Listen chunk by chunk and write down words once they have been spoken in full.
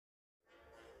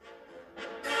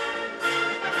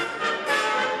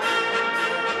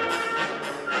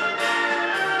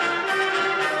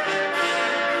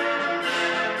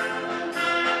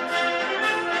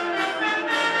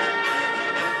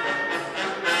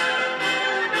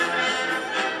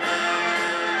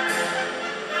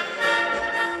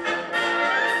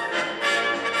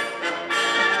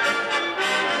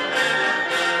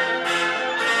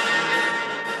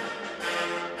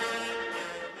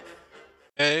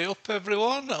Hey up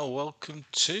everyone, and welcome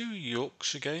to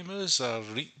Yorkshire Gamers, our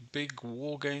Big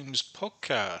War Games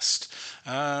podcast,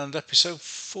 and episode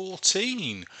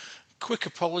 14. Quick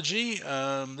apology,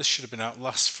 this should have been out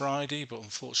last Friday, but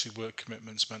unfortunately work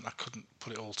commitments meant I couldn't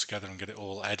put it all together and get it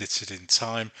all edited in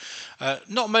time.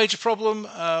 Not a major problem,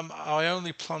 I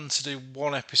only plan to do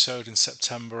one episode in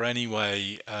September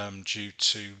anyway, due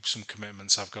to some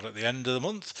commitments I've got at the end of the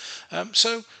month.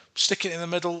 So stick it in the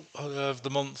middle of the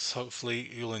month. Hopefully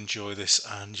you'll enjoy this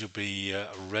and you'll be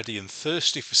ready and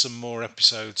thirsty for some more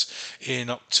episodes in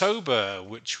October,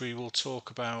 which we will talk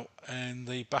about in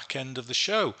the back end of the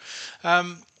show.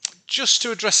 Just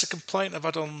to address a complaint I've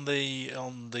had on the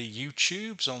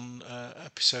YouTubes on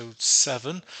episode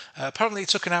 7. Apparently it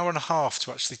took an hour and a half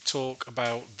to actually talk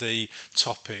about the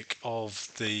topic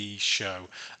of the show,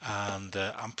 and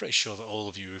I'm pretty sure that all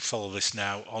of you who follow this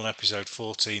now on episode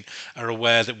 14 are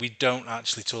aware that we don't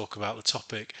actually talk about the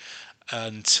topic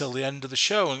until the end of the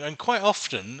show, and quite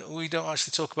often we don't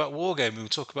actually talk about wargaming. We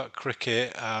talk about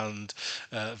cricket and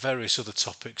various other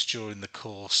topics during the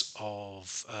course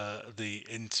of the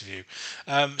interview.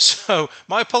 So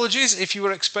my apologies if you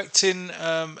were expecting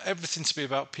everything to be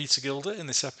about Peter Gilder in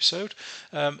this episode.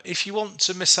 If you want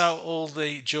to miss out all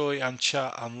the joy and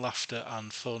chat and laughter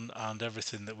and fun and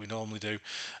everything that we normally do,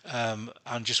 and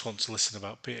just want to listen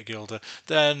about Peter Gilder,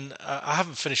 then I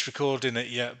haven't finished recording it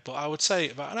yet, but I would say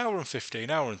about an hour and 15,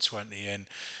 hour and 20 in.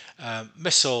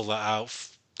 Miss all that out.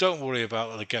 Don't worry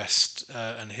about the guest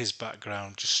and his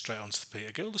background, just straight onto the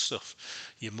Peter Gilder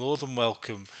stuff. You're more than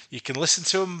welcome. You can listen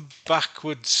to him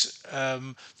backwards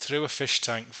through a fish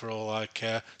tank for all I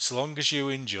care, so long as you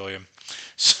enjoy him.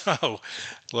 So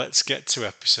let's get to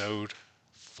episode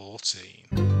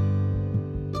 14.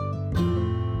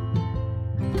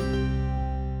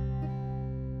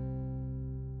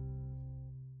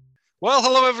 Well,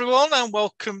 hello everyone, and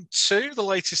welcome to the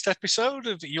latest episode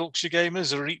of Yorkshire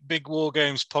Gamers, a Big War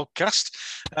Games podcast.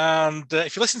 And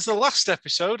if you listen to the last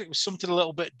episode, it was something a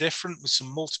little bit different with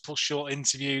some multiple short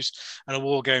interviews and a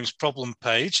War Games problem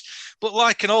page. But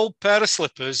like an old pair of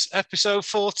slippers, episode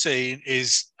 14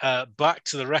 is back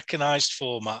to the recognised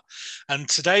format. And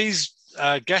today's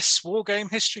guest's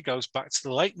wargame history goes back to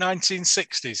the late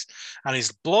 1960s, and his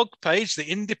blog page, the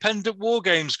Independent War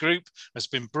Games Group, has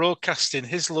been broadcasting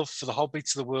his love for the hobby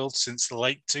to the world since the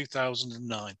late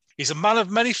 2009. He's a man of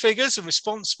many figures and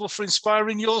responsible for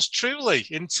inspiring yours truly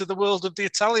into the world of the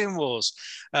Italian Wars.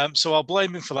 So I'll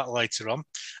blame him for that later on.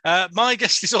 My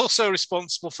guest is also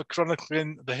responsible for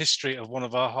chronicling the history of one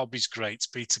of our hobby's greats,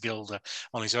 Peter Gilder,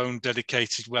 on his own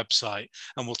dedicated website.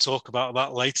 And we'll talk about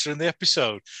that later in the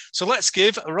episode. So let's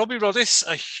give Robbie Roddis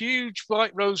a huge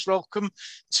white rose welcome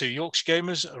to Yorkshire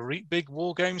Gamers, a Big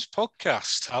War Games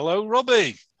podcast. Hello,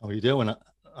 Robbie. How are you doing?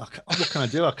 What can I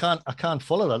do? I can't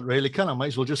follow that really, can I? Might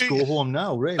as well just go home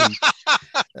now, really.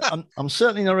 I'm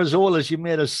certainly not as old as you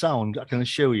made us sound, I can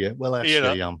assure you. Well,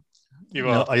 actually, I am. You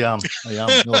are. No, I am.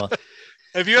 No.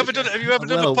 Have you ever done a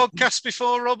podcast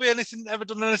before, Robbie? Ever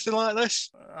done anything like this?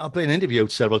 I've been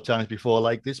interviewed several times before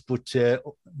like this, but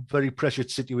very pressured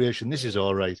situation. This is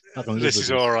all right. This is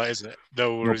all right, isn't it?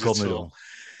 No worries at all.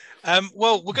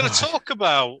 Well, we're going to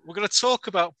talk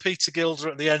about Peter Gilder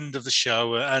at the end of the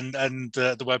show and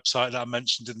the website that I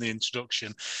mentioned in the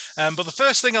introduction. But the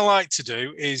first thing I like to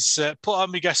do is put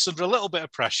my guests under a little bit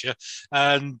of pressure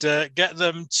and get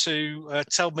them to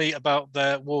tell me about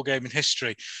their wargaming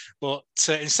history. But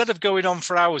instead of going on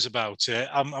for hours about it,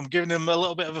 I'm giving them a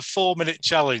little bit of a 4-minute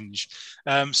challenge.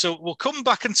 So we'll come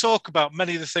back and talk about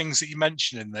many of the things that you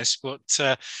mentioned in this. But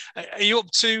are you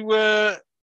up to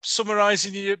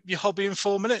summarising your hobby in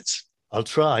 4 minutes? I'll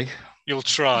try. You'll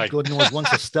try. God knows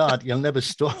once I start, you'll never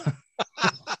stop.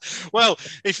 Well,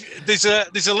 if there's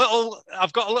a little,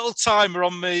 I've got a little timer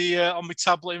on my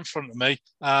tablet in front of me,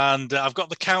 and I've got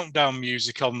the countdown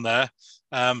music on there.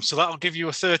 So that'll give you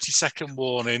a 30-second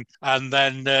warning, and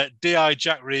then DI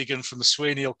Jack Regan from the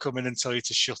Sweeney will come in and tell you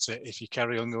to shut it if you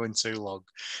carry on going too long.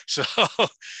 So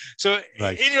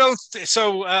right. In your own.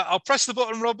 So I'll press the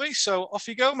button, Robbie. So off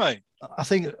you go, mate. I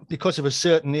think because of a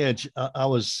certain age, I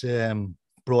was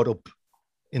brought up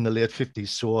in the late 50s,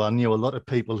 so I knew a lot of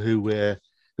people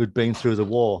who'd been through the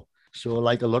war. So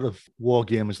like a lot of war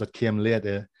gamers that came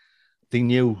later, they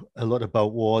knew a lot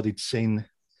about war. They'd seen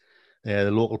the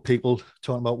local people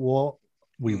talking about war.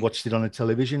 We watched it on the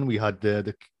television. We had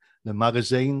the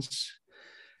magazines,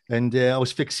 and I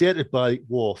was fixated by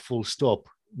war, full stop,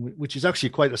 which is actually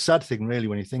quite a sad thing, really,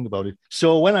 when you think about it.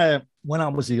 So when I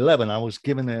was 11, I was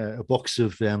given a box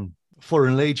of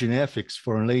Foreign Legion Airfix,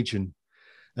 Foreign Legion,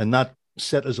 and that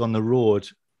set us on the road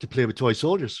to play with toy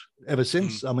soldiers ever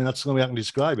since. I mean, that's the only way I can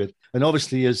describe it. And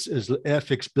obviously, as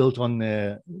Airfix built on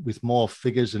with more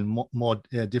figures and more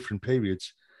different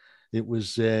periods, it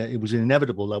was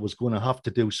inevitable I was going to have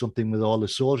to do something with all the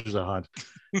soldiers I had.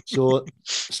 So,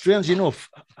 strangely enough,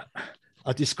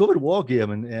 I discovered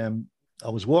wargaming. I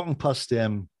was walking past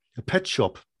a pet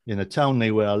shop in a town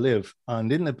near where I live,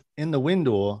 and in the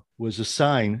window was a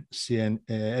sign saying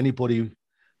anybody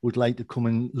would like to come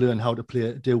and learn how to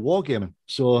do wargaming.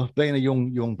 So, being a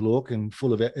young bloke and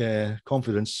full of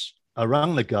confidence, I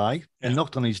rang the guy and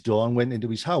knocked on his door and went into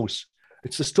his house.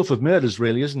 It's the stuff of murders,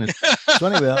 really, isn't it? So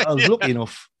anyway, I was lucky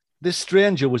enough. This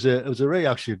stranger was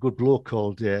actually a good bloke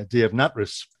called Dave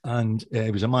Natras, and he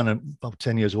was a man about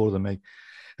 10 years older than me.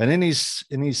 And in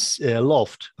his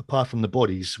loft, apart from the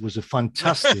bodies, was a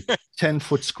fantastic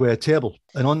 10-foot square table.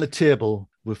 And on the table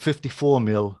were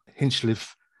 54mm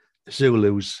Hinchliffe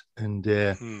Zulus and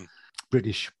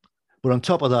British. But on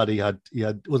top of that, he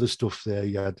had other stuff there.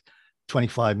 He had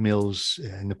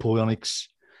 25mm Napoleonics,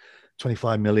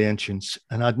 25mm Ancients,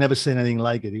 and I'd never seen anything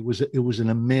like it. It was an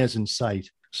amazing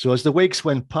sight. So as the weeks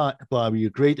went by, we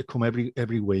agreed to come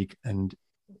every week, and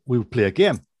we would play a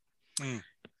game.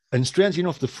 And strangely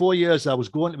enough, the 4 years I was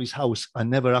going to his house, I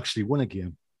never actually won a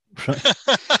game.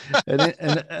 and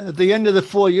at the end of the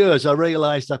 4 years, I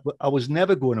realized that I was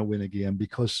never going to win a game,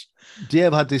 because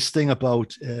Dave had this thing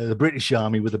about the British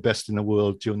Army were the best in the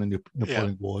world during the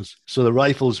Napoleonic Wars. So the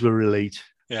rifles were elite.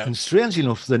 Yeah. And strangely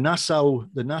enough, the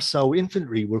Nassau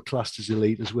infantry were classed as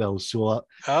elite as well. So,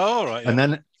 right.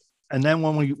 Yeah. And then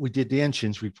when we did the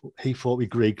Ancients, he fought with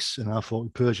Greeks and I fought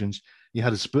with Persians. He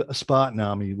had a Spartan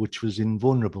army, which was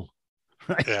invulnerable.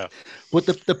 Right. Yeah. But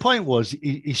the point was,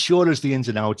 he showed us the ins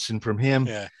and outs, and from him,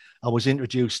 I was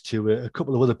introduced to a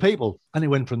couple of other people, and he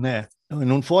went from there. And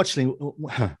unfortunately,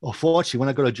 or fortunately, when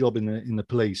I got a job in the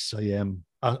police,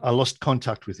 I lost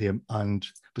contact with him, and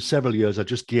for several years I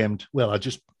just gamed. Well, I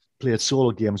just played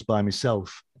solo games by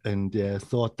myself, and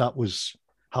thought that was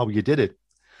how you did it.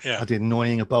 Yeah. I didn't know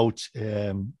anything about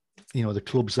the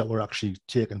clubs that were actually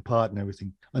taking part and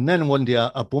everything. And then one day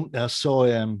I saw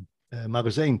a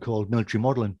magazine called Military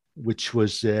Modeling, which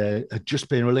had just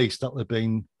been released. That would have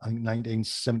been, I think,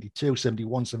 1972,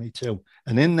 71, 72.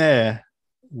 And in there,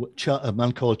 a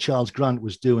man called Charles Grant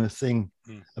was doing a thing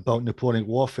about Napoleonic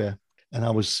warfare. And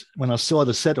when I saw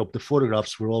the setup, the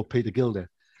photographs were all Peter Gilder.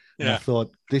 And I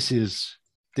thought, this is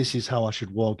how I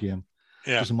should war game.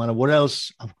 Doesn't matter what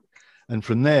else. And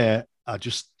from there, I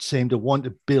just seemed to want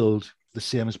to build the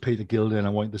same as Peter Gilder, and I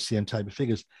wanted the same type of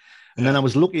figures. And then I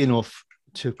was lucky enough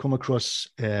to come across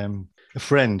a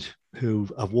friend who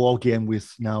I've war gamed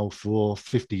with now for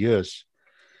 50 years.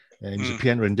 He was a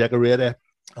painter and decorator.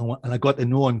 And I got to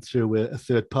know him through a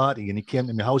third party, and he came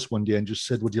to my house one day and just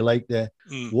said, "Would you like the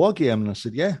war game?" And I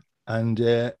said, "Yeah." And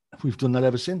we've done that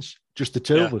ever since, just the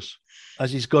two of us.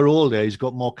 As he's got older, he's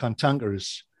got more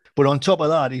cantankerous. But on top of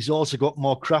that, he's also got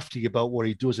more crafty about what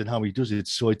he does and how he does it.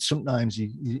 So sometimes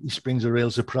he springs a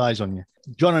real surprise on you.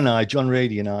 John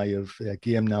Rady and I have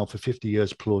gamed now for 50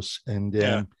 years plus. And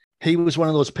he was one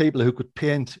of those people who could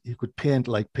paint. He could paint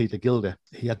like Peter Gilder.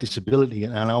 He had this ability.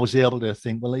 And I was able to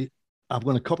think, well, I'm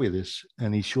going to copy this.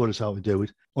 And he showed us how to do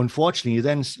it. Unfortunately, he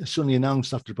then suddenly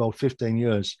announced after about 15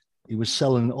 years, he was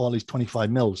selling all his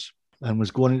 25mm and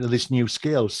was going into this new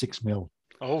scale, 6mm.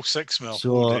 Oh, 6mm.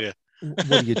 So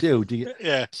what do? Do you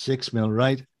 6mm,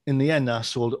 right? In the end, I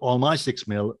sold all my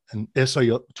 6mm and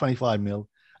 25mm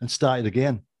and started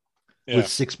again with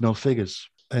 6mm figures.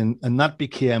 And that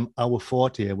became our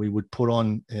forte. We would put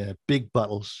on big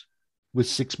battles with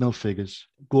 6mm figures,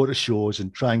 go to shows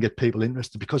and try and get people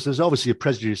interested, because there's obviously a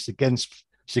prejudice against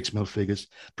 6mm figures,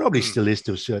 probably still is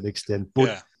to a certain extent,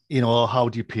 but how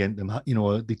do you paint them?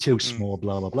 They're too small,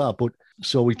 blah, blah, blah. But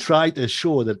so we tried to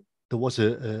show that there was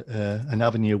an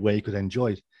avenue where you could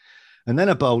enjoy it. And then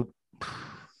about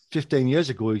 15 years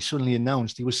ago, he suddenly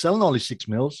announced he was selling all his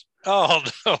 6mm. Oh,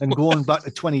 no. And going back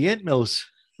to 28mm.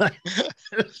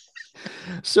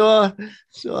 So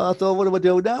I thought, what do I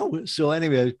do now? So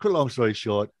anyway, cut a long story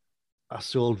short, I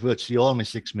sold virtually all my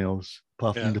 6mm,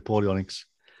 apart from Napoleonics,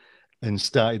 and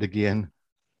started again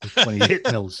with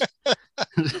 28mm.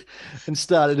 And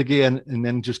started again, and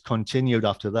then just continued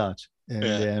after that.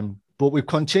 And but we've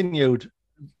continued,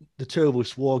 the two of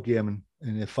us wargaming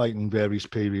and fighting various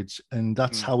periods, and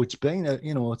that's how it's been.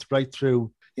 It's right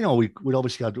through. We'd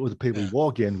obviously had other people we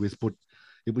wargamed with, but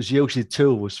it was usually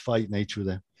two of us fighting each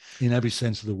other in every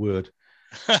sense of the word.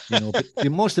 But the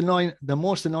most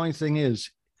annoying thing is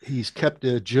he's kept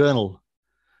a journal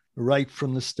right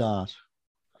from the start.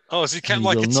 Oh, has he kept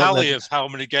like a tally of how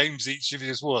many games each of you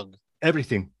has won?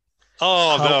 Everything.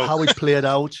 Oh, no. How it played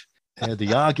out.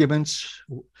 the arguments,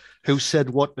 who said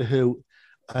what to who.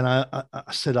 And I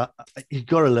said, you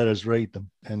got to let us read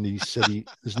them. And he said,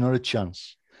 there's not a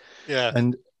chance. Yeah.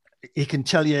 And he can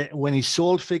tell you when he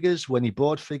sold figures, when he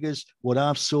bought figures, what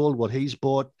I've sold, what he's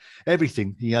bought,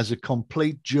 everything. He has a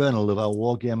complete journal of our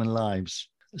wargaming lives.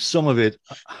 Some of it,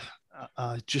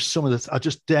 I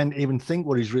just didn't even think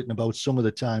what he's written about some of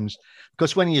the times.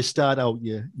 Because when you start out,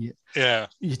 you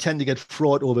tend to get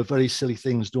fraught over very silly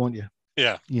things, don't you?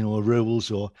 Yeah.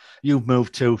 Rules, or you've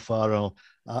moved too far, or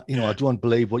I don't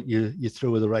believe what you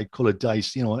threw with the right coloured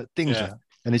dice, things like that.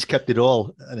 And he's kept it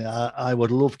all. And I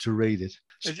would love to read it.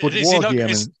 But is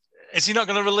he not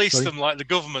going to release them like the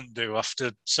government do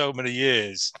after so many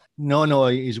years? No.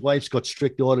 His wife's got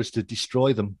strict orders to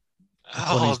destroy them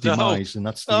upon his demise, and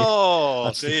that's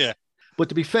dear. But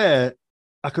to be fair,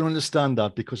 I can understand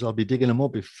that, because I'll be digging them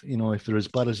up if they're as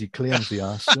bad as he claims they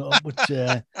are. So, but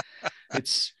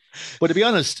to be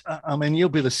honest, I mean, you'll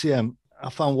be the same. I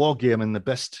found wargaming the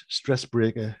best stress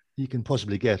breaker you can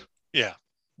possibly get. Yeah,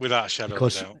 without a shadow of a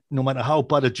doubt. No matter how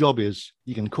bad a job is,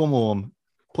 you can come home,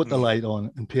 put the light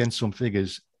on, and paint some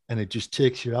figures, and it just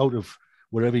takes you out of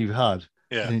wherever you've had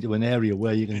and into an area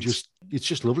where you can it's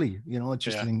just lovely,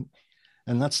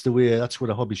 and that's what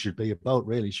a hobby should be about,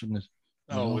 really, shouldn't it?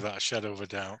 Without a shadow of a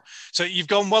doubt. So you've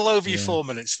gone well over your 4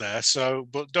 minutes there. So,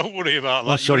 but don't worry about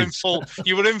that. Sorry.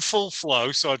 You were in full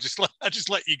flow. So I just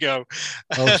let you go.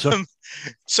 Oh, sorry.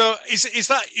 So is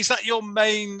that your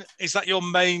main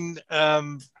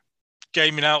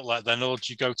gaming outlet then, or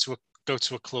do you go to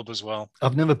a club as well?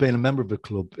 I've never been a member of a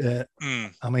club. I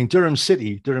mean, Durham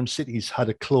City's had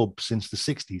a club since the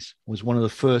 60s. It was one of the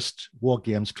first war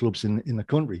games clubs in the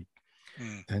country.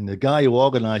 And the guy who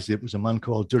organised it was a man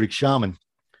called Derek Sharman,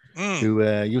 who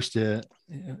his name's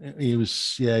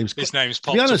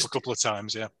popped up a couple of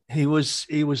times. Yeah, he was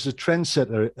a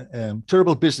trendsetter,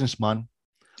 terrible businessman,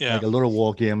 like a lot of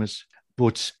war gamers,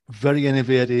 but very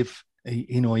innovative.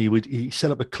 He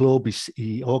set up a club.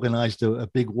 He organised a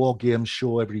big war game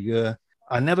show every year.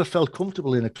 I never felt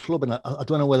comfortable in a club, and I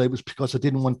don't know whether it was because I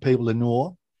didn't want people to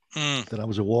know that I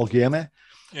was a war gamer.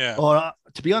 Yeah. Or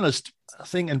to be honest,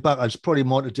 thinking back, it's probably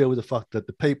more to do with the fact that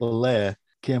the people there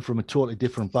came from a totally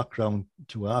different background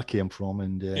to where I came from,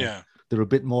 and they're a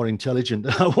bit more intelligent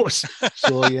than I was.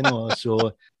 So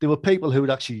so there were people who had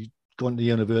actually gone to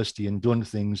university and done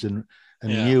things and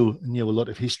knew a lot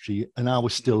of history, and I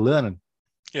was still learning.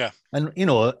 Yeah. And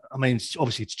I mean,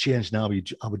 obviously it's changed now.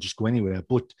 I would just go anywhere,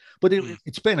 but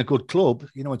it's been a good club.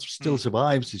 It still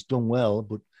survives. It's done well,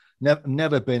 but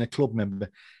never been a club member.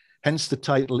 Hence the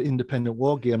title Independent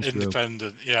War Games Group.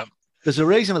 Independent, yeah. There's a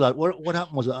reason for that. What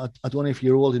happened was, I don't know if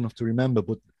you're old enough to remember,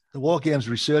 but the War Games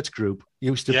Research Group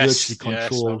used to virtually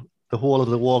control the whole of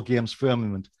the War Games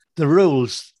firmament. The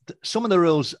rules, some of the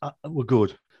rules were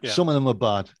good. Yeah. Some of them were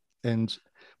bad.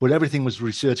 But everything was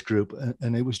Research Group.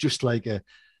 And it was just like a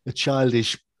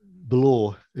childish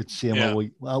blow. It's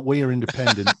saying, well, we are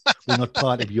independent. We're not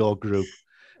part of your group.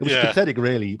 It was pathetic,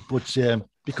 really. But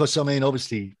because, I mean,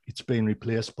 obviously it's been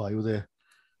replaced by other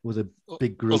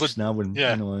big groups now. And,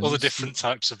 all the different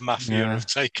types of mafia have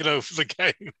taken over the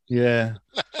game. Yeah.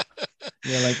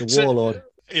 Like a warlord.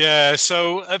 Yeah.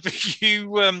 So have you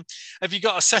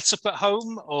got a setup at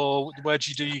home, or where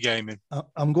do you do your gaming?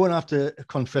 I'm going to have to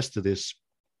confess to this.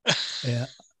 Yeah.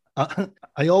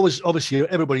 I always, obviously,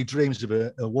 everybody dreams of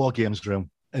a war games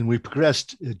room. And we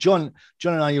progressed. John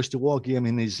and I used to war game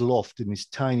in his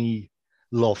tiny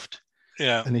loft.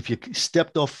 Yeah. And if you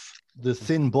stepped off the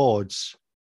thin boards,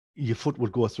 your foot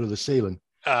would go through the ceiling.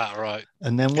 Ah, right.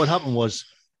 And then what happened was,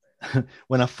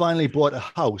 when I finally bought a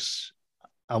house,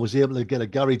 I was able to get a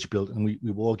garage built, and we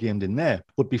war gamed in there.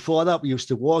 But before that, we used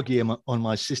to war game on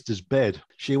my sister's bed.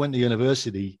 She went to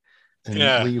university,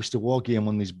 and we used to war game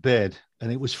on this bed,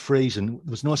 and it was freezing.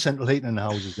 There was no central heating in the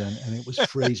houses then, and it was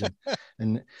freezing.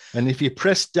 and if you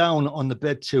pressed down on the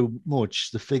bed too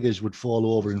much, the figures would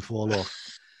fall over and fall off.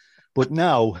 But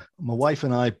now, my wife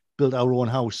and I built our own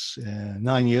house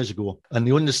 9 years ago, and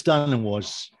the understanding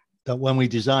was that when we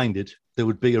designed it, there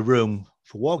would be a room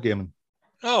for wargaming.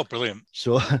 Oh, brilliant.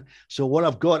 So what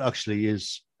I've got actually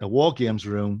is a war games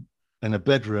room and a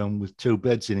bedroom with 2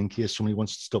 beds in case somebody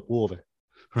wants to stop over,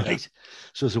 right? Yeah.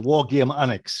 So it's a war game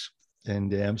annex.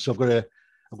 And so I've got a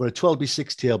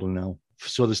 12x6 table now.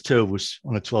 So there's 2 of us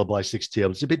on a 12x6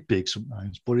 table. It's a bit big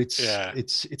sometimes, but it's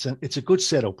a good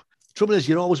setup. Trouble is,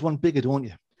 you always want bigger, don't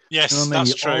you? Yes,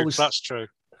 that's true. That's true.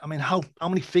 I mean, how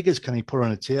many figures can you put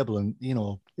on a table? And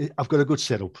I've got a good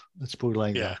setup. Let's put it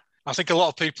like that. I think a lot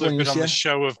of people Go on, who've you been on the say?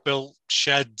 show have built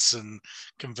sheds and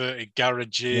converted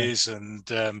garages. And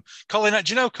Colin, do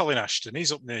you know Colin Ashton?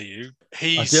 He's up near you.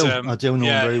 He's I do know him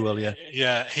yeah, very well. Yeah,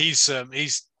 yeah. He's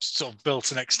sort of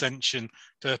built an extension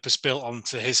purpose built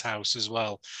onto his house as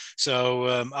well.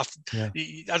 So yeah.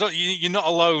 I don't. You're not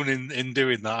alone in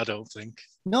doing that. I don't think.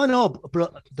 No, no.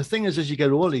 But the thing is, as you get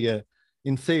older, you,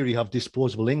 in theory, have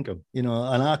disposable income. You know,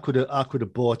 and I could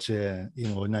have bought a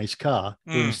nice car,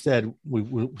 but instead we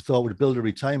thought we'd build a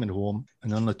retirement home,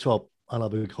 and on the top I'll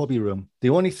have a hobby room. The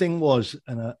only thing was,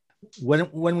 and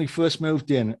when we first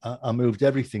moved in, I moved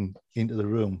everything into the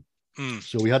room.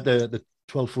 So we had the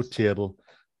 12-foot table,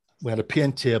 we had a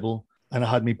paint table, and I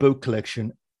had my book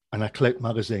collection, and I collect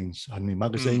magazines. I had my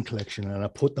magazine collection, and I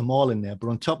put them all in there. But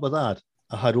on top of that,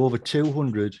 I had over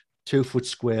 200 2-foot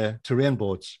square terrain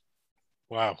boards.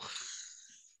 Wow.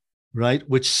 Right,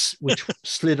 which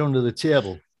slid under the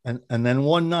table. And then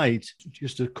one night,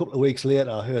 just a couple of weeks later,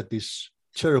 I heard this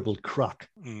terrible crack.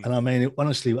 And I mean,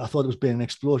 honestly, I thought it was being an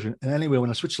explosion. And anyway, when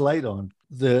I switched the light on,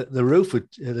 the roof,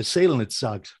 the ceiling had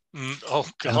sagged. Oh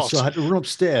God! And so I had to run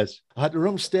upstairs.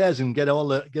 And get all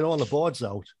the boards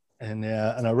out. And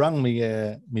I rang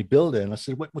me builder, and I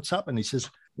said, "What's happened?" He says,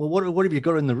 "Well, what have you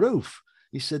got in the roof?"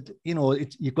 He said,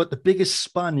 "You've got the biggest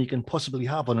span you can possibly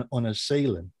have on a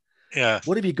ceiling. Yeah.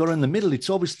 What have you got in the middle? It's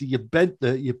obviously you bent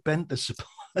the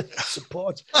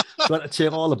support. So I had to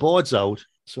take all the boards out.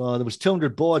 So there was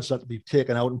 200 boards that had to be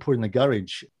taken out and put in the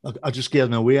garage. I just gave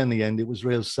them away in the end. It was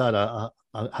real sad. I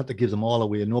had to give them all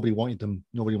away. Nobody wanted them.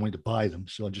 Nobody wanted to buy them.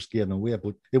 So I just gave them away.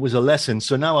 But it was a lesson.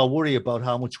 So now I worry about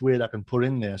how much weight I can put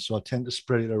in there. So I tend to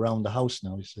spread it around the house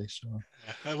now, you see. So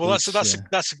well,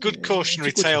 that's a good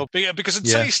cautionary tale, because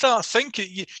until you start thinking,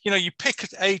 you pick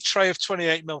a tray of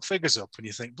 28mm figures up and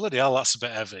you think, bloody hell, that's a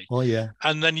bit heavy. Oh yeah.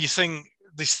 And then you think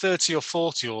there's 30 or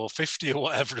 40 or 50 or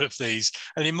whatever of these,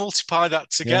 and you multiply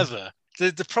that together.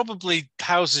 Yeah. They're probably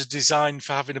houses designed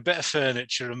for having a bit of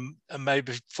furniture and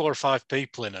maybe 4 or 5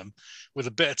 people in them with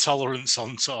a bit of tolerance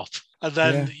on top. And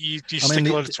then you stick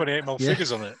a load of 28mm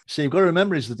figures on it. So you've got to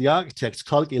remember is that the architects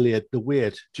calculate the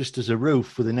weight just as a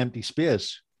roof with an empty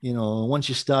space. Once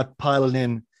you start piling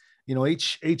in,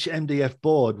 each MDF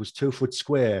board was 2 foot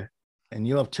square, and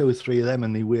you have 2 or 3 of them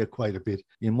and they weigh quite a bit.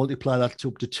 You multiply that to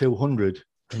up to 200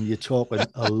 and you're talking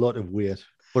a lot of weight.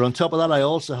 But on top of that, I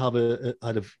also have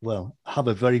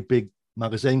a very big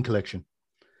magazine collection.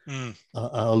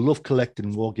 I love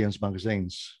collecting war games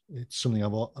magazines. It's something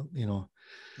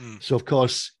So of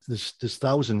course there's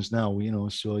thousands now,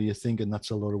 so you're thinking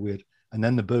that's a lot of weight. And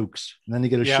then the books, and then you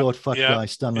get a short, fat guy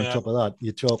standing on top of that.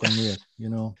 You're talking weight,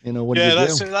 what do you do?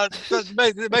 That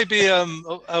maybe a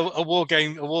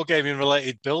wargaming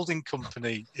related building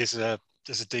company is a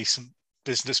decent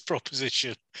business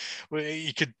proposition where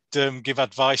you could give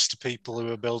advice to people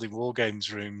who are building war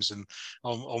games rooms and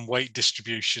on weight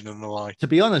distribution and the like. To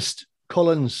be honest,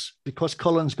 because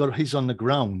Colin's got his on the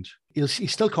ground, he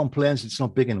still complains it's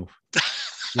not big enough.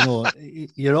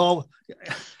 You're all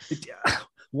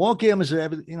war gamers are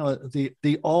everything.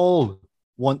 They all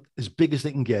want as big as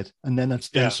they can get, and then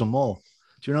some more.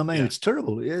 Do you know what I mean? It's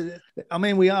terrible. I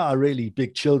mean, we are really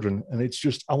big children, and it's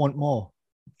just I want more.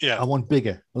 Yeah, I want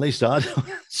bigger. At least I do.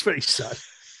 It's very sad.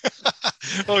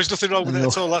 Oh, there's nothing wrong with it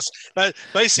at all. That's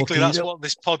what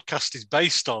this podcast is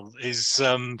based on. Is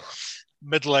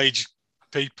middle-aged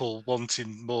people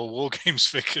wanting more war games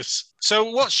figures.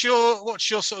 So, what's your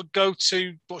sort of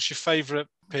go-to? What's your favourite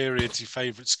periods? Your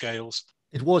favourite scales?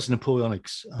 It was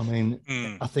Napoleonics. I mean,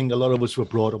 I think a lot of us were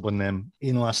brought up on them.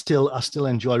 I still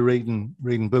enjoy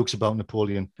reading books about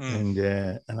Napoleon, and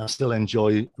I still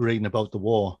enjoy reading about the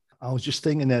war. I was just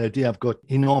thinking the other day, I've got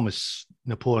enormous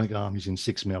Napoleonic armies in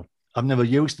 6mm. I've never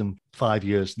used them 5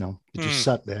 years now. They just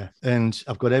sat there, and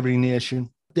I've got every nation.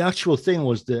 The actual thing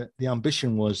was the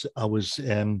ambition was I was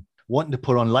wanting to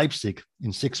put on Leipzig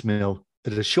in 6mm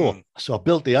at a show. So I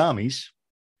built the armies.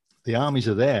 The armies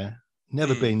are there.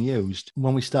 Never been used.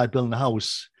 When we started building the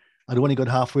house, I'd only got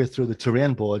halfway through the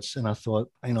terrain boards, and I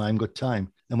thought, I haven't got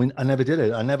time. And I never did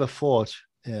it. I never fought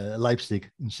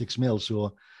Leipzig in 6mm.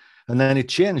 So, and then it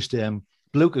changed.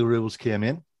 Blucher rules came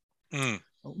in,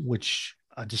 which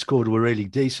I discovered were really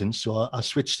decent. So I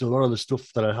switched a lot of the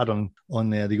stuff that I had on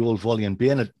the old volley and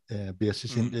bayonet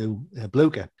basis into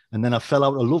Blucher. And then I fell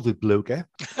out of love with Blucher,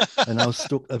 and I was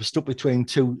stuck between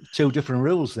two different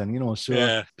rules. Then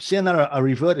so seeing that I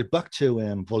reverted back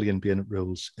to volley and bayonet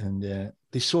rules, and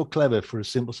they're so clever for a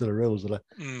simple set of rules that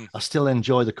I still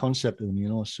enjoy the concept of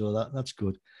them. So that's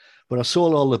good. But I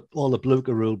sold all the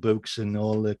Blucher rule books and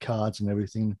all the cards and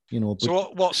everything.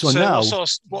 But, what sort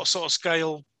of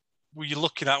scale were you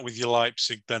looking at with your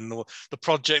Leipzig then? The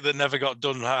project that never got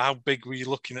done, how big were you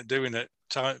looking at doing it,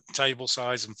 table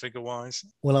size and figure wise?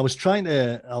 Well, I was doing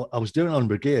it on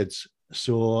brigades.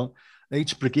 So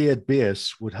each brigade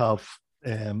base would have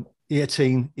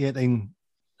 18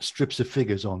 strips of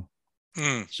figures on.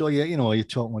 So you're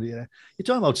talking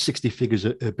about 60 figures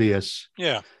a base.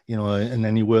 Yeah. And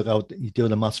then you do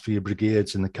the maths for your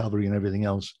brigades and the cavalry and everything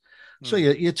else. So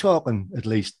you're talking at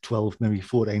least 12, maybe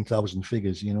 14,000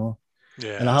 figures, Yeah.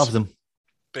 And I have them.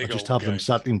 I just have them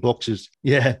sat in boxes.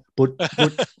 Yeah. But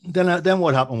then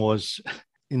what happened was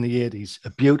in the 80s, a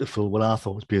beautiful, what I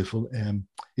thought was beautiful,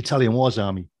 Italian Wars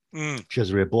Army,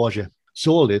 Cesare Borgia,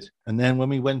 sold it. And then when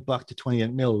we went back to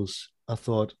 28 mils, I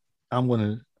thought, I'm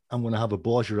going to have a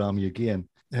Borgia army again.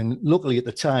 And luckily at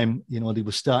the time, they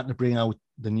were starting to bring out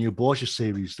the new Borgia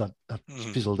series that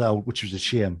fizzled out, which was a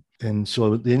shame. And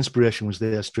so the inspiration was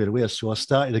there straight away. So I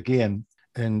started again.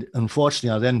 And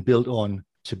unfortunately, I then build on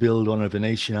a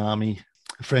Venetian army,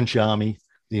 a French army,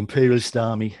 the Imperialist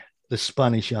army, the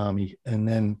Spanish army. And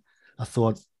then I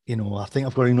thought, I think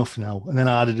I've got enough now. And then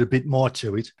I added a bit more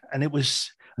to it. And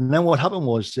then what happened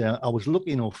was I was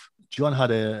lucky enough. John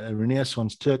had a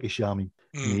Renaissance Turkish army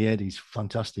in the 80s,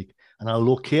 fantastic. And I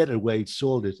located where he'd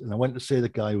sold it. And I went to see the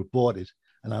guy who bought it,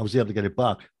 and I was able to get it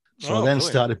back. So I then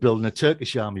started building a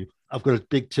Turkish army. I've got a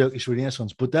big Turkish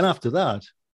Renaissance. But then after that,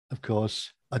 of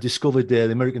course, I discovered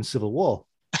the American Civil War,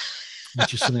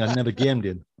 which is something I'd never gamed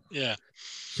in. Yeah.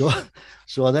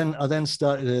 So I then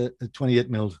started a 28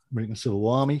 mil American Civil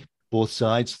War army, both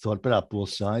sides. Thought I'd better have both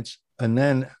sides. And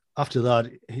then after that,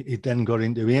 it then got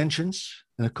into ancients.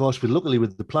 And of course, luckily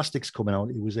with the plastics coming out,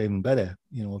 it was even better,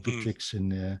 Victrix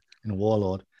and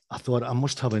Warlord. I thought I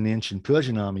must have an ancient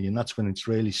Persian army, and that's when it's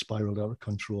really spiraled out of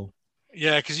control.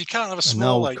 Yeah, because you can't have a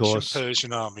small ancient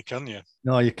Persian army, can you?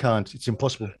 No, you can't. It's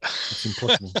impossible. It's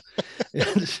impossible.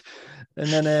 And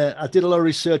then I did a lot of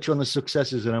research on the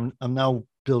successors, and I'm now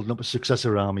building up a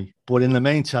successor army. But in the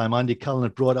meantime, Andy Callan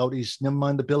had brought out his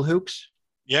Nevermind the Bill Hooks.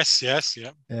 Yes,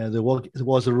 yeah. There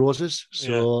was the Roses.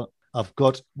 So I've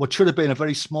got what should have been a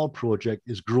very small project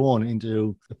is grown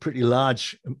into a pretty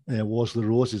large Wars of the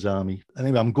Roses army.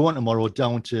 Anyway, I'm going tomorrow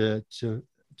down to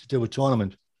do a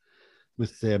tournament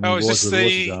with Wars of the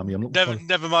Roses army.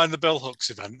 Never mind the Bill Hooks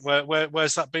event.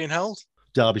 Where's that being held?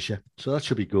 Derbyshire. So that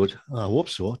should be good. I hope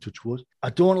so, touch wood. I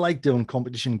don't like doing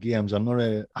competition games.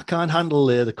 I can't handle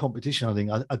the competition, I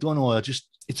think. I don't know.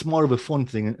 It's more of a fun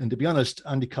thing. And to be honest,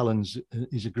 Andy Collins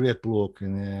is a great bloke.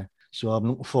 And so I'm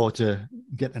looking forward to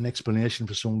getting an explanation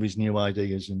for some of his new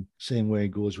ideas and seeing where he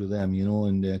goes with them,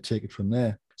 and take it from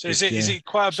there. So is it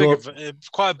quite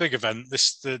a big event?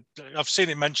 I've seen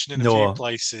it mentioned in a few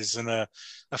places, and a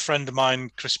friend of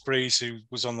mine, Chris Breeze, who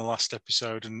was on the last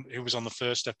episode and who was on the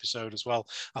first episode as well,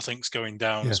 I think is going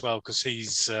down as well because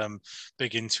he's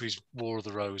big into his War of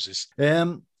the Roses.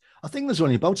 I think there's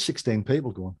only about 16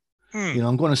 people going.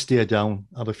 I'm going to stay down,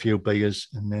 have a few beers,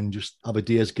 and then just have a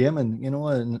day's game,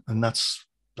 and that's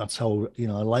how I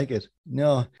like it.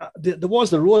 No, the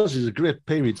Wars of the Roses is a great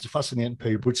period. It's a fascinating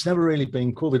period, but it's never really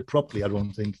been covered properly, I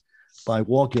don't think, by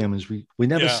wargamers. We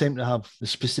never seem to have a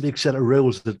specific set of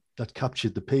rules that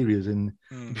captured the period. And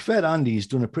to be fair to Andy, he's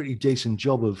done a pretty decent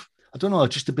job of, I don't know,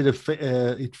 just a bit of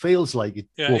it feels like it.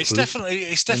 Yeah, it's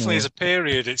definitely as a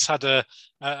period. It's had a,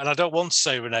 and I don't want to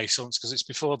say Renaissance because it's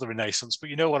before the Renaissance, but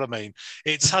you know what I mean.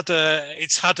 It's had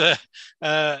a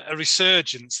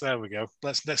resurgence. There we go.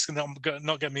 Let's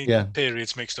not get me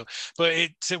periods mixed up. But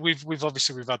we've had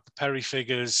the Perry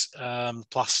figures,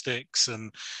 plastics,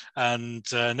 and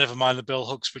never mind the Bill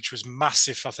Hooks, which was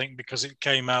massive. I think because it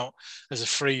came out as a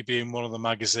freebie in one of the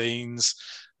magazines.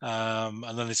 And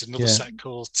then there's another set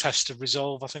called Test of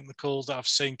Resolve, I think they're called, that I've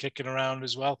seen kicking around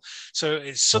as well. So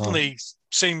it suddenly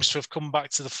seems to have come back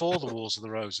to the Wars of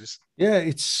the Roses. Yeah,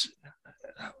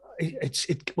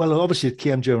 well, obviously it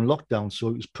came during lockdown, so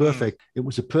it was perfect. It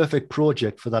was a perfect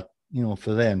project for that,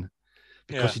 for then,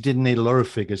 because you didn't need a lot of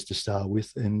figures to start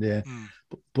with. And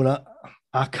but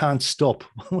I can't stop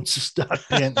once I start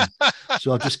painting.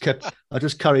 So I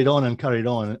just carried on.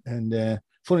 And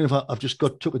funny enough, I've just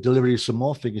took a delivery of some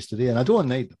more figures today, and I don't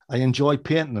need them. I enjoy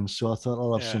painting them, so I thought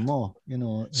I'll have some more.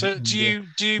 So do you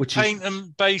paint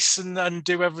and base and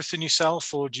do everything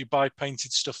yourself, or do you buy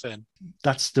painted stuff in?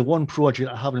 That's the one project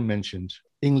I haven't mentioned: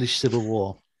 English Civil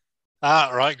War.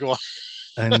 Right, go on.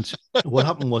 And what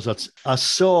happened was that I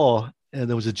saw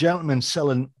there was a gentleman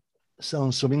selling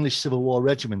some English Civil War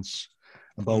regiments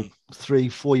about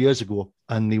 3-4 years ago,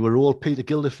 and they were all Peter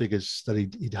Gilder figures that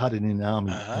he'd had in the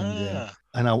army.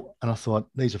 And I thought,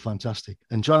 these are fantastic.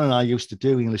 And John and I used to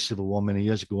do English Civil War many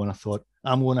years ago, and I thought,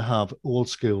 I'm going to have old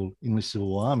school English Civil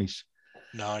War armies.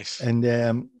 Nice. And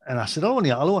I said, I'll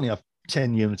only have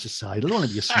 10 units aside. It'll only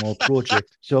be a small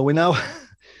project. So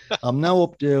I'm now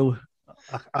up to,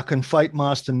 I can fight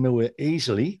Marston Moor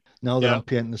easily now that I'm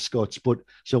painting the Scots. But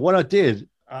so what I did,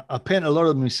 I painted a lot of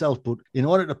them myself, but in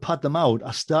order to pad them out,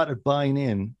 I started buying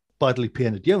in badly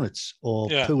painted units or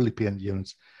poorly painted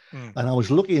units. And I was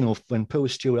lucky enough when poor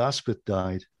Stuart Asquith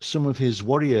died, some of his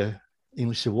warrior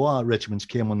English Civil War regiments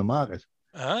came on the market.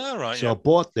 Ah, right. So I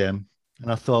bought them and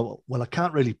I thought, well, I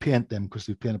can't really paint them because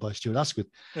they're painted by Stuart Asquith.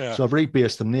 Yeah. So I've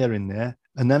rebased them there in there.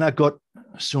 And then I got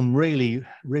some really,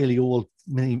 really old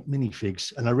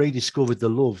minifigs and I rediscovered the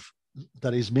love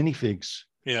that is minifigs.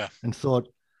 Yeah. And thought,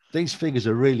 these figures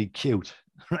are really cute,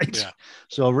 right? Yeah.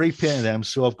 So I repainted them.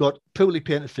 So I've got poorly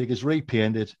painted figures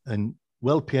repainted and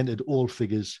well-painted old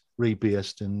figures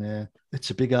rebased. And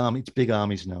it's a big army. It's big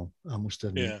armies now, I must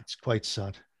admit. Yeah. It's quite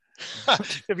sad.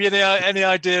 Have you any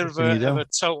idea of a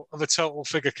total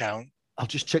figure count? I'll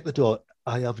just check the door.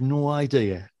 I have no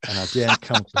idea, and I daren't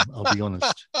count them. I'll be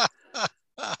honest.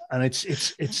 And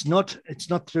it's not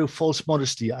through false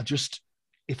modesty.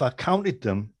 If I counted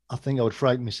them, I think I would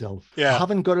frighten myself. Yeah. I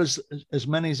haven't got as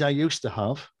many as I used to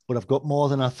have, but I've got more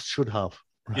than I should have.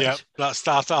 Right? Yeah, that's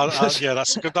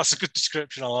a good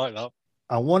description. I like that.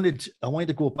 I wanted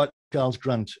to go back to Charles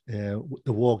Grant, the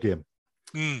war game.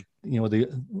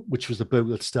 Which was the book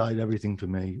that started everything for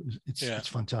me. It's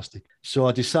fantastic. So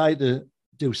I decided to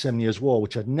do 7 Years' War,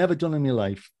 which I'd never done in my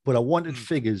life, but I wanted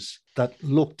figures that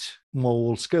looked more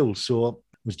old school. So it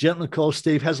was a gentleman called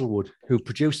Steve Heselwood who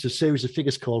produced a series of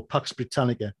figures called Pax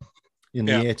Britannica in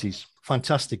the 80s.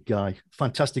 Fantastic guy,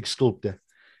 fantastic sculptor.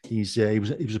 He was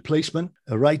a policeman,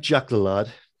 a right jackal lad,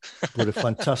 but a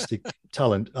fantastic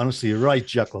talent. Honestly, a right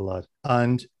jackal lad.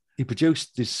 And he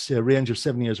produced this range of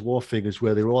 7 Years' War figures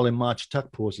where they were all in march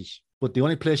attack poses. But the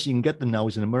only place you can get them now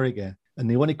is in America. And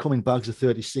they only come in bags of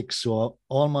 36. So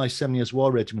all my 7 Years'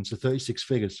 War regiments are 36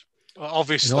 figures. Well,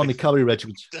 obviously. And all my cavalry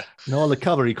regiments. And all the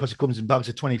cavalry, because it comes in bags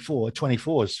of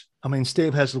 24s. I mean,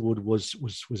 Steve Heselwood was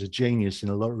a genius in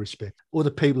a lot of respect.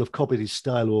 Other people have copied his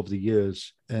style over the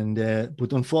years. And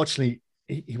but unfortunately,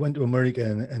 he went to America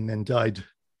and then died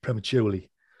prematurely.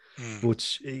 But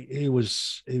he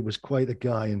was quite a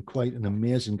guy and quite an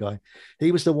amazing guy.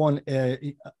 He was the one.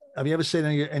 Have you ever seen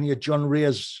any of John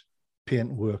Ray's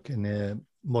paint work in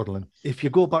modeling? If you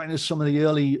go back into some of the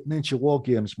early miniature war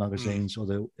games magazines or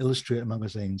the illustrator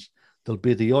magazines, there'll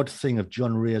be the odd thing of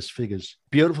John Ray's figures.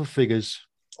 Beautiful figures,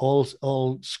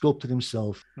 all sculpted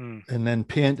himself and then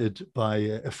painted by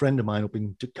a friend of mine up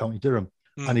in County Durham.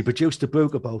 And he produced a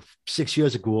book about 6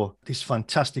 years ago. This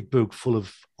fantastic book full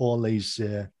of all these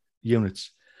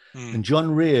units. And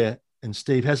John Ray and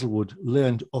Steve Heselwood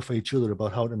learned off each other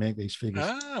about how to make these figures.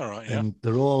 And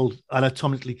they're all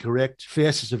anatomically correct.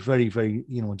 Faces are very, very,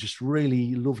 just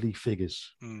really lovely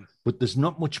figures. But there's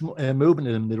not much movement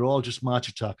in them. They're all just march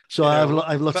attack. So I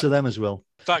have lots of them as well.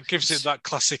 That gives it that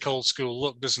classic old school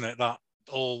look, doesn't it? That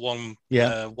all one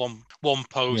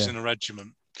pose in a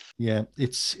regiment. Yeah,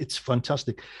 it's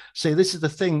fantastic. See, this is the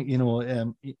thing,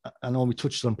 I know we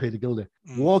touched on Peter Gilder.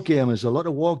 War gamers, a lot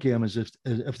of war gamers,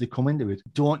 if they come into it,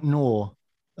 don't know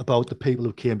about the people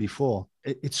who came before.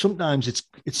 It's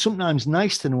sometimes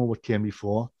nice to know what came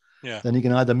before. Yeah. Then you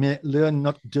can either learn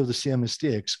not to do the same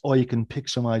mistakes, or you can pick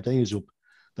some ideas up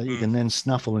that you can then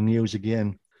snaffle and use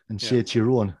again and say it's your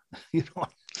own.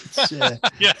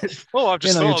 Oh, I've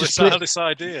just thought of this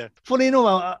idea. Funny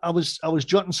enough, I was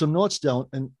jotting some notes down,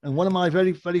 and one of my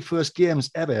very, very first games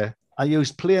ever, I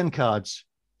used playing cards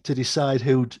to decide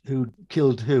who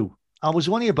killed who. I was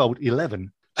only about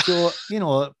 11, so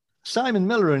Simon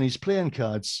Miller and his playing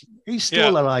cards, he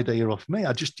stole that idea off me.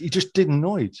 He just didn't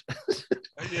know it.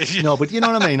 No, but you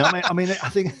know what I mean. I mean, I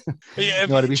think. To be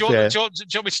fair, do you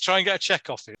want me to try and get a check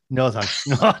off it? No, thanks.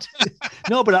 Not.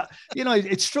 No, but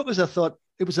it struck us. I thought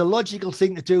it was a logical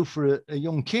thing to do for a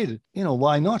young kid.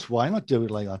 Why not? Why not do it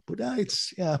like that? But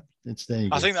it's there. You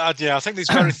go. I think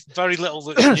there's very very little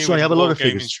that's new. So I have a lot of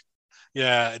figures.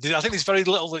 Yeah, I think there's very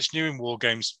little that's new in war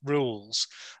games rules.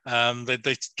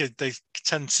 They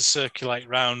tend to circulate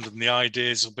around, and the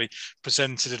ideas will be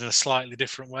presented in a slightly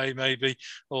different way, maybe,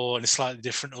 or in a slightly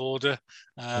different order.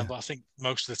 But I think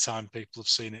most of the time people have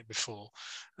seen it before.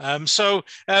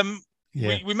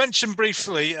 We mentioned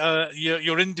briefly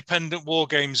your independent war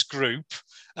games group.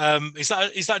 Is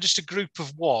that just a group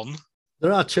of one?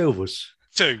 There are two of us.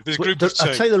 Two. There's a group of two.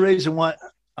 I'll tell you the reason why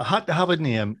I had to have a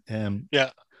name.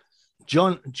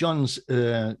 John's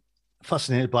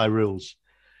fascinated by rules,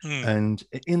 and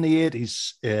in the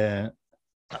 80s,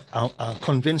 I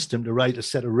convinced him to write a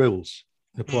set of rules.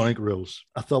 Napoleonic rules.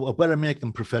 I thought, I better make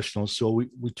them professional. So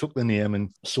we took the name and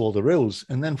sold the rules.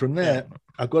 And then from there,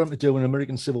 I got them to do an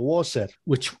American Civil War set,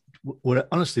 which were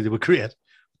honestly, they were great.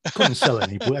 I couldn't sell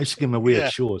any, but I used to give them away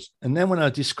at shows. And then when I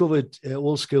discovered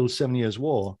Old School 7 Years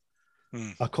War,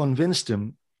 I convinced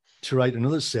him to write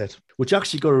another set, which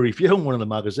actually got a review in one of the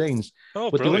magazines.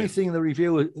 Oh, but brilliant. the only thing in the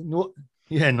review,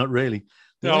 not really.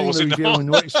 The only was thing it the review I not?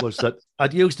 noticed was that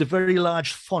I'd used a very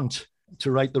large font to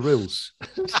write the rules.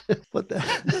 But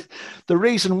the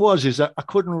reason is that I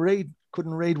couldn't read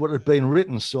what had been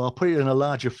written, so I put it in a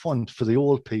larger font for the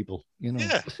old people, you know.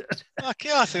 Yeah.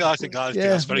 Okay, I think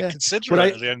that's very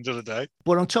considerate at the end of the day.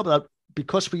 But on top of that,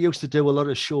 because we used to do a lot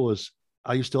of shows,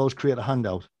 I used to always create a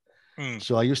handout.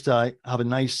 So I used to have a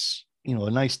nice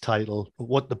title,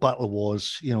 what the battle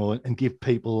was, you know, and give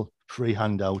people free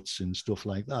handouts and stuff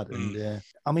like that. And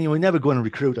I mean, we're never going to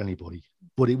recruit anybody,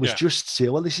 but it was just say,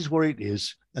 well, this is where it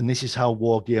is, and this is how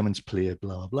wargaming's played,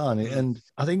 blah, blah, blah. And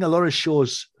I think a lot of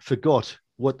shows forgot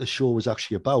what the show was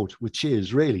actually about, which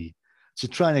is really to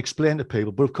try and explain to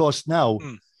people. But of course, now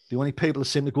the only people that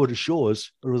seem to go to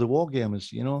shows are the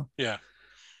wargamers, you know? Yeah.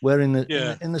 Where in the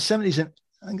 70s and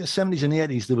I think the 70s and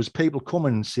 80s, there was people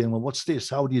coming saying, well, what's this?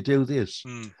 How do you do this?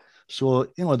 So,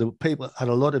 you know, the people had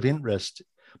a lot of interest.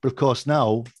 But of course,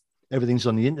 now everything's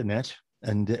on the internet.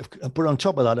 And but on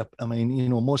top of that, I mean, you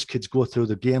know, most kids go through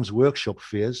the games workshop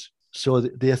phase. So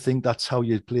they think that's how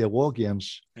you play war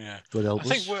games. Yeah. I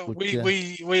think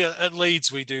we at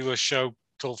Leeds, we do a show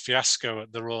called Fiasco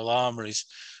at the Royal Armouries.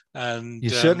 And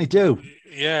you certainly do.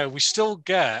 Yeah, we still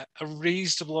get a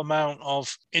reasonable amount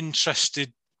of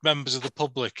interested members of the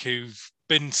public who've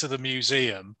been to the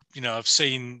museum. You know, I've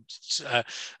seen a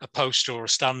poster or a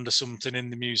stand or something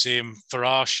in the museum for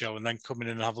our show and then come in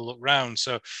and have a look round.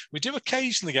 So we do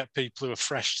occasionally get people who are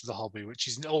fresh to the hobby, which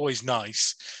is always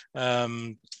nice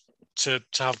to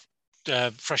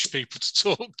have fresh people to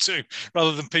talk to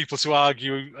rather than people to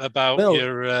argue about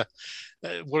your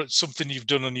something you've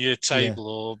done on your table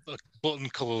or a button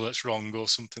colour that's wrong or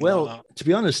something like that. To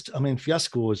be honest, I mean,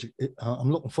 Fiasco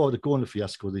I'm looking forward to going to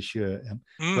Fiasco this year,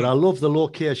 but I love the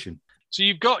location. So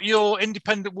you've got your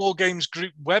Independent War Games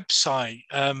Group website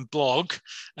blog.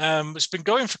 It's been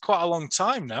going for quite a long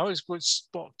time now. It's what,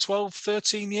 12,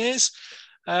 13 years.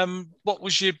 What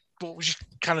was your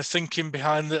kind of thinking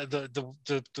behind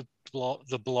the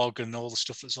blog and all the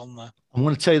stuff that's on there? I'm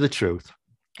going to tell you the truth.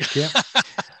 Okay.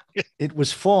 It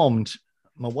was formed.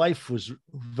 My wife was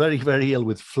very, very ill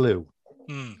with flu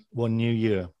one New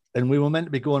Year, and we were meant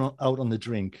to be going out on the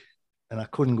drink, and I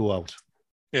couldn't go out.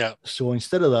 Yeah. So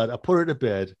instead of that, I put her to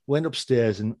bed, went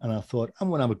upstairs, and I thought, I'm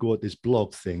going to have a go at this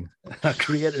blog thing. I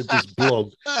created this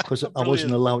blog because I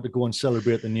wasn't allowed to go and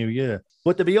celebrate the New Year.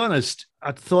 But to be honest,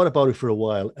 I'd thought about it for a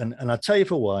while, and I'll tell you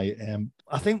for why.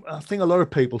 I think a lot of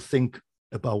people think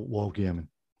about wargaming.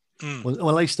 Well,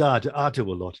 at least I do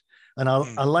a lot. And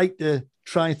I like to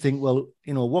try and think, well,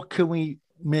 you know, what can we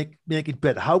make it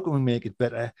better? How can we make it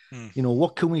better? You know,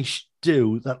 what can we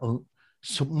do that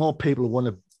so more people want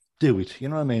to do it? You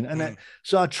know what I mean? And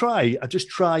so I just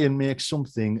try and make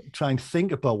something, try and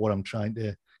think about what I'm trying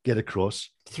to get across,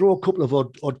 throw a couple of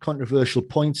odd controversial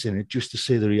points in it just to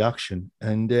see the reaction.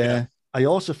 And I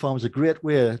also found it was a great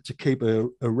way to keep a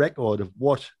record of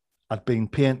what I'd been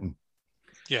painting.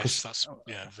 Yes, that's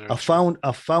very I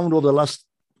found over the last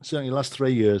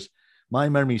 3 years, my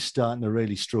memory's starting to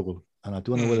really struggle. And I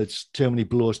don't know whether it's too many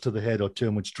blows to the head or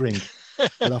too much drink.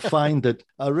 But I find that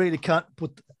I really can't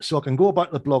so I can go back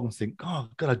to the blog and think, oh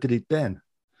God, I did it then.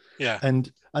 Yeah.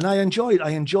 And I enjoy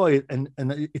it. And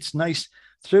it's nice.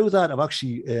 Through that, I've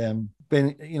actually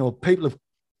been, you know, people have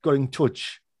got in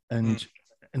touch and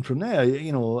from there,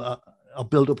 you know, I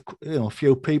built up, you know, a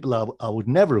few people I would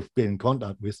never have been in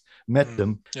contact with, met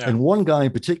them. Yeah. And one guy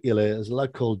in particular is a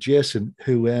lad called Jason,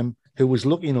 who was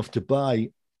lucky enough to buy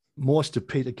most of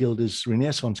Peter Gilder's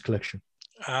Renaissance collection.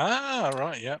 Ah,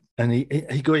 right, yeah. And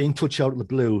he got in touch out of the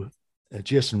blue,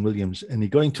 Jason Williams, and he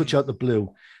got in touch out of the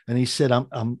blue, and he said,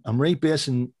 I'm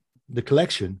rebasing the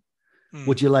collection.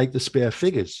 Would you like the spare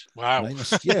figures? Wow. Right?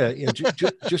 Said, yeah.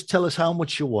 Just tell us how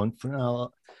much you want for now.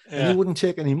 And he wouldn't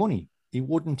take any money.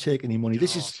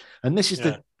 This is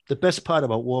the best part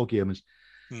about war games.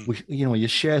 You know, you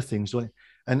share things, don't you?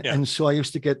 And so I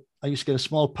used to get a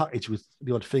small package with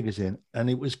the odd figures in, and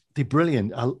it was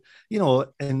brilliant. You know,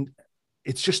 and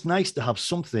it's just nice to have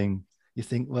something. You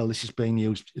think, well, this is being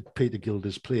used at Peter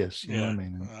Gilder's place. You know what I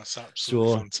mean? That's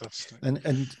absolutely fantastic.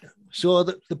 And so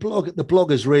the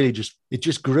blog is really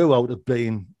just grew out of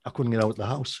being I couldn't get out of the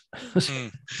house.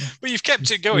 But you've kept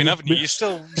it going, haven't you? You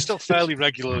still fairly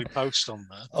regularly post on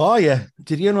there. Oh yeah.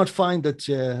 Did you not find that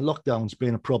lockdown's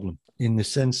been a problem in the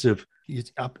sense of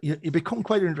you become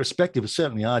quite introspective.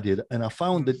 Certainly I did. And I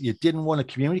found that you didn't want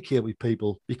to communicate with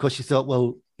people because you thought,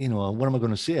 well, what am I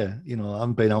going to say? I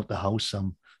haven't been out the house.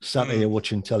 I'm sat here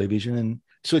watching television. And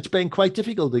so it's been quite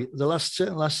difficult. The last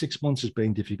 6 months has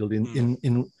been difficult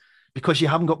in because you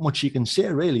haven't got much you can say,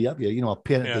 really, have you? I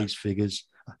painted these figures.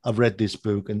 I've read this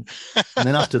book. And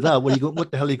then after that,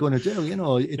 what the hell are you going to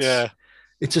do?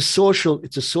 It's a social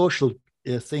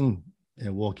thing.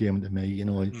 Wargaming to me,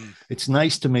 it's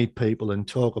nice to meet people and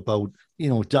talk about,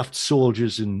 daft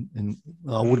soldiers and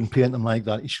I wouldn't paint them like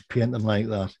that. You should paint them like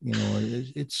that.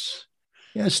 It's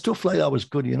stuff like that was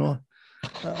good,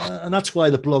 and that's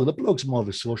why the blog's more of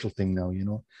a social thing now,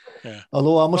 Yeah.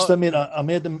 Although I must admit, I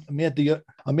made the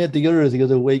error the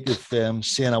other week of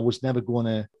saying I was never going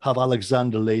to have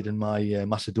Alexander leading my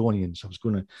Macedonians. I was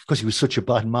going to, because he was such a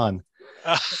bad man.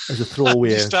 As a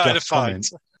throwaway, you started a fight.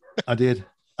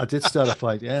 I did start a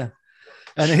fight, yeah,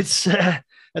 and it's and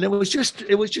it was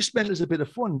just meant as a bit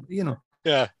of fun,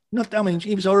 Yeah.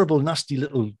 He was a horrible, nasty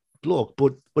little bloke,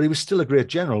 but he was still a great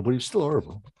general. But he was still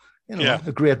horrible,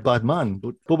 a great bad man.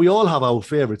 But we all have our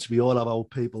favourites. We all have our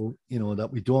people, that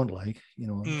we don't like.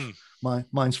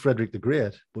 Mine's Frederick the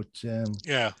Great, but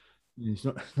he's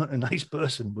not a nice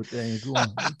person. But there you go.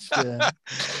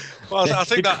 Well,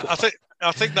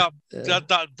 I think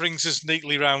that brings us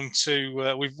neatly round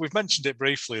to we've mentioned it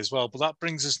briefly as well, but that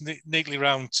brings us neatly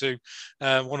round to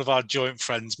one of our joint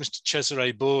friends, Mr.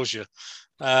 Cesare Borgia.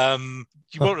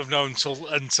 You won't have known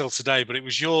until today, but it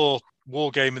was your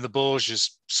Wargaming the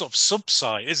Borgias sort of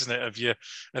sub-site, isn't it, of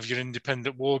your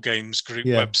independent war games group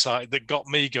website that got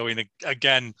me going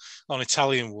again on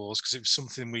Italian wars, because it was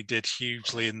something we did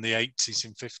hugely in the 80s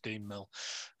in 15mm.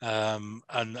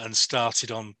 And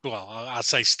started on, well, I'd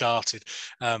say started.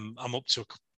 I'm up to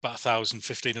about 1,000,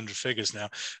 1,500 figures now.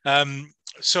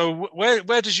 So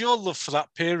where does your love for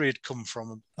that period come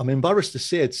from? I'm embarrassed to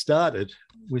say it started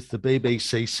with the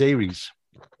BBC series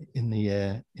in the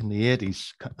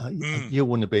 80s.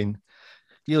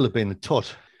 You'll have been a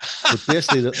tot. But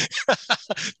basically,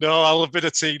 no, I'll have been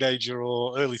a teenager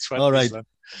or early 20s. All right. Then.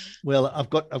 Well, I've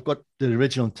got the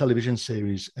original television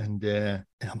series, and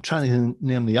I'm trying to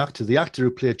name the actor. The actor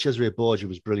who played Cesare Borgia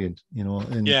was brilliant,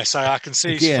 And yes, I can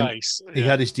see his face. He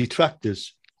had his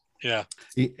detractors. Yeah,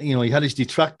 he had his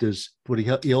detractors, but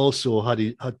he also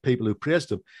had people who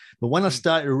praised him. But when I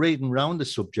started reading around the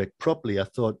subject properly, I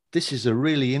thought this is a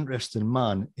really interesting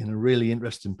man in a really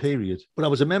interesting period. But I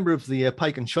was a member of the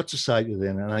Pike and Shot Society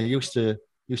then, and I used to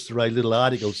write little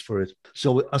articles for it.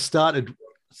 So I started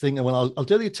thinking, well, I'll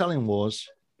do the Italian wars,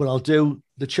 but I'll do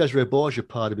the Cesare Borgia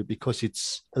part of it because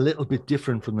it's a little bit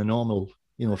different from the normal,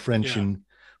 French and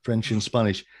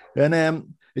Spanish.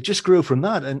 And it just grew from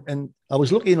that. And I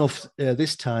was lucky enough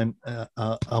this time,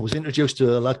 I was introduced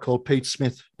to a lad called Pete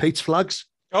Smith, Pete's Flags.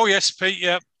 Oh, yes, Pete,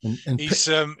 yeah. And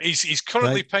he's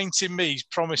currently painting me, he's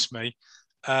promised me,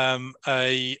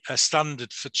 a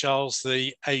standard for Charles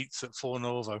VIII at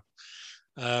Fornovo.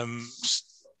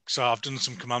 So I've done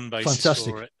some command bases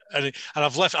for it. And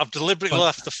I've deliberately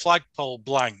left the flagpole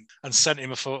blank and sent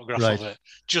him a photograph of it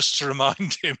just to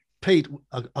remind him. Pete,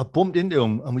 I bumped into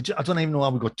him and I don't even know how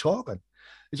we got talking.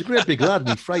 He's a great big lad and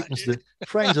he frightens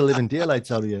the living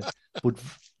daylights out of you. But,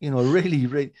 really,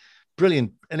 really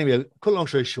brilliant. Anyway, cut long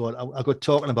story short, I got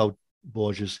talking about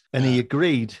Borgias and he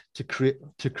agreed to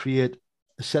create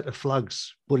a set of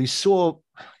flags. But he's so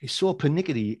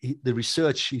pernickety. The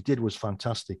research he did was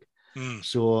fantastic.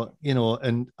 So,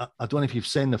 and I don't know if you've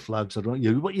seen the flags. I don't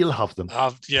know, but you'll have them.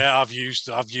 I've used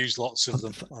lots of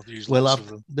them.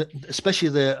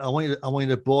 Especially I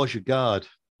wanted a Borgia guard,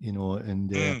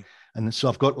 and so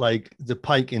I've got like the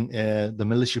pike in the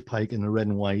militia pike in the red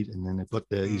and white, and then I've got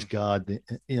his guard.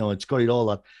 It's got it all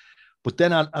that. But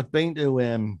then I'd been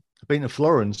to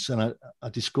Florence, and I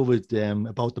discovered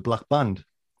about the Black Band,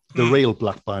 the real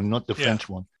Black Band, not the French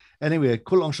one. Anyway,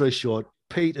 cut long story short,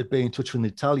 Pete had been in touch with an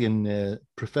Italian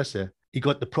professor. He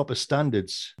got the proper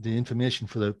standards, the information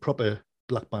for the proper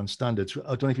Black Band standards.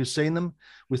 I don't know if you've seen them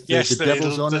with the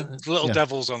devils on it. The little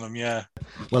devils on them, yeah.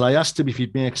 Well, I asked him if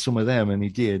he'd make some of them, and he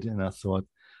did. And I thought,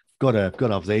 gotta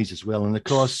have these as well. And of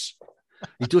course,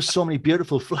 he does so many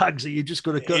beautiful flags that you just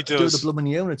got to do the blooming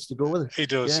units to go with it. He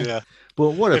does, yeah. But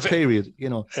what a period,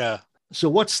 Yeah. So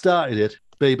what started it?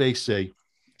 BBC.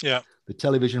 Yeah. The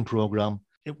television program.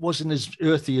 It wasn't as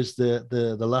earthy as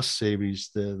the last series,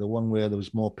 the one where there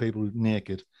was more people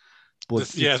naked. But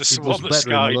the one that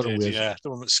Sky did, the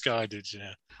one that Sky did,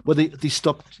 yeah. Well, they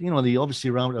stopped, they obviously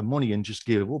ran out of money and just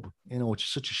gave up, which is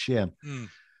such a shame.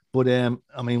 But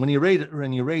when you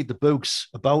read the books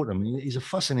about him, he's a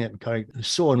fascinating character. He's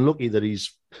so unlucky that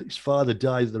his father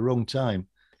died at the wrong time.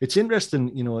 It's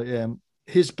interesting,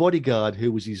 his bodyguard,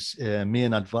 who was his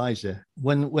main advisor,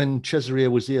 when Cesare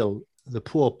was ill, the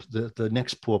Pope, the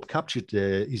next Pope, captured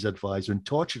his advisor and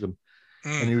tortured him.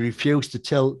 And he refused to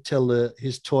tell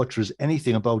his torturers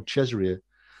anything about Cesare.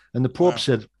 And the Pope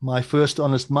said, "My first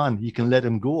honest man, you can let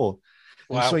him go."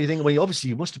 Wow. And so you think, well,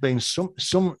 obviously, must have been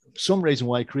some reason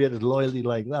why he created loyalty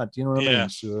like that. You know what I mean?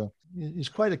 So he's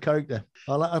quite a character.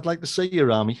 I'd like to see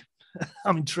your army.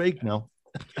 I'm intrigued now.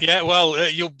 Yeah, well,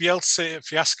 you'll be able to see it at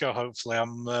Fiasco. Hopefully,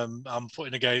 I'm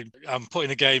putting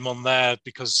a game on there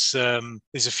because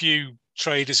there's a few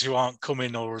traders who aren't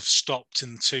coming or have stopped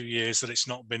in 2 years that it's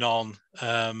not been on,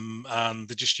 and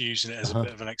they're just using it as a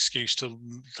bit of an excuse to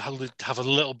have a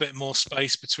little bit more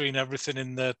space between everything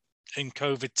in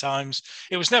COVID times.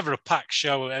 It was never a packed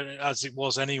show as it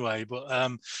was anyway,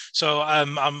 but so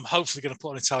I'm hopefully going to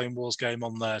put an Italian Wars game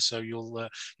on there, so you'll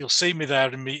see me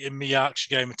there in me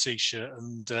Yorkshire Gamer t-shirt,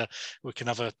 and we can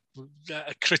have a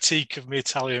critique of me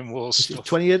Italian Wars stuff.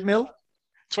 28 mil?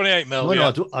 28 mil. No,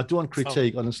 yeah. No, I don't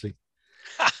critique, honestly.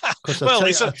 Well,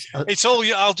 it's all.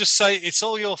 I'll just say it's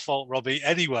all your fault, Robbie.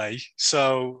 Anyway,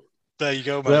 so there you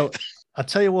go, mate. Well, I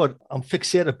tell you what, I'm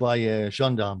fixated by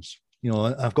gendarmes.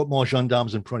 I've got more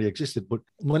gendarmes than probably existed. But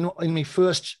when in my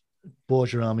first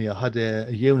Borgia army, I had a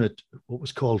unit, what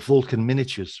was called Vulcan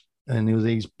miniatures, and they were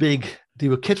these big. They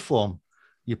were kit form.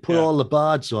 You put all the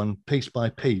bards on piece by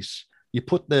piece. You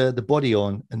put the body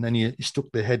on, and then you stuck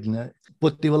the head in it.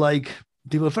 But they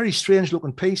were very strange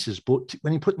looking pieces, but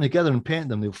when you put them together and paint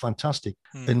them, they were fantastic.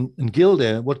 And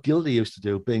Gilda, what Gilda used to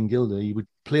do, being Gilda, he would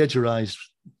plagiarize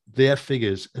their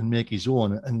figures and make his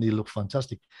own, and they look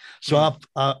fantastic. So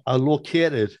I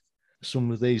located some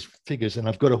of these figures, and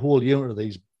I've got a whole unit of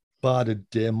these barded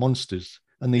monsters,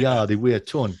 and they weigh a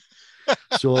ton.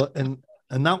 So,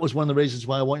 and that was one of the reasons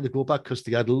why I wanted to go back, because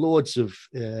they had loads of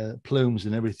plumes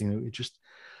and everything.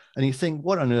 And you think,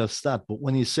 what on earth's that? But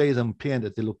when you see them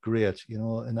painted, they look great,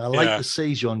 And I like the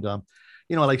sea gendarme,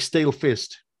 like Steel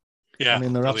Fist. Yeah, I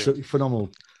mean, they're absolutely phenomenal.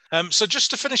 So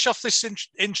just to finish off this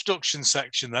introduction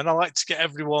section, then I'd like to get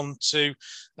everyone to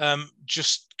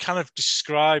just kind of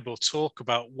describe or talk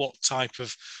about what type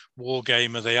of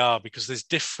wargamer they are, because there's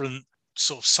different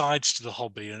sort of sides to the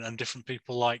hobby, and different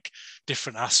people like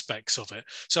different aspects of it.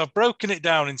 So I've broken it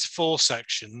down into 4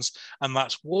 sections, and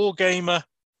that's wargamer,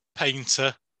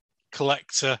 painter,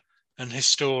 collector, and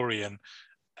historian.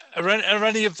 Are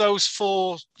any of those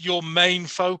 4 your main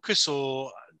focus,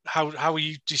 or how do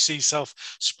you see yourself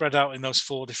spread out in those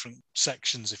 4 different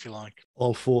sections, if you like?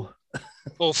 All 4.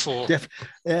 All 4.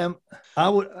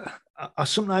 I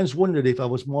sometimes wondered if I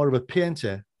was more of a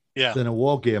painter than a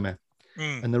wargamer.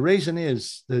 And the reason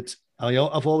is that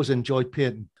I've always enjoyed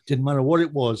painting. Didn't matter what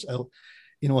it was.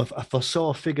 If I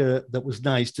saw a figure that was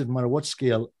nice, didn't matter what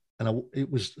scale, and it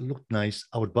looked nice,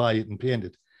 I would buy it and paint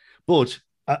it. But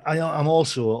I'm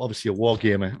also obviously a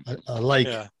wargamer.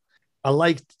 I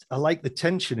like the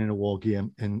tension in a war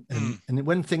game, and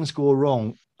when things go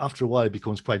wrong, after a while it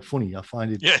becomes quite funny. I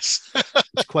find it. Yes,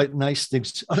 it's quite nice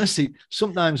things. Honestly,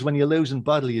 sometimes when you're losing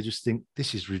badly, you just think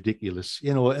this is ridiculous,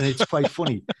 and it's quite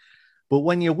funny. But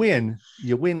when you win,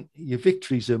 your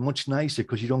victories are much nicer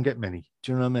because you don't get many.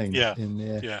 Do you know what I mean? Yeah.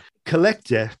 And,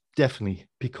 collector, definitely,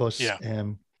 because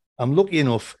I'm lucky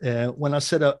enough. When I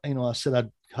said I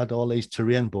had all these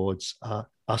terrain boards,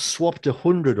 I swapped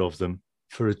 100 of them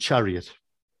for a chariot.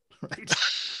 Right?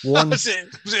 Was it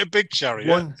a big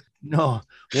chariot?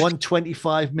 One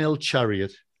 25 mil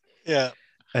chariot. Yeah.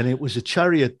 And it was a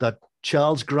chariot that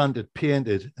Charles Grant had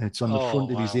painted, and it's on the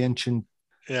front of his ancient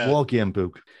war game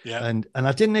book. Yeah. And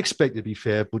I didn't expect it, to be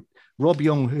fair, but Rob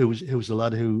Young, who was the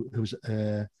lad who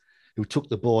took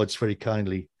the boards very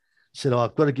kindly, said,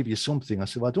 I've got to give you something. I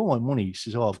said, well, I don't want money. He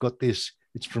says, I've got this.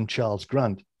 It's from Charles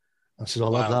Grant. I said,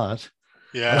 I'll have that.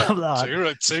 Yeah, I'll have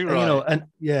that. Too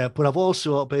right. But I've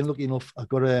also been lucky enough. I've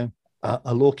got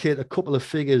I locate a couple of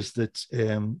figures that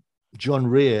John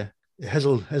Ray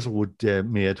Heselwood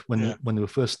made when they were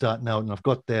first starting out, and I've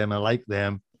got them. I like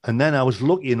them. And then I was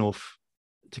lucky enough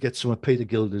to get some of Peter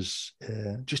Gilda's,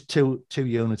 just two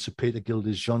units of Peter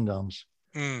Gilda's gendarmes,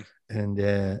 and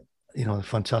they're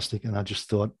fantastic. And I just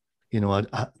thought,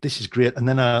 this is great. And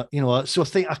then I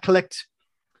collect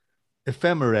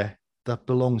ephemera that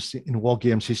belongs in war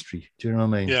games history. Do you know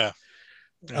what I mean? Yeah.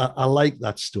 I like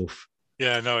that stuff.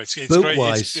 Yeah, no, it's great.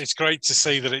 It's great to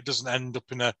see that it doesn't end up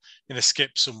in a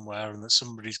skip somewhere, and that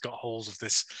somebody's got hold of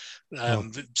this.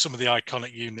 Some of the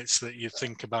iconic units that you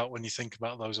think about when you think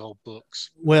about those old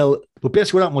books. Well, but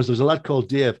basically what happened was there was a lad called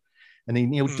Dave, and he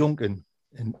knew Duncan,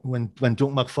 and when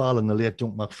Dunk McFarlane, the late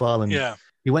Dunk McFarlane,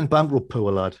 he went bankrupt,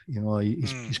 poor lad. You know,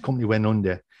 his company went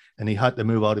under, and he had to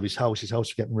move out of his house. His house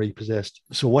was getting repossessed.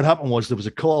 So what happened was there was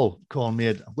a call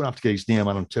made. I'm going to have to get his name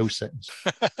out in 2 seconds.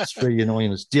 It's very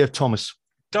annoying. It's Dave Thomas.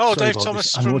 Oh, Dave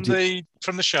Thomas from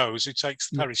the shows who takes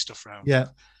the Perry stuff around. Yeah.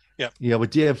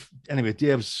 But Dave. Anyway,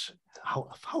 Dave's. How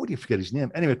would you forget his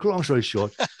name? Anyway, long story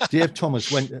short, Dave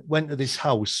Thomas went to this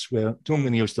house where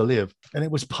Duncan used to live, and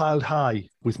it was piled high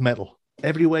with metal.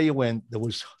 Everywhere you went, there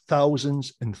was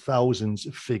thousands and thousands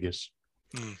of figures.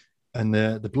 And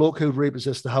the bloke who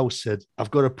repossessed the house said,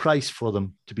 "I've got a price for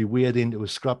them to be weighed into a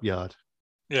scrapyard."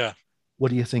 Yeah. What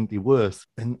do you think they're worth?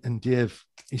 And Dave,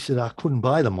 he said, "I couldn't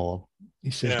buy them all."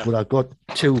 He said, "But I got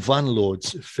 2 van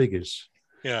loads of figures."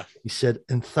 Yeah. He said,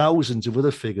 and thousands of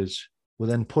other figures were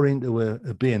then put into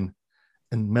a bin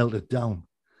and melted down.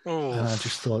 Oh. And I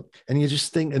just thought, and you're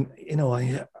just thinking, you know,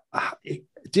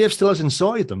 Dave still hasn't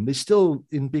sorted them. They're still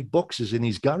in big boxes in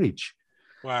his garage.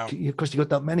 Wow. Because you got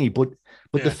that many. But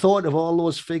the thought of all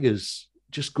those figures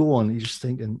just going, you're just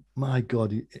thinking, my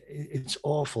God, it's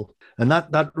awful. And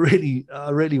that really, I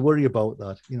really worry about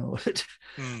that. You know,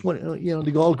 you know,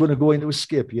 they're all going to go into a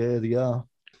skip. Yeah, they are,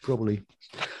 probably.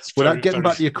 But getting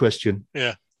back to your question,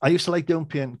 I used to like doing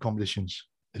painting competitions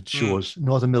at shows,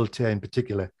 Northern Military in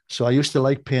particular. So I used to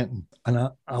like painting, and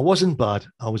I wasn't bad.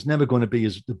 I was never going to be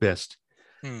as the best.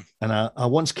 And I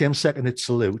once came second at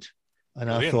Salute,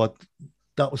 and I thought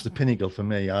that was the pinnacle for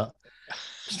me.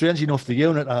 Strangely enough, the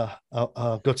unit I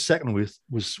got second with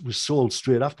was sold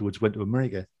straight afterwards, went to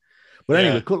America. But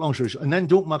anyway, cut long story short, and then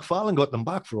Doug McFarlane got them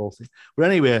back for all things. But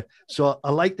anyway, so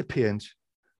I like to paint.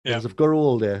 As I've got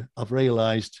older, I've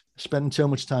realised spending too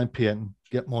much time painting,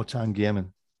 get more time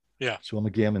gaming. Yeah. So I'm a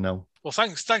gamer now. Well,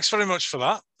 thanks very much for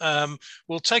that.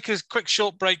 We'll take a quick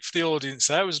short break for the audience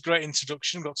there. It was a great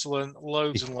introduction. Got to learn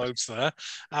loads and loads there.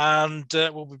 And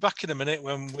we'll be back in a minute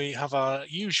when we have our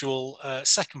usual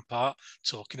second part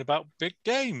talking about big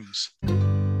games.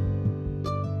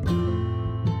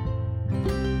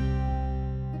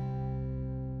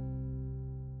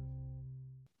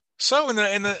 So in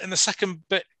the second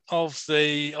bit of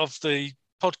the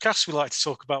podcast, we like to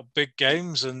talk about big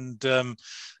games and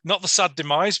not the sad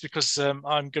demise, because I'm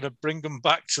going to bring them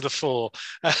back to the fore.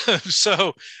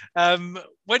 So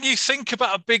when you think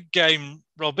about a big game,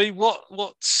 Robbie, what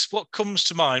comes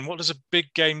to mind? What does a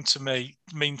big game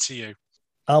mean to you?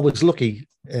 I was lucky.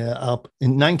 In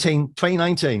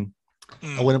 2019,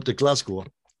 I went up to Glasgow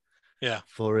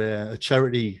for a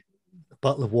charity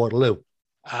Battle of Waterloo.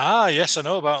 Ah, yes, I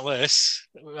know about this.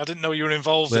 I didn't know you were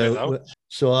involved in it, though.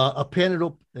 So I painted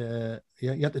up. You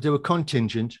had to do a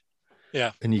contingent.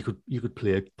 Yeah, and you could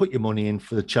play, put your money in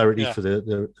for the charity for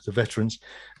the veterans,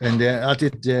 and I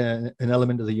did an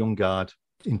element of the Young Guard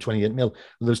in 28 mil.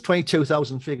 There was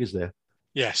 22,000 figures there.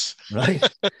 Yes, right.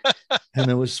 And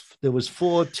there was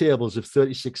 4 tables of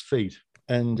 36 feet,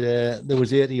 and there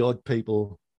was 80 odd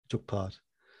people took part.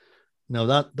 Now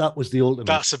that was the ultimate.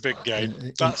 That's a big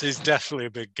game. That is definitely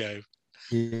a big game.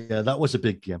 Yeah, that was a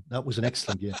big game. That was an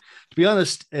excellent game. To be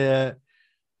honest,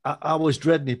 I was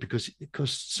dreading it because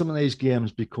some of these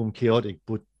games become chaotic,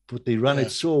 but they ran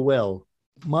it so well.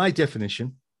 My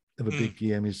definition of a big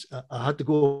game is I had to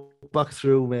go back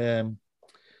through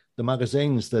the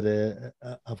magazines that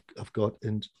I've got,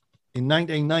 and in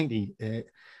 1990,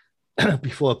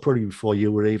 before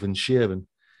you were even shaven.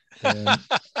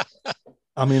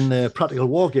 I'm in the Practical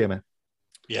Wargamer.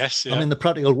 Yes, yeah. I'm in the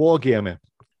Practical Wargamer,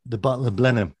 the Battle of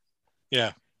Blenheim.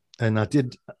 Yeah. And I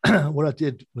did, what I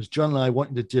did was John and I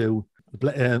wanted to do,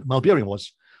 Malburian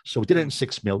was, so we did it in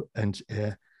 6 mil, and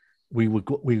we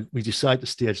decided to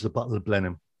stage the Battle of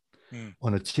Blenheim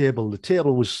on a table. The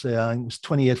table was, I think it was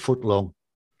 28 foot long.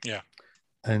 Yeah.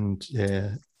 And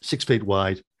 6 feet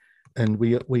wide. And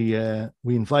we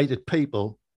invited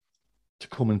people to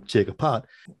come and take a part.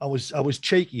 I was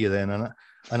cheeky then,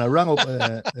 and I rang up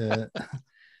a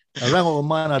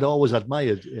man I'd always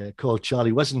admired called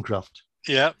Charlie Wesencraft.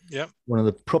 Yeah. One of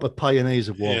the proper pioneers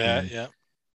of war. Yeah.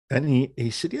 And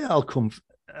he said, "Yeah, I'll come."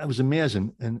 It was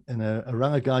amazing. And I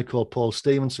rang a guy called Paul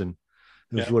Stevenson,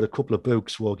 who's wrote a couple of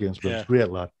books, war games, but he's a great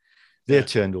lad. They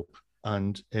turned up,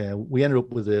 and we ended up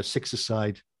with a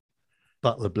 6-a-side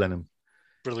Battle of Blenheim.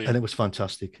 Brilliant. And it was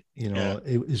fantastic. You know,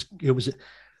 it was.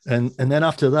 And then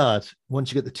after that, once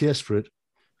you get the taste for it,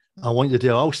 I wanted to do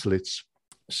Austerlitz.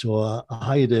 So I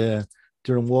hired a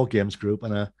Durham War Games group,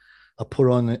 and I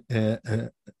put on a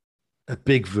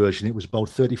big version. It was about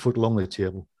 30 foot long, the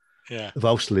table of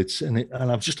Austerlitz. And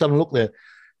I've just had a look there.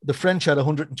 The French had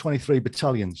 123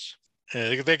 battalions.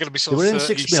 They're going to be sort of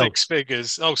 36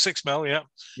 figures. Oh, 6 mil, yeah.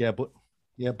 Yeah,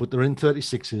 but they're in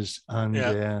 36s,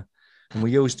 and and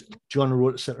we used John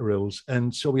wrote a set of rules,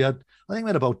 and so I think we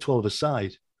had about 12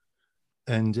 aside,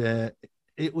 and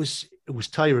it was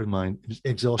tiring, mine. It was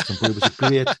exhausting, but it was a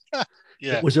great.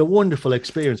 It was a wonderful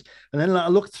experience. And then I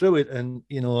looked through it, and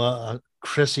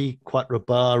Cressy, Quatre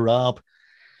Bar, Rob,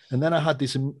 and then I had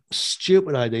this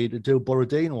stupid idea to do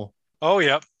Borodino. Oh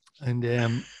yeah, and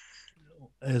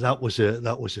that was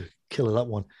a killer, that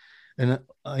one. And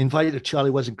I invited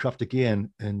Charlie Wesencraft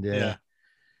again, and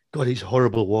God, he's a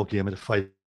horrible war game at a fight.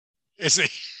 Is he?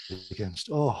 Against?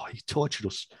 Oh, he tortured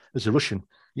us as a Russian.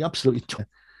 He absolutely.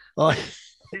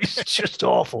 He's just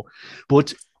awful.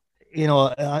 But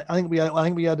I think we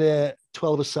had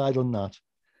 12 aside on that.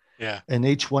 Yeah. And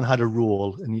each one had a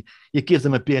role, and you give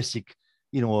them a basic,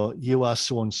 you are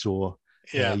so and so.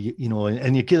 Yeah.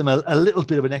 And you give them a little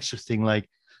bit of an extra thing, like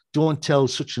don't tell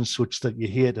such and such that you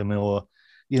hate them, or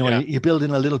you build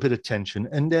in a little bit of tension.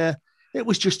 And it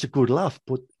was just a good laugh.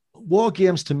 But war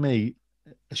games to me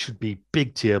should be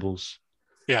big tables.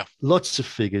 Yeah. Lots of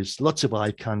figures, lots of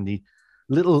eye candy,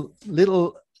 little.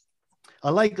 I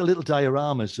like the little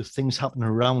dioramas of things happening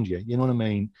around you. You know what I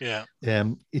mean? Yeah.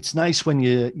 It's nice when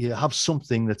you have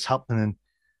something that's happening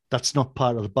that's not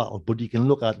part of the battle, but you can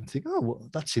look at it and think, oh, well,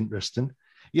 that's interesting.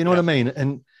 You know what I mean?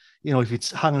 And, if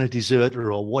it's hanging a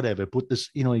deserter or whatever, but this,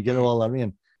 you get all that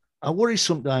in. I worry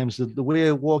sometimes that the way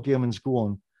wargaming's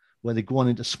going, where they're going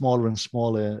into smaller and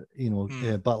smaller,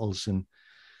 battles, and,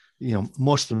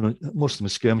 most of them are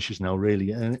skirmishes now, really.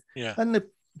 And they're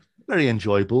very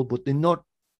enjoyable, but they're not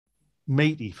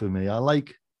meaty for me. I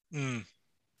like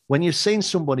when you've seen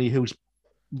somebody who's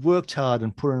worked hard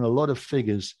and put in a lot of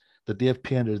figures that they've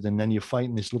painted, and then you're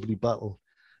fighting this lovely battle.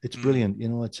 It's brilliant.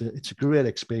 It's a great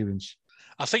experience.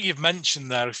 I think you've mentioned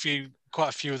there quite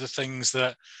a few of the things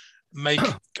that make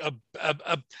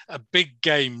a big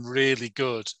game really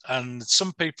good. And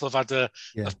some people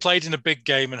have played in a big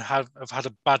game and have had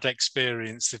a bad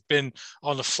experience. They've been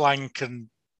on a flank and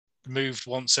moved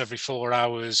once every 4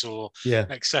 hours or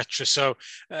etc. So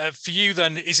for you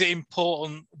then, is it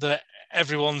important that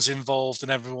everyone's involved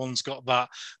and everyone's got that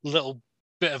little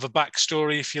bit of a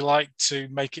backstory, if you like, to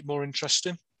make it more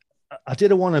interesting? I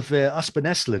did a one of Aspen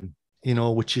Esslin,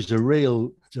 which is a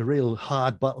real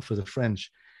hard battle for the French.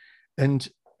 And,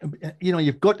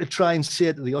 you've got to try and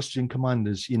say to the Austrian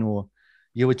commanders,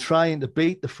 you were trying to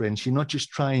beat the French. You're not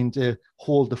just trying to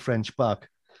hold the French back.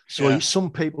 So some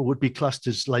people would be classed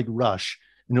as like rash,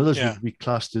 and others would be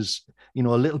classed as, a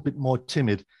little bit more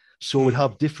timid. So would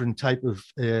have different type of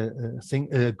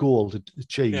goal to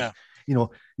achieve. Yeah.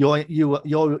 You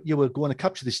were going to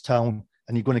capture this town,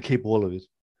 and you're going to keep all of it.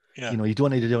 Yeah. You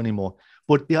don't need to do any more.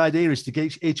 But the idea is to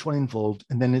get each one involved,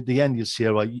 and then at the end you say,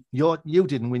 right, you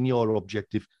didn't win your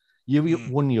objective, you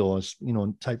won yours.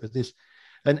 Type of this.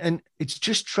 And it's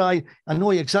just try. I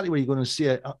know exactly what you're going to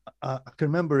say. I can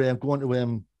remember going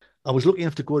to I was lucky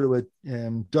enough to go to a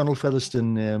Donald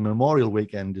Featherston Memorial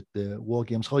Weekend at the War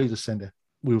Games Holiday Centre.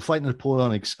 We were fighting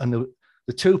Napoleonics, and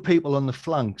the two people on the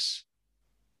flanks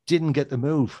didn't get to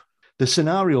move. The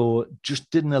scenario just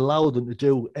didn't allow them to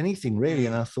do anything, really.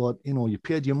 And I thought, you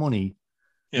paid your money.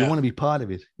 You want to be part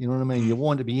of it. You know what I mean? You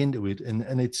want to be into it. And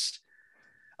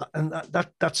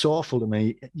that's awful to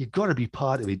me. You've got to be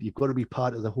part of it. You've got to be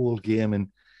part of the whole game and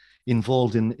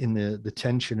involved in the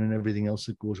tension and everything else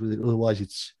that goes with it. Otherwise,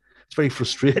 it's very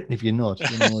frustrating if you're not.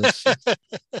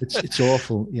 It's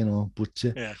awful.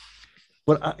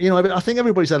 But I think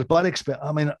everybody's had a bad experience.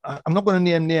 I mean, I'm not going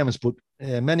to name names, but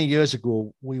many years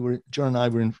ago, John and I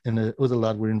were in other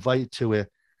lad were invited to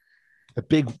a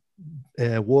big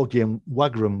war game,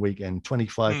 Wagram weekend,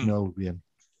 25-0 game.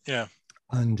 Yeah.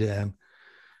 And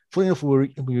funny enough, we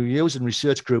were using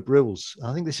research group rules.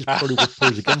 I think this is probably what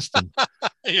pulls against them.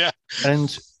 Yeah.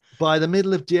 And by the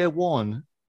middle of day one,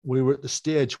 we were at the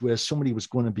stage where somebody was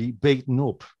going to be beaten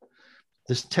up.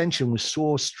 This tension was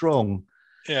so strong.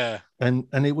 Yeah. And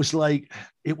it was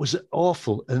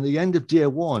awful. And at the end of day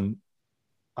one,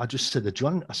 I just said to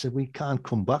John, I said, we can't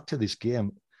come back to this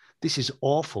game. This is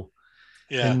awful.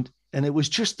 Yeah. And it was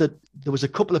just that there was a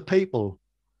couple of people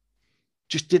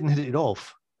just didn't hit it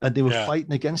off, and they were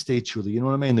fighting against each other. You know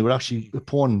what I mean? They were actually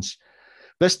opponents.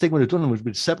 Best thing we'd have done was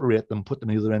we'd separate them, put them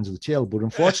at the other ends of the tail. But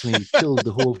unfortunately, it killed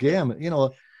the whole game.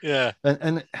 Yeah.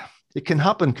 And it can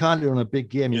happen, can't it, on a big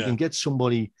game? You can get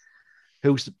somebody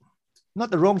who's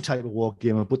not the wrong type of war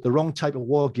gamer, but the wrong type of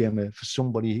war gamer for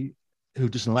somebody who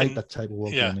doesn't like that type of war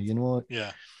gamer.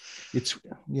 Yeah. It's do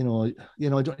you know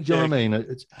what I mean?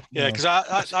 It's, because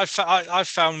I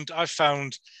found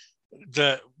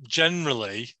that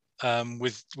generally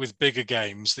with bigger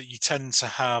games that you tend to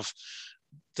have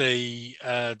the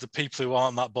people who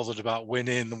aren't that bothered about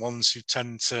winning, the ones who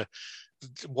tend to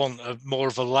want more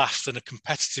of a laugh than a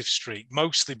competitive streak,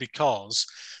 mostly because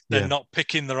they're not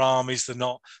picking their armies, they're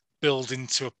not building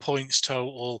to a points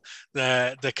total.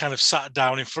 They're kind of sat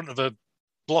down in front of a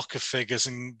block of figures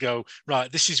and go,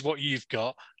 right, this is what you've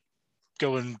got.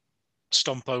 Go and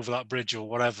stomp over that bridge or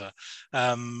whatever.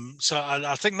 So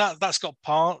I think that's got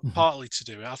partly to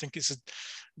do it. I think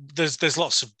there's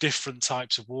lots of different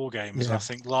types of war games. And I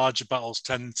think larger battles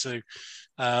tend to,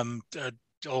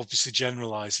 obviously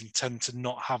generalizing, tend to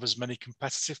not have as many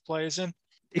competitive players in.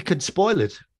 It can spoil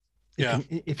it.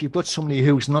 If you've got somebody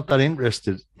who's not that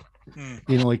interested,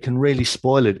 it can really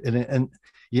spoil it. And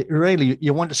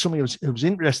you want somebody who's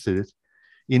interested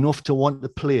enough to want to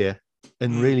play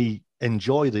and really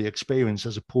enjoy the experience,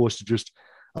 as opposed to just,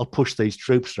 I'll push these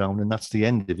troops around and that's the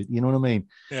end of it. You know what I mean?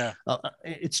 Yeah.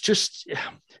 It's just,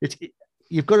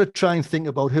 you've got to try and think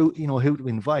about who to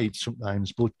invite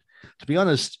sometimes. But to be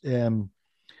honest,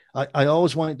 I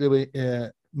always wanted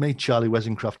to meet Charlie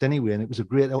Wessencraft anyway, and it was a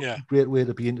great way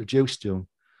to be introduced to him.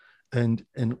 And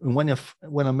when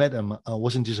I met him, I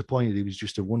wasn't disappointed. He was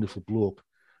just a wonderful bloke,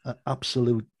 an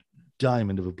absolute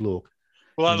diamond of a bloke.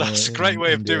 Well, that's a great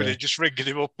way of doing it. Just ringing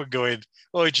him up and going,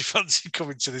 "Oh, do you fancy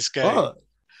coming to this game?" Oh,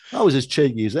 I was as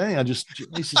cheeky as any. I just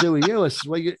used to do with you. I said,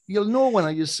 "Well, you'll know when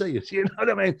I just see it." You know what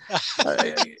I mean?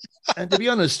 And to be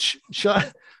honest,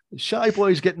 shy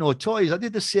boys get no toys. I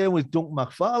did the same with Duncan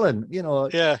McFarlane. You know,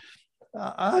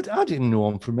 I didn't know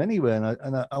him from anywhere,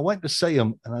 and I went to see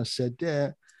him, and I said,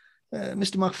 "Mr.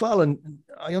 McFarlane,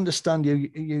 I understand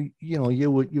you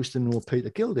used to know Peter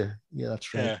Kildare." Yeah,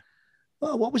 that's right. Yeah.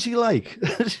 Well, what was he like?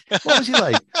 What was he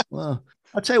like? Well,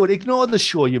 I'll tell you what, ignore the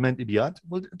show you're meant to be at.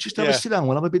 Well, just have a sit down.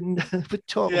 We'll have a bit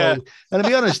talk about it. And to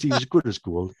be honest, he was good as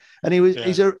gold. And he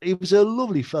was a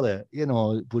lovely fella,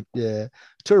 but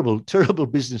terrible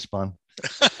businessman.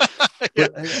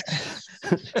 But,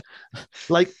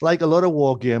 like a lot of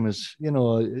war gamers,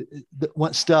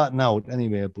 starting out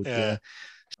anyway. But I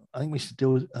think we used to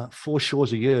do 4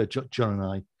 shows a year, John and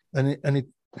I. And it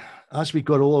as we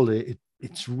got older,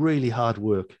 it's really hard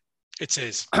work. It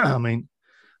is. I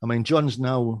mean, John's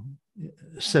now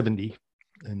 70,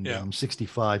 and I'm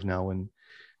 65 now.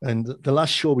 And the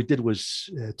last show we did was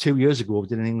 2 years ago. We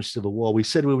did an English Civil War. We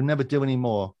said we would never do any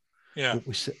more. Yeah. But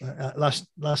we said,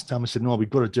 last time I said, no, we've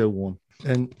got to do one.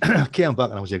 And I came back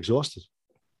and I was exhausted.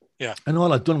 Yeah. And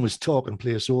all I'd done was talk and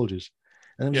play soldiers,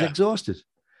 and I was exhausted.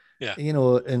 Yeah.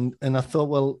 And I thought,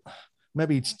 well,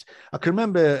 maybe I can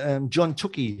remember John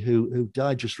Tuckey, who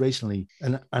died just recently,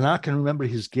 and I can remember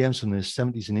his games from the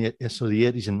 70s and the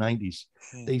 80s and 90s.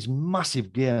 These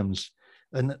massive games,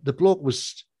 and the bloke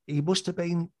he must have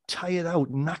been tired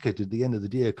out, knackered at the end of the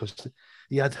day, because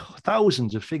he had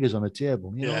thousands of figures on a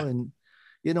table, and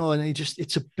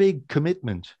it's a big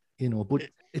commitment, but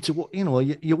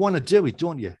you want to do it,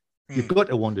 don't you? You've got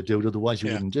to want to do it, otherwise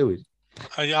you wouldn't do it.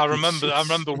 I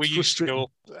remember we used to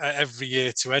go every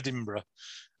year to Edinburgh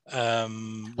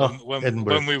when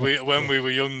we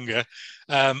were younger,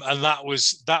 and that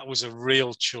was a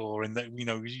real chore. In that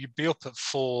you'd be up at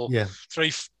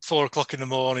 3-4 o'clock in the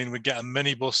morning. We'd get a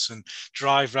minibus and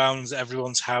drive round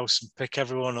everyone's house and pick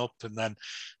everyone up, and then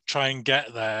try and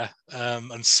get there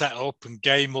and set up and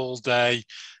game all day,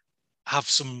 have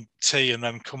some tea, and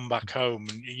then come back home,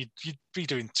 and you'd be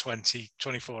doing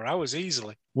 24 hours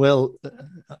easily. Well,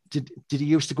 did he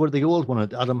used to go to the old one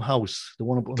at Adam House, the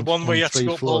one where you had to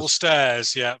go up all the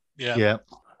stairs? Yeah.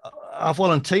 I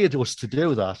volunteered us to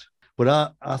do that,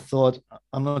 but I thought,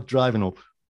 I'm not driving up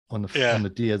on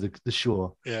the day of the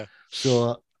show. Yeah.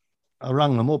 So I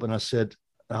rang them up and I said,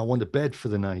 I want a bed for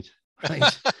the night,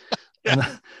 right?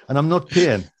 and I'm not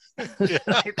paying.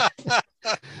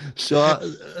 So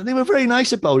they were very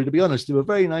nice about it, to be honest. They were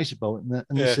very nice about it,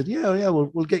 and they said, yeah,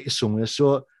 we'll get you somewhere.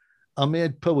 So I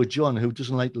made poor John, who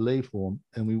doesn't like to leave home,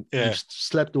 and we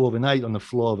slept overnight on the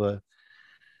floor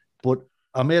but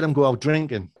I made him go out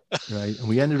drinking, right? And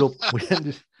we ended up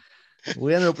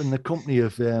in the company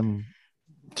of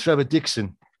Trevor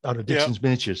Dixon out of Dixon's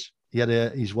Miniatures. He had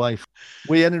his wife.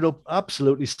 We ended up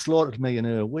absolutely slaughtered, me and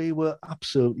her. We were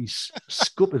absolutely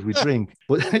scuppered with drink.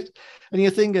 But and you're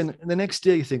thinking, the next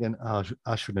day you're thinking, I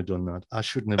shouldn't have done that. I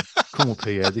shouldn't have come up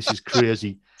here. This is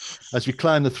crazy. As we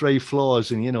climbed the 3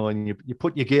 floors and you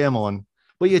put your game on.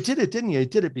 But you did it, didn't you? You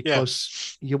did it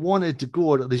because you wanted to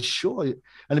go to this show. And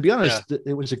to be honest,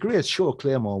 it was a great show.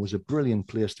 Claremore was a brilliant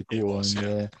place to go.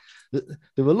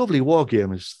 They were lovely war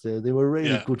gamers. They were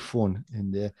really good fun.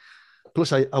 And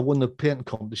Plus, I won the painting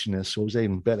competition there, so it was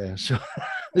even better. So,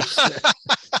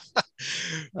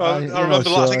 well, I remember.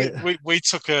 I think we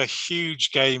took a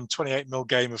huge game, 28mm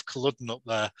game of Culloden up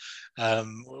there,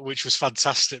 which was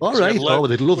fantastic. All right,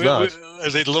 they'd love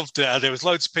that. They'd loved it, and there was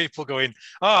loads of people going,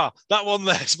 "Ah, that one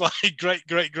there's my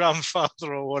great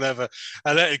grandfather or whatever,"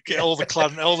 and all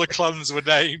the clans were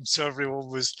named, so everyone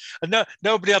was, and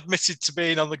nobody admitted to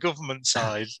being on the government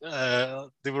side.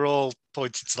 They were all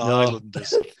pointed to the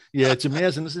Highlanders. Yeah, it's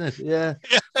amazing, isn't it? Yeah.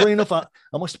 Funny enough, I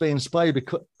must be inspired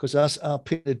because I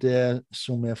painted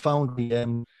some foundry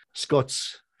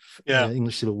Scots,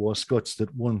 English Civil War Scots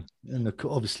that won, and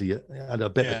obviously had a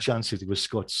better chance if it was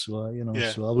Scots. So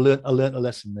so I learned a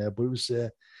lesson there. But it was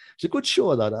a good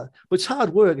show that. But it's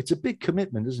hard work. It's a big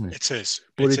commitment, isn't it? It is.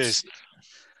 But it is.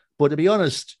 But to be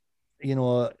honest,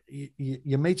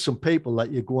 you meet some people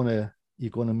that you're going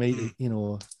to meet,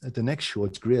 at the next show.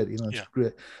 It's great. It's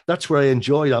great. That's where I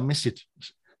enjoy it. I miss it.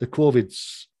 The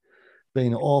COVID's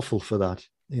been awful for that.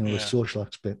 The social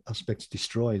aspect's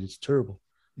destroyed. It's terrible.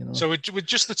 So with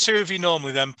just the two of you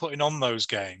normally then putting on those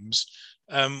games,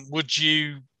 would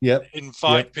you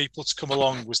invite people to come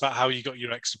along? Was that how you got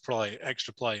your extra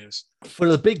players? For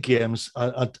the big games,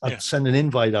 I'd send an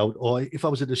invite out, or if I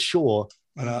was at a show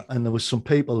and there was some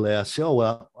people there, I'd say,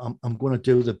 I'm going to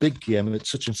do the big game at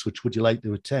such and such. Would you like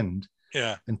to attend?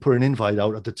 Yeah. And put an invite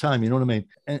out at the time, you know what I mean?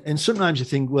 And sometimes you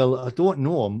think, well, I don't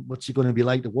know him. What's he going to be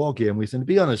like to war game with? And to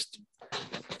be honest,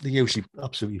 they're usually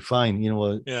absolutely fine.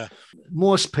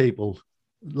 Most people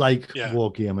like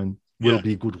wargaming will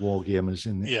be good wargamers,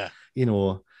 and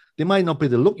they might not be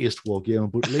the luckiest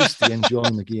wargamer, but at least they're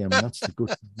enjoying the game. And that's the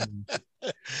good thing.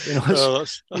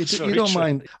 You don't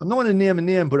mind. I'm not going to name a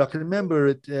name, but I can remember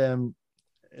at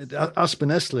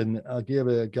Aspen-Estlin, I gave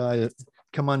a guy a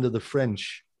command of the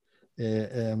French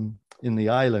in the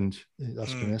island,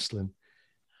 Aspen-Estlin.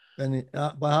 And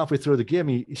by halfway through the game,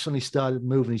 he suddenly started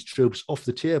moving his troops off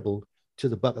the table to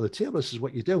the back of the table. This is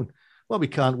what you're doing. Well, we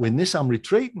can't win this. I'm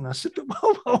retreating. I said,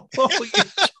 whoa.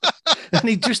 And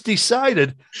he just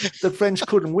decided the French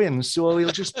couldn't win, so he'll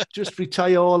just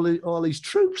retire all these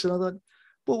troops. And I thought,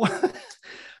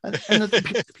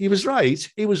 but he was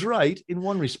right. He was right in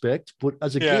one respect, but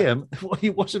as a game, he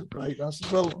wasn't right. I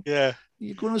said, well,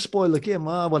 you're going to spoil the game.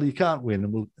 Well, you can't win,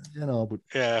 and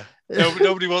but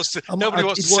nobody wants to. Nobody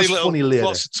wants to see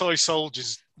lots of toy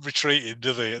soldiers retreating,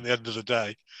 do they? At the end of the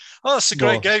day, that's a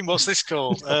great game. What's this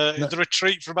called? The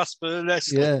Retreat from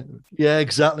Aspen-Estlin. Yeah,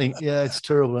 exactly. Yeah, it's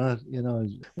terrible.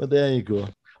 But there you go.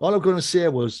 All I'm going to say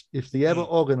was, if they ever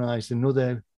organised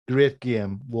another great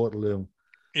game, Waterloo.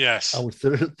 Yes, I would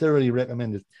thoroughly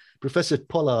recommend it. Professor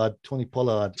Pollard, Tony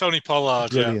Pollard,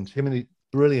 brilliant.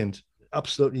 Brilliant,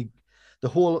 absolutely. The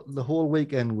whole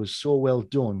weekend was so well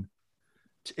done,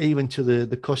 even to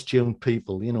the costume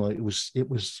people. It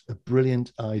was a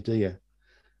brilliant idea,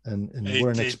 and we're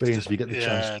an experience if you get the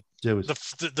chance to do it.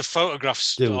 The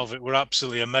photographs of it were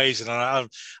absolutely amazing, and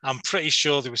I'm pretty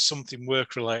sure there was something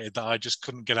work related that I just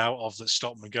couldn't get out of that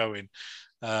stopped me going.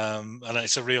 And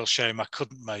it's a real shame I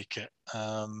couldn't make it.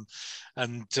 I've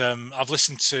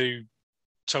listened to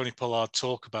Tony Pollard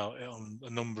talk about it on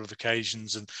a number of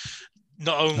occasions, and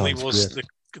not only was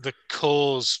the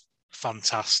cause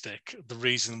fantastic, the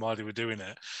reason why they were doing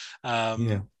it,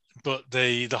 but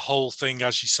the whole thing,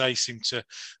 as you say, seemed to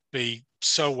be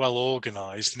so well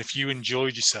organised. And if you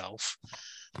enjoyed yourself,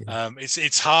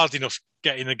 it's hard enough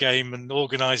getting a game and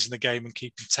organising a game and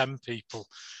keeping 10 people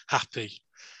happy.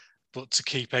 But to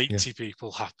keep 80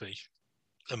 people happy,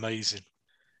 amazing.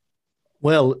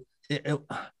 Well, I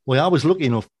was lucky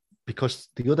enough because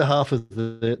the other half of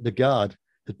the guard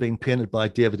had been painted by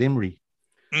David Imrie,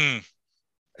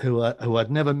 who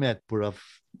I'd never met, but I've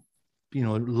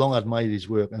long admired his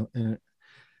work. And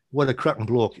what a cracking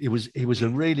bloke! He was a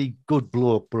really good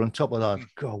bloke, but on top of that,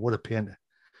 God, what a painter!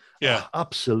 Yeah,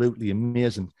 absolutely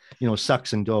amazing.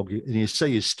 Saxon Dog, and you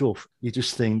see his stuff, you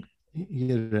just think,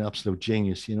 you're an absolute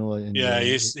genius, And,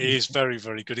 he is very,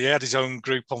 very good. He had his own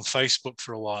group on Facebook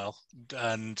for a while,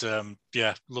 and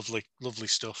lovely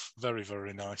stuff. Very,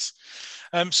 very nice.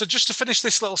 So just to finish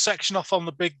this little section off on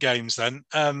the big games, then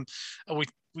we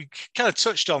kind of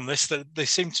touched on this, that they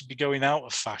seem to be going out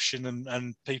of fashion,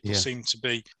 and people seem to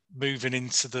be moving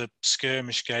into the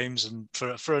skirmish games, and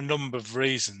for a number of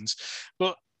reasons,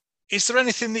 but. Is there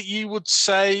anything that you would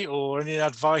say, or any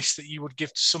advice that you would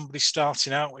give to somebody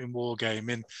starting out in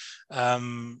wargaming,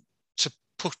 to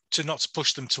not to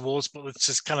push them towards, but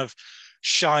to kind of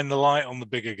shine the light on the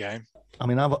bigger game? I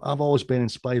mean, I've always been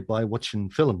inspired by watching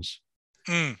films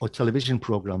or television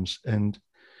programs, and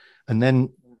then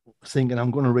thinking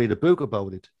I'm going to read a book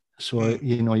about it. So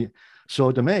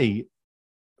so to me,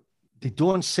 they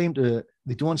don't seem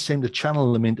to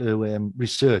channel them into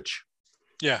research.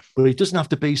 Yeah. But it doesn't have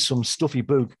to be some stuffy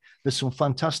book. There's some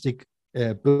fantastic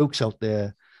books out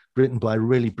there written by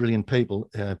really brilliant people.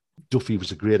 Duffy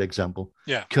was a great example.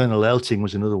 Yeah. Colonel Elting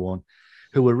was another one,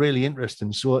 who were really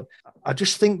interesting. So I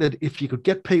just think that if you could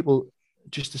get people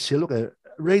just to say, look,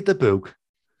 read the book,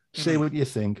 say what you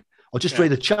think, or just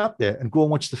read a chapter and go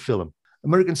and watch the film.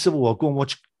 American Civil War, go and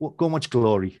watch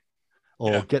Glory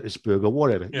or Gettysburg or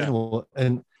whatever, you know,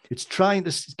 and it's trying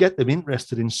to get them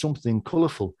interested in something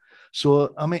colourful.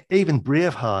 So, I mean, even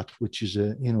Braveheart, which is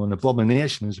an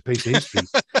abomination as a piece of history,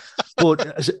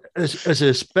 but as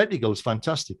a spectacle, it's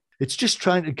fantastic. It's just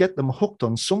trying to get them hooked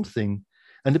on something.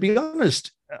 And to be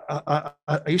honest, I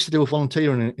used to do a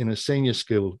volunteering in a senior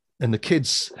school, and the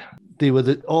kids, they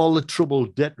were all the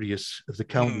troubled detritus of the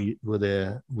county were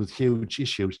there with huge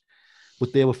issues,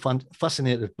 but they were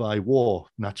fascinated by war,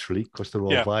 naturally, because they're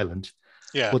all violent.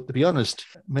 Yeah. But to be honest,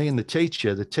 me and the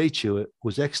teacher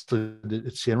was excellent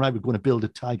at saying, right, we're going to build a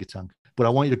Tiger tank, but I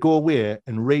want you to go away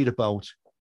and read about,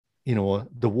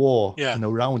 the war and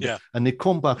around it. And they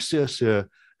come back, sir,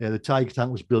 the Tiger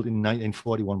tank was built in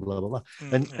 1941, blah, blah, blah.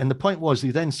 And the point was, they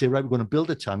then say, right, we're going to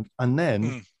build a tank, and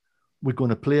then we're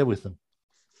going to play with them.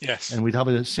 Yes. And we'd have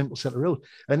a simple set of rules.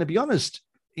 And to be honest,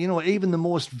 even the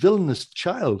most villainous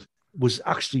child was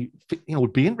actually,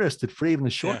 would be interested for even a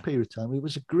short period of time. It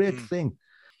was a great thing.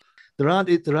 There aren't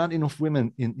enough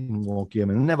women in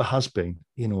wargaming, and never has been,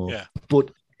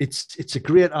 but it's a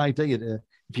great idea to,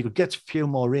 if you could get a few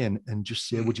more in and just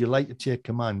say, would you like to take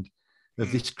command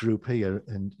of this group here?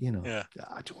 And,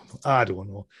 I don't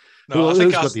know. No, I think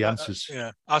who's got the answers?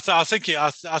 I think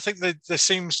there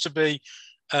seems to be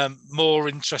more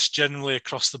interest generally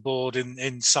across the board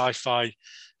in sci-fi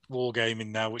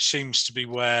wargaming now, which seems to be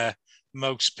where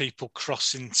most people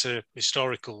cross into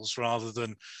historicals rather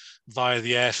than via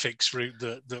the Airfix route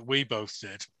that we both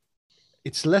did.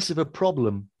 It's less of a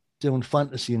problem doing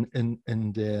fantasy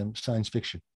and science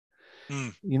fiction.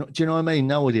 Do you know what I mean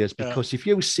nowadays? Because if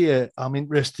you say I'm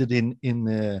interested in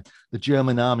the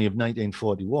German army of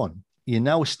 1941, you're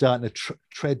now starting to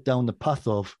tread down the path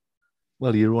of,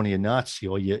 well, you're only a Nazi,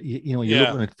 or you're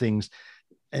looking at things,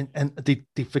 and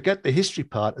they forget the history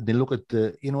part, and they look at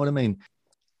the, you know what I mean?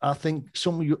 I think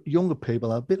some younger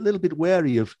people are a little bit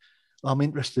wary of, I'm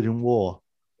interested in war,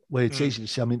 where it's easy to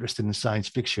say I'm interested in science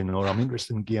fiction or I'm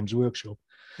interested in Games Workshop.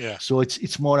 Yeah. So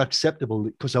it's more acceptable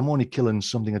because I'm only killing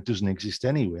something that doesn't exist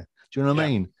anywhere. Do you know what I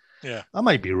mean? Yeah. I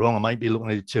might be wrong. I might be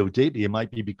looking at it too deeply. It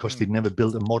might be because they'd never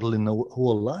built a model in their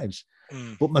whole lives.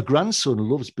 But my grandson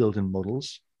loves building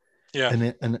models.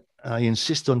 Yeah. And I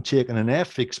insist on taking an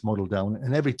Airfix model down.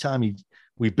 And every time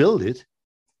we build it,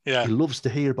 he loves to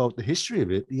hear about the history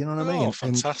of it. You know what I mean? Oh,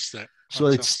 fantastic. So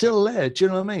it's still there. Do you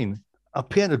know what I mean? I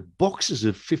painted boxes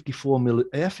of 54mm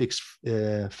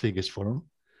Airfix figures for him.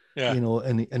 Yeah.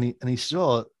 And he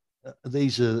saw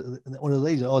these are one of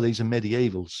these. Oh, these are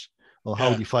medievals. Or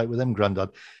how do you fight with them, Grandad?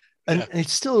 And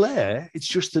it's still there. It's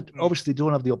just that obviously they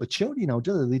don't have the opportunity now,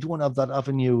 do they? They don't have that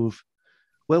avenue of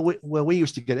where we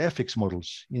used to get Airfix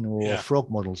models, or frog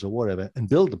models or whatever, and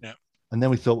build them. Yeah. And then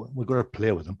we thought we're going to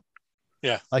play with them.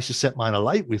 Yeah. I used to set mine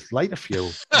alight with lighter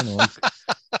fuel.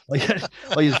 Or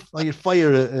you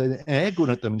fire an air gun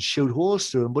at them and shoot holes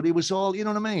through them. But it was all, you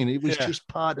know what I mean? It was just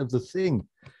part of the thing.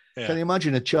 Yeah. Can you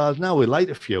imagine a child now with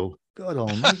lighter fuel? God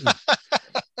almighty.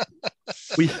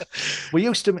 we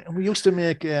used to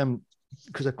make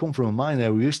because I come from a mine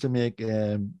there. We used to make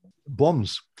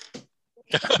bombs,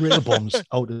 real bombs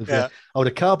out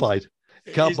of carbide.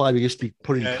 Carbide. We used to be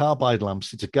putting carbide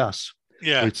lamps. It's a gas.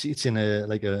 Yeah, it's in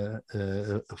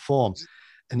a form,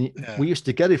 and we used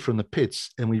to get it from the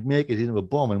pits, and we'd make it into a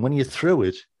bomb. And when you threw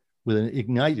it with an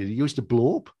igniter, it used to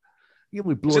blow up. Yeah,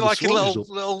 we blow. Is it like a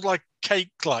little like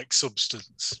cake-like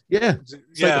substance? Yeah,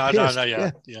 I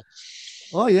know. Yeah.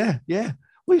 Oh yeah.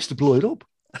 We used to blow it up,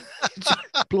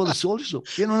 blow the soldiers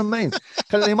up. You know what I mean?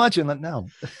 Can you imagine that now?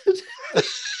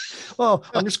 Oh,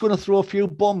 I'm just going to throw a few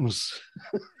bombs.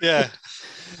 Yeah.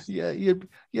 You'd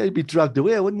be dragged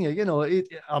away, wouldn't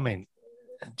you? I mean,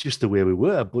 just the way we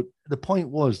were. But the point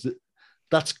was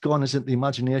that's gone, isn't the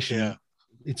imagination? Yeah.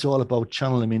 It's all about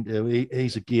channeling them into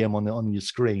here's a game on your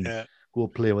screen. Yeah. Go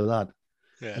play with that.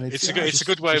 Yeah. It's a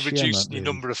good way of reducing your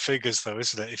number of figures, though,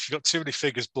 isn't it? If you've got too many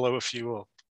figures, blow a few up.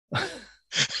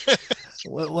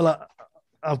 well,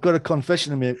 I've got a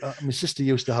confession to make. My sister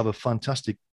used to have a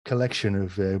fantastic collection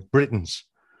of Britons.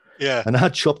 Yeah. And I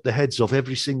had chopped the heads off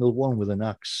every single one with an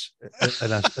axe as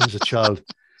a child.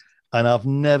 And I've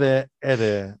never,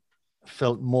 ever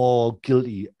felt more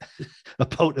guilty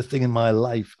about a thing in my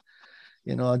life.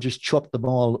 I just chopped them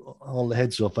all the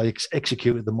heads off. I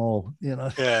executed them all.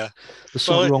 Yeah, there's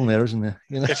something wrong there, isn't there?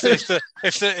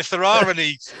 If there are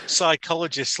any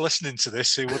psychologists listening to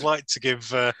this who would like to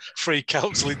give free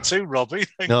counselling to Robbie,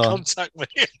 then contact me.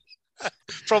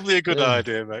 Probably a good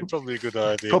idea, mate. Probably a good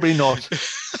idea. Probably not.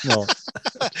 No.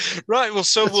 Right. Well,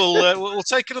 so we'll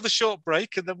take another short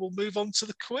break and then we'll move on to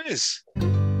the quiz.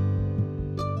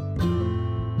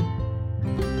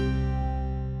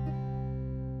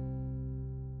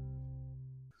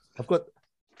 I've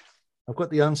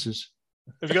got the answers.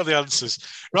 Have you got the answers?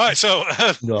 Right. So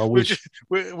no, I wish.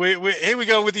 we here we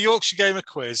go with the Yorkshire Gamer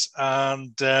quiz,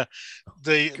 and the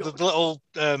little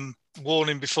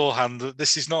warning beforehand that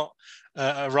this is not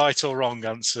a right or wrong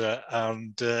answer,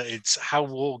 and it's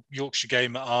how Yorkshire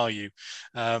Gamer are you?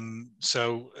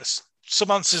 So some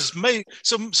answers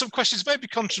some questions may be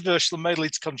controversial and may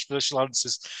lead to controversial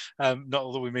answers. Not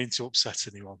that we mean to upset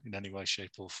anyone in any way,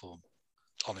 shape, or form.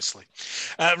 Honestly,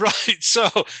 right. So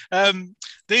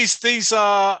these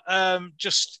are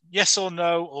just yes or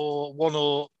no, or one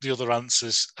or the other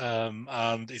answers,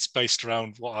 and it's based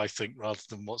around what I think rather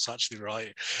than what's actually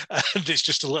right. And it's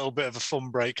just a little bit of a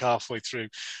fun break halfway through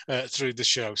the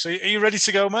show. So, are you ready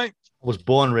to go, mate? I was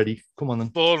born ready. Come on, then.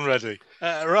 Born ready.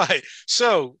 Right.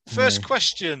 So, first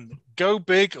question: go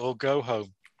big or go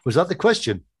home? Was that the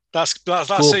question? That's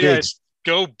it. Yes.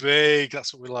 Go big.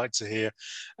 That's what we like to hear.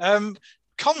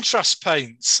 Contrast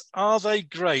paints, are they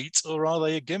great or are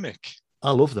they a gimmick?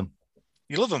 I love them.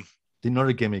 You love them? They're not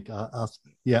a gimmick.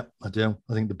 Yeah, I do.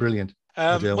 I think they're brilliant.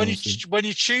 When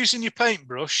you're choosing your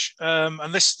paintbrush,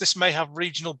 and this may have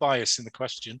regional bias in the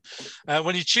question,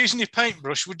 when you're choosing your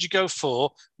paintbrush, would you go for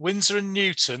Winsor and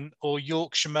Newton or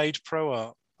Yorkshire Made Pro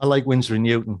Art? I like Winsor and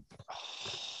Newton.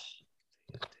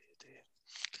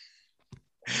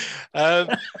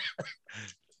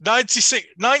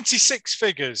 96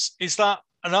 figures. Is that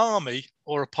an army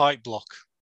or a pike block?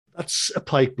 That's a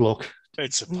pike block.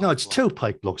 It's block. 2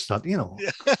 pike blocks. That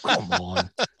Come on,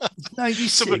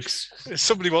 96.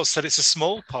 Somebody once said it's a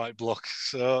small pike block.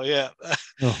 So yeah.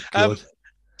 Oh, God.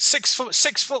 6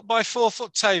 foot by 4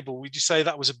 foot table. Would you say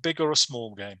that was a big or a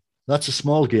small game? That's a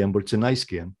small game, but it's a nice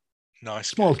game. Nice.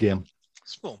 Small game.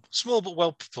 Small but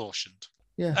well proportioned.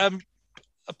 Yeah.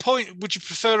 A point. Would you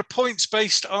prefer a points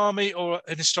based army or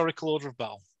an historical order of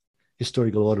battle?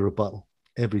 Historical order of battle.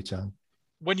 Every time.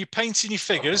 When you're painting your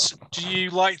figures, do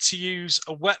you like to use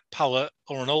a wet palette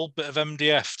or an old bit of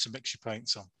MDF to mix your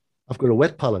paints on? I've got a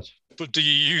wet palette. But do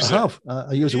you use it?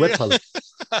 I use a wet palette.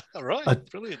 All right,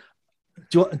 brilliant.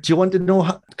 Do you want to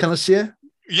know? Can I say?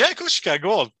 Yeah, of course you can.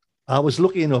 Go on. I was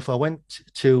lucky enough. I went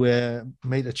to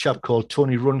meet a chap called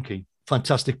Tony Runke,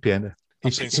 fantastic painter.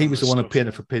 He was the one who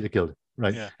painted for Peter Gilder.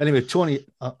 Right. Yeah. Anyway, Tony,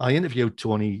 I interviewed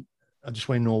Tony. I just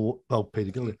want to know about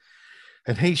Peter Gilder.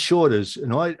 And he showed us,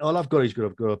 all I've got is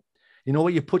I've got where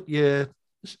you put your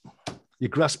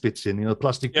grass bits in, the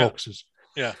plastic boxes.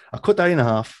 Yeah. I cut that in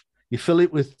half. You fill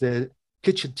it with the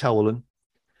kitchen toweling.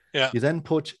 Yeah. You then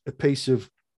put a piece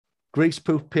of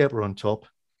greaseproof paper on top.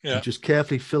 Yeah. And just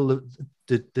carefully fill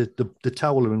the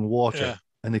toweling in water. Yeah.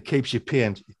 And it keeps you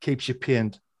paint. It keeps you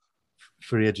paint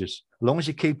for ages. As long as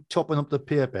you keep topping up the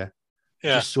paper,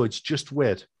 just so it's just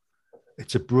wet.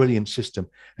 It's a brilliant system,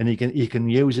 and you can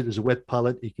use it as a wet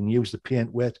palette. You can use the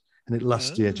paint wet, and it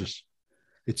lasts ages.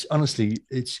 It's honestly,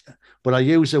 but I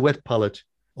use a wet palette,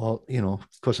 or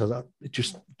because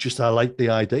I like the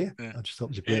idea. Yeah. I just thought it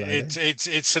was a great idea.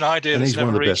 It's an idea that's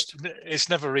never reached. It's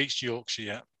never reached Yorkshire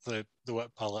yet. The wet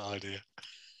palette idea.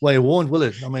 Well, it won't, will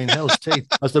it? I mean, hell's teeth.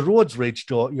 Has the roads reached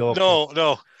Yorkshire?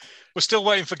 No. We're still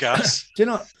waiting for gas. Do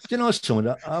you know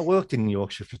something? I worked in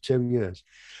Yorkshire for 2 years.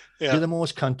 Yeah. They're the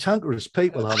most cantankerous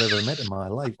people I've ever met in my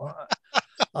life.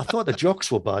 I thought the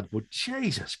jocks were bad, but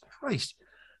Jesus Christ,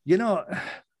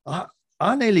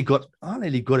 I nearly got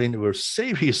into a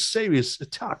serious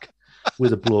attack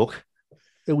with a bloke.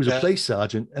 It was a police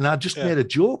sergeant, and I just made a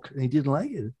joke, and he didn't like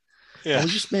it. Yeah. I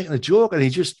was just making a joke, and he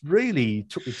just really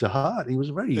took it to heart. He was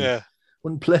very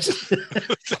unpleasant.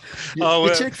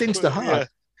 you take things to heart. Yeah.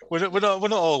 We're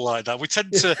not all like that. We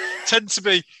tend to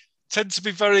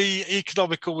be very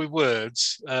economical with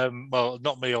words. Well,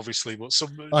 not me, obviously, but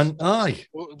some. And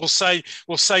we'll say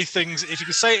things. If you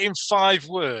can say it in 5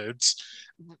 words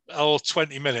or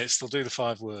 20 minutes, they'll do the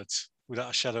 5 words without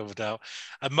a shadow of a doubt.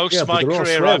 And most of my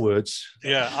career, words.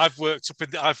 Yeah, I've worked up in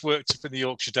the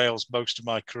Yorkshire Dales most of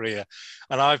my career,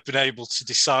 and I've been able to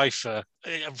decipher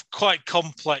quite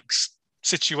complex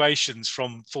situations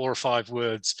from 4 or 5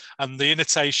 words, and the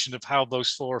intonation of how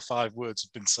those 4 or 5 words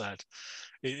have been said.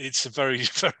 It's a very,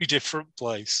 very different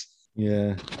place.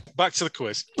 Yeah. Back to the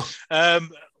quiz.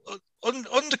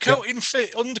 Undercoating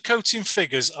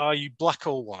figures, are you black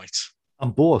or white?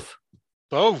 I'm both.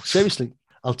 Both. Seriously,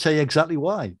 I'll tell you exactly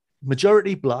why.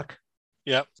 Majority black.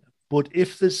 Yeah. But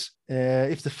if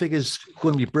the figure's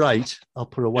going to be bright, I'll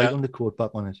put a white undercoat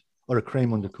back on it or a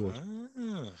cream undercoat.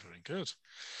 Very good.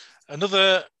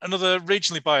 Another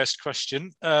regionally biased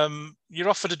question. You're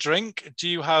offered a drink. Do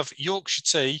you have Yorkshire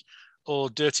tea or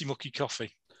dirty mucky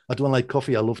coffee? I don't like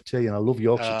coffee. I love tea, and I love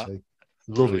Yorkshire tea.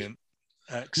 Love brilliant.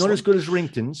 it. Excellent. Not as good as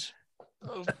Rington's.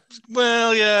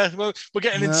 Well, yeah. Well, we're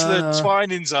getting into the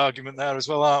Twinings argument there as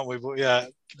well, aren't we? But yeah,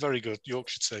 very good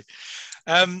Yorkshire tea.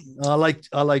 I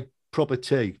like proper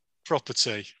tea. Proper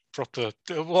tea. Proper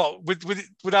what?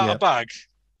 Without a bag.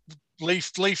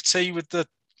 Leaf tea with the.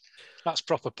 That's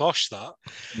proper posh, that.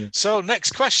 Yeah. So,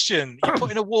 next question. You're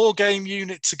putting a war game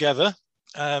unit together.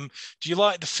 Do you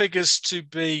like the figures to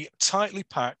be tightly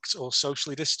packed or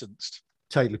socially distanced?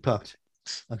 Tightly packed.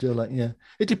 I do like, yeah.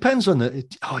 It depends on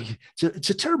it's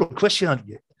a terrible question, aren't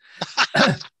you?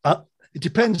 It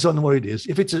depends on what it is.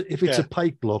 If it's a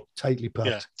pike block, tightly packed.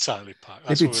 Yeah, tightly packed.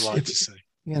 That's what we like to see.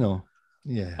 You know,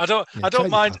 yeah. I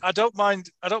don't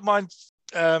mind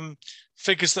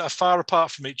figures that are far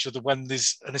apart from each other when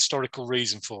there's an historical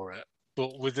reason for it.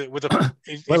 But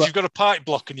if you've got a pike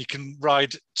block and you can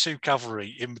ride 2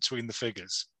 cavalry in between the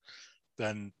figures,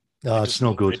 then it's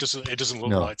no good. It doesn't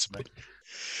look right to me.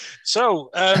 So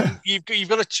you've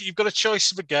got a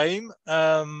choice of a game.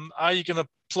 Are you going to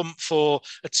plump for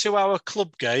a 2-hour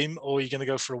club game, or are you going to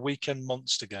go for a weekend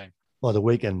monster game? Oh, the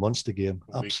weekend monster game,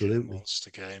 absolutely.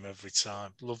 Monster game every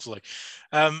time. Lovely.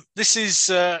 This is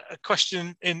a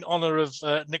question in honour of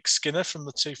Nick Skinner from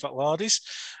the Two Fat Lardies.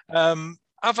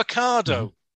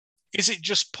 Avocado, is it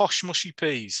just posh mushy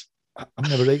peas? I've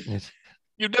never eaten it.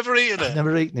 You've never eaten it? I've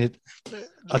never eaten it.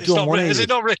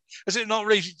 Has it not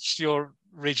reached your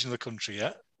region of the country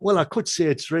yet? Well, I could say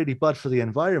it's really bad for the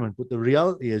environment, but the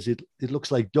reality is it looks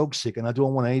like dog sick, and I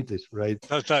don't want to eat it. Right?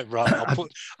 No, right.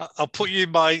 I'll put you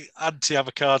in my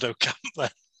anti-avocado camp then.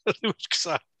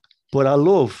 But I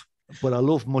love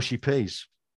mushy peas.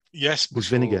 Yes, with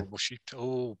vinegar. Mushy.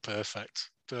 Oh,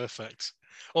 perfect.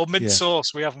 Or mint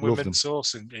sauce. We have them with mint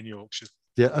sauce in Yorkshire.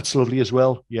 Yeah, that's lovely as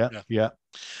well. Yeah.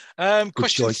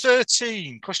 Question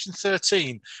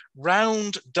 13.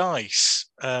 Round dice.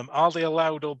 Are they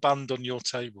allowed or banned on your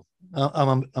table?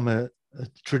 I'm a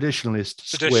traditionalist.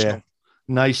 Square,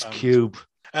 nice cube.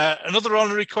 Another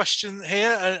honorary question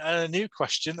here, a new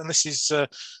question, and this is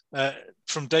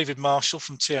from David Marshall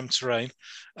from TM Terrain.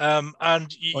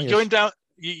 And you're going down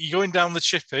the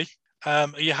chippy. Are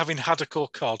you having haddock or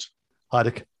cod?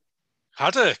 Haddock.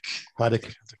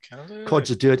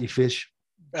 Cod's a dirty fish.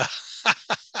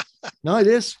 No, it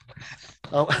is.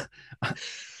 I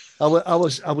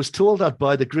was told that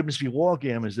by the Grimsby War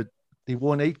Gamers that they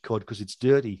won't eat cod because it's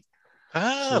dirty.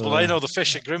 Well, they know the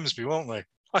fish at Grimsby, won't they?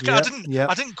 I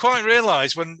didn't quite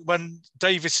realise when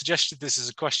David suggested this as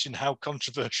a question how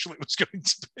controversial it was going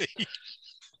to be.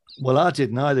 Well, I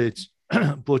didn't either,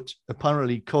 but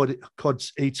apparently cod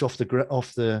eats off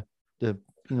the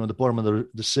bottom of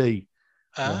the sea.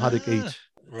 Haddock eat.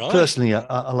 Right. Personally,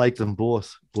 I like them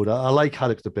both, but I like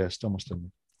haddock the best, I must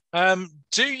admit.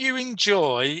 Do you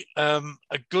enjoy a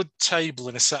good table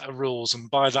and a set of rules?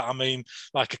 And by that, I mean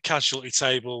like a casualty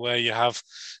table where you have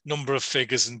number of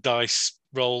figures and dice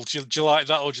rolled. Do you like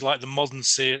that, or do you like the modern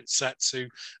sets who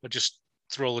are just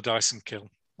throw the dice and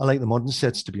kill? I like the modern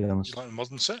sets, to be honest. You like the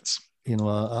modern sets? You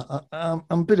know, I'm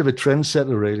a bit of a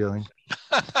trendsetter, really, I think.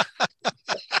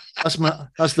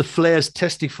 As the flares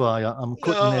testify, I'm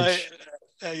cutting edge.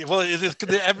 Well,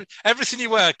 everything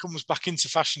you wear comes back into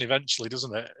fashion eventually,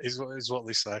 doesn't it? Is what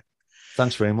they say.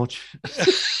 Thanks very much.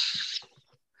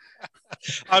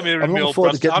 I'm here in my old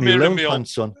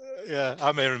pants on. Yeah,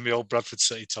 I'm here in my old Bradford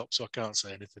City top, so I can't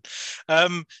say anything.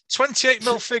 28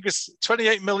 mil figures.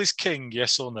 28 mil is king.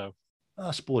 Yes or no? I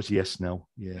suppose yes. No.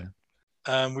 Yeah.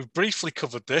 We've briefly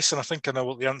covered this, and I think I know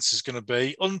what the answer is going to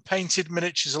be. Unpainted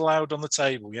miniatures allowed on the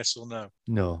table? Yes or no?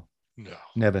 No.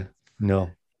 Never. No.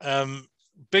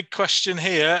 Big question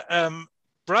here.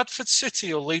 Bradford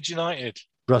City or Leeds United?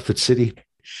 Bradford City.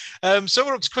 So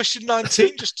we're up to question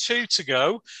 19, just 2 to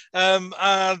go. And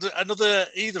another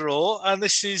either or. And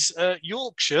this is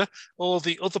Yorkshire or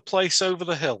the other place over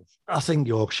the hill? I think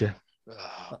Yorkshire.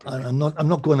 I'm not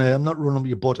running up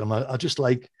your bottom. I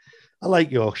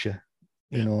like Yorkshire.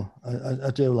 You know,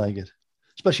 I do like it,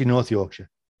 especially North Yorkshire.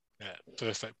 Yeah,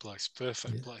 perfect place.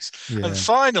 Yeah. And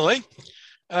finally,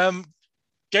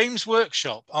 Games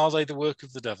Workshop, are they the work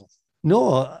of the devil?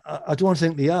 No, I don't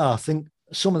think they are. I think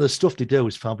some of the stuff they do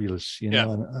is fabulous, you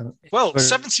know. And well,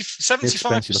 75%,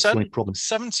 that's the only problem.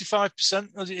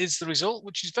 75% is the result,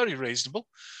 which is very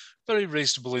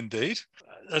reasonable indeed,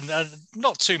 and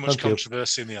not too much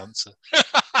controversy in the answer.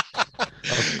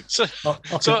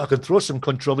 I can throw some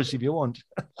controversy if you want.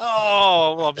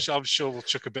 Oh, well, I'm sure we'll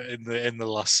chuck a bit in the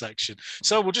last section.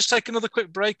 So we'll just take another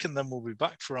quick break, and then we'll be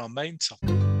back for our main topic.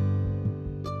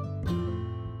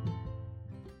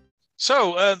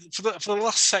 So for the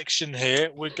last section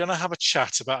here, we're going to have a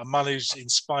chat about a man who's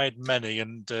inspired many,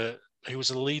 and he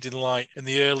was a leading light in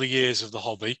the early years of the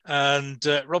hobby. And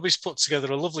Robbie's put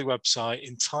together a lovely website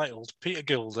entitled Peter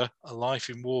Gilder, A Life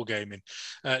in Wargaming,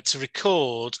 to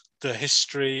record the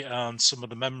history and some of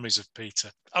the memories of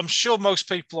Peter. I'm sure most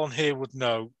people on here would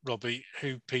know, Robbie,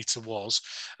 who Peter was,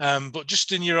 but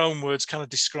just in your own words, kind of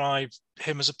describe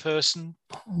him as a person.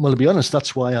 Well, to be honest,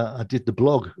 that's why I did the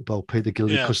blog about Peter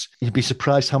Gilder, because you'd be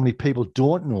surprised how many people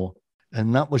don't know.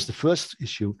 And that was the first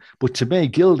issue. But to me,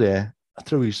 Gilder,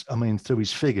 through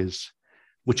his figures,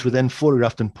 which were then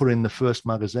photographed and put in the first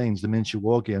magazines, the Miniature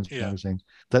War Games magazines,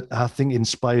 that I think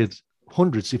inspired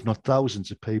hundreds, if not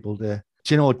thousands of people there,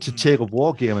 to take up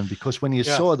wargaming, because when you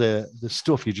saw the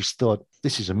stuff, you just thought,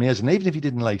 this is amazing. Even if you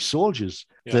didn't like soldiers,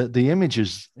 the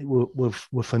images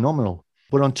were phenomenal.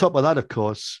 But on top of that, of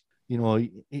course, you know,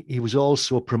 he was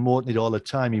also promoting it all the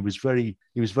time. He was very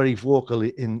vocal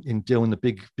in doing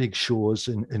the big shows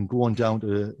and going down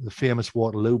to the famous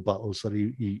Waterloo battles that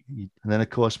he and then of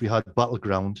course we had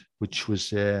Battleground, which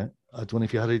was I don't know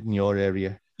if you had it in your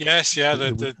area. Yes, yeah,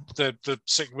 the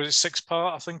was it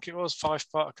 6-part? I think it was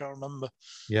 5-part. I can't remember.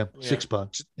 Yeah,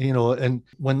 6-part. You know, and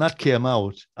when that came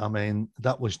out, I mean,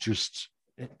 that was just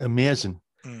amazing.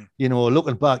 You know,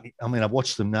 looking back, I mean, I've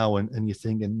watched them now and you're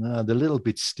thinking, they're a little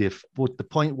bit stiff. But the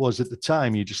point was, at the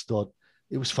time, you just thought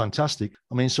it was fantastic.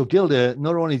 I mean, so Gilder,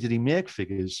 not only did he make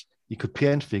figures, he could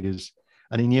paint figures,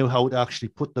 and he knew how to actually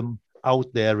put them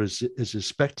out there as a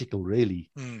spectacle,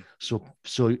 really. So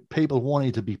people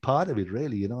wanted to be part of it,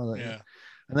 really, you know. Yeah.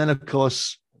 And then, of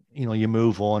course, you know, you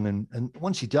move on, and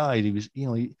once he died, he was, you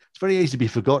know, it's very easy to be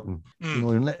forgotten. You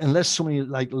know, unless somebody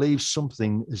like leaves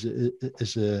something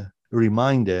as a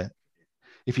reminder.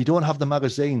 If you don't have the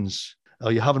magazines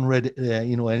or you haven't read,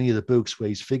 you know, any of the books where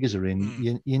his figures are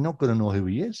in, you're not going to know who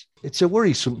he is. It's a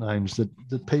worry sometimes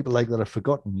that people like that are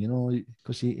forgotten, you know,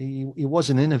 because he was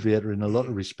an innovator in a lot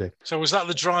of respect. So was that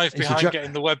the drive behind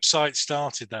getting the website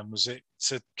started then? Was it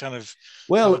to kind of...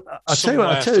 Well, I'll tell you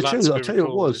what it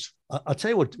was. I'll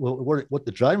tell you what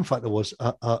the driving factor was.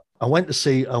 I went to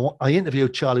see, I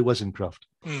interviewed Charlie Wesencraft.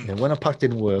 And when I packed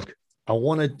in work, I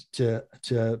wanted to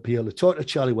be able to talk to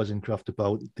Charlie Wesencraft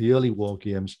about the early war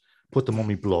games, put them on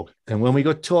my blog. And when we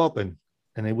got talking,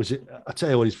 and it was, I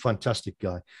tell you what, he's a fantastic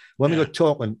guy. When we got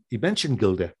talking, he mentioned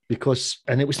Gilder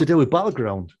and it was to do with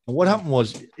Battleground. And what happened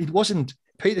was,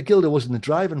 Peter Gilder wasn't the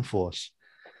driving force.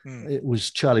 It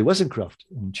was Charlie Wesencraft.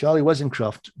 And Charlie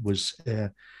Wesencraft was,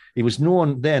 he was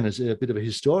known then as a bit of a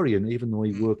historian, even though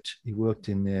he worked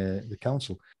in the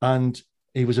council. And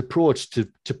he was approached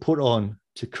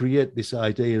to create this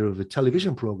idea of a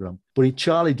television program, but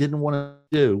Charlie didn't want to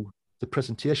do the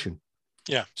presentation.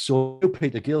 Yeah. So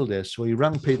Peter Gilder, so he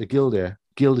rang Peter Gilder.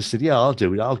 Gilder said, "Yeah, I'll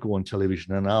do it. I'll go on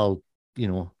television and I'll, you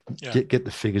know, get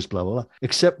the figures, blah blah blah."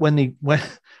 Except when they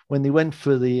went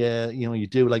for the, you know, you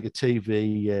do like a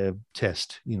TV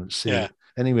test, you know, to see. Yeah.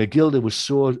 Anyway, Gilder was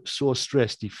so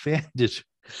stressed he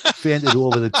fainted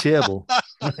over the table,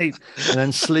 right, and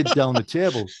then slid down the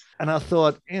table. And I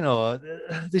thought, you know,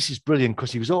 this is brilliant,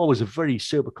 because he was always a very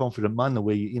super confident man, the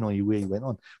way, you know, he went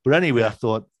on. But anyway, I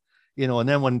thought, you know, and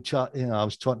then when I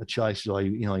was talking to Charlie, so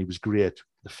you know, he was great.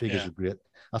 The figures were great.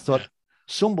 I thought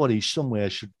somebody somewhere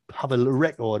should have a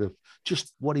record of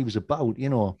just what he was about, you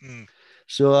know.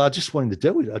 So I just wanted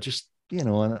to do it. I just, you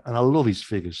know, and I love his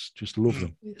figures, just love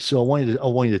them. So I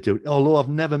wanted to do it. Although I've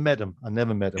never met him,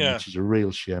 which is a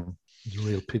real shame. It's a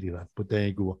real pity, that. But there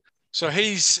you go. So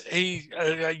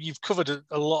you've covered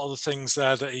a lot of the things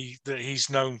there that he's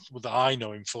known, that I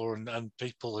know him for, and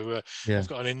people who have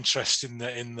got an interest in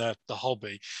the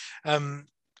hobby.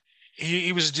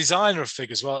 He was a designer of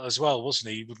figures as well,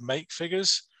 wasn't he? He would make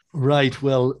figures. Right.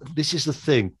 Well, this is the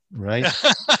thing, right?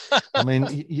 I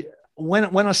mean,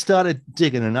 when I started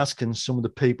digging and asking some of the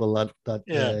people that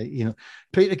you know,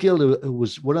 Peter Gilder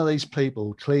was one of these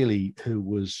people, clearly, who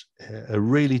was a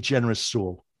really generous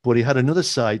soul. But he had another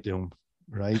side to him,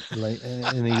 right?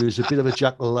 And he was a bit of a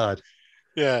jackal lad.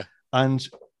 Yeah. And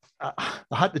I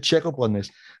had to check up on this.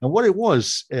 And what it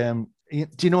was, do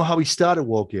you know how he started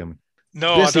wargaming?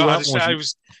 No, Basically, I what don't. happened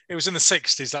was It was in the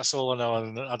 60s. That's all I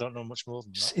know. I don't know much more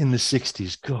than that. in the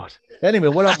 60s. God. Anyway,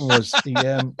 what happened was he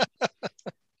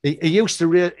used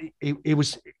to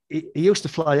he used to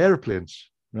fly airplanes,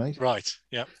 right? Right.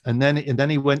 Yeah. And then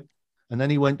he went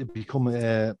to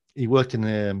become he worked in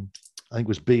I think it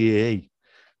was BAE.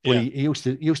 But Yeah. he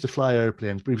used to fly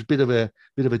airplanes, but he was a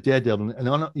bit of a daredevil.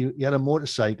 And he had a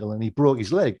motorcycle and he broke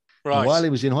his leg. Right. And while he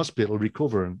was in hospital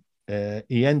recovering,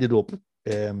 he ended up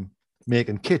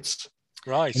making kits.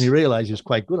 Right. And he realized he was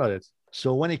quite good at it.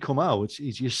 So when he come out,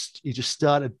 he just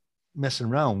started messing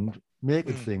around,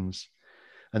 making things.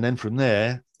 And then from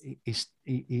there,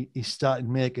 he started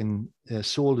making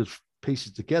soldered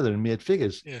pieces together and made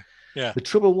figures. Yeah. Yeah. The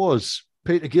trouble was,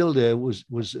 Peter Gilder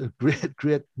was a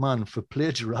great man for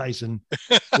plagiarizing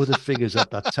other figures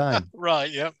at that time. Right,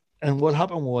 yeah. And what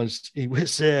happened was he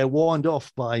was warned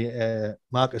off by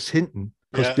Marcus Hinton,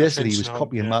 because basically he was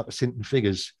copying Marcus Hinton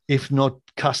figures, if not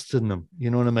casting them,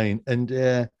 you know what I mean? And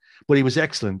but he was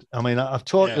excellent. I mean, I've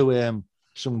talked to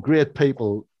some great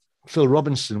people. Phil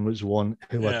Robinson was one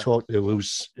who I talked to, who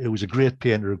was a great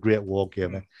painter, a great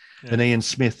wargamer. And Ian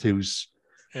Smith,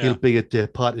 he'll be at the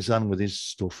Partisan with his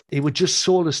stuff. He would just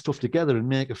solder the stuff together and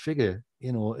make a figure,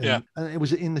 you know. And it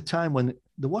was in the time when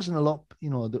there wasn't a lot,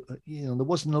 there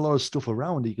wasn't a lot of stuff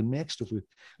around he could make stuff with,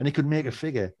 and he could make a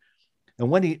figure. And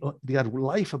when they had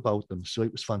life about them, so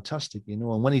it was fantastic, you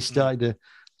know. And when he started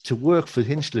to work for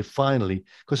Hinchliffe finally,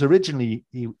 because originally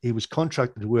he was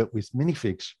contracted to work with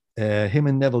minifigs. Him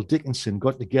and Neville Dickinson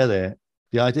got together.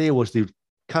 The idea was they would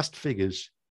cast figures,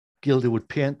 Gilder would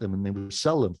paint them, and they would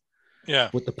sell them. Yeah.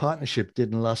 But the partnership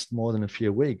didn't last more than a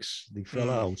few weeks. They fell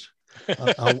out.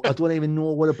 I don't even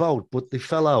know what about, but they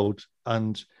fell out,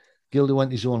 and Gilder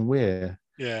went his own way.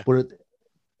 Yeah.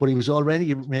 But he was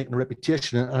already making a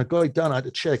reputation. And I got it down, I had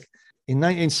to check. In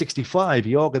 1965,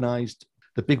 he organized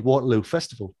the Big Waterloo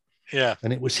Festival. Yeah.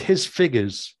 And it was his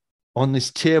figures on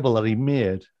this table that he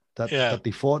made that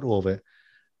they fought over.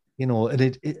 You know, and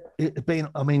it been,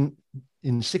 I mean,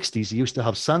 in the 60s, he used to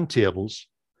have sand tables.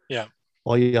 Yeah.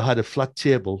 Or you had a flat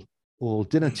table or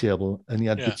dinner table, and you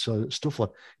had bits of stuff on.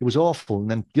 It was awful. And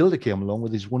then Gilder came along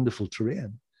with his wonderful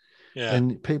terrain. Yeah.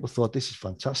 And people thought, this is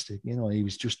fantastic. You know, he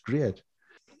was just great.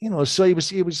 You know, so he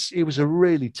was a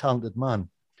really talented man.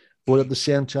 But at the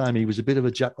same time, he was a bit of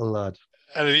a jackal lad.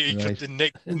 And he could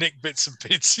nick bits and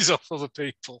pieces off other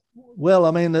people. Well,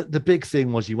 I mean, the big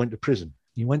thing was he went to prison.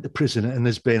 He went to prison, and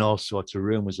there's been all sorts of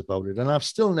rumors about it. And I've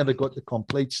still never got the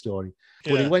complete story.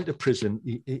 But he went to prison.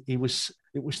 It was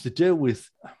to do with,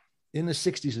 in the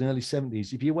 60s and early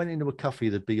 70s, if you went into a cafe,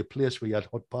 there'd be a place where you had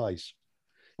hot pies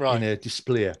in a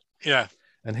display. Yeah.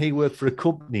 And he worked for a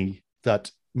company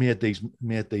that made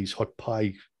these hot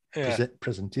pie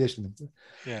presentations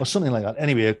or something like that.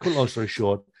 Anyway, cut long story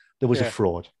short, there was a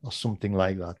fraud or something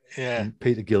like that. Yeah. And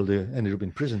Peter Gilder ended up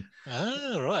in prison.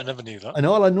 Oh, right. I never knew that. And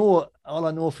all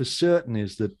I know for certain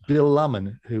is that Bill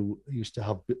Lamon, who used to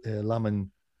have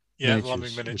Lamon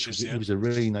miniatures, he was a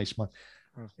really nice man.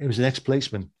 He was an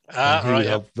ex-policeman.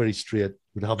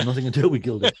 Would have nothing to do with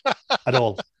Gilder at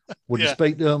all. Wouldn't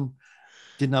speak to him,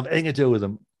 didn't have anything to do with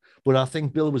him. But I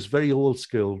think Bill was very old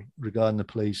school regarding the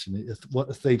police, and what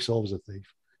a thief's always a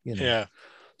thief. You know? Yeah.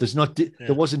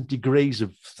 There wasn't degrees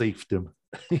of thiefdom.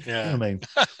 You know what I mean?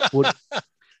 But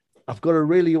I've got a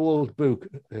really old book,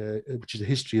 which is a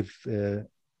history of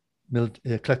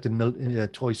collecting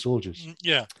toy soldiers.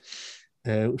 Yeah.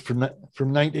 From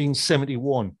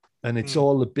 1971, and it's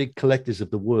all the big collectors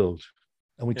of the world,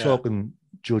 and we're talking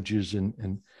judges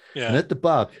and at the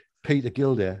back, Peter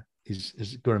Gilder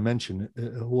is going to mention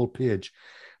a whole page,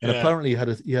 and apparently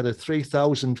he had a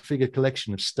 3,000 figure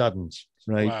collection of Staddens.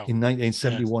 Right. Wow. In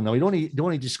 1971. Now, he'd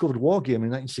only discovered Wargame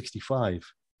in 1965.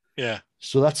 Yeah.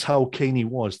 So that's how keen he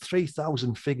was.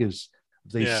 3,000 figures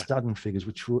of these Stadden figures,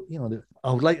 which were, you know,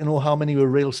 I would like to know how many were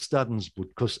real Staddens, but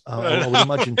because I would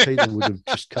imagine Peter would have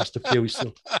just cast a few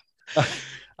himself.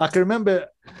 I can remember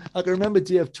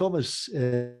Dave Thomas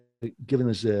giving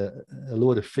us a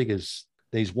load of figures,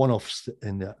 these one-offs,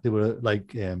 and they were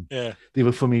like, they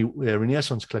were from a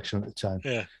Renaissance collection at the time.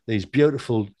 Yeah. These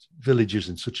beautiful villages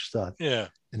and such as that. Yeah.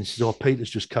 And he says, "Oh, Peter's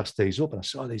just cast these up," and I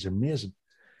saw these are amazing.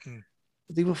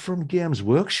 They were from Games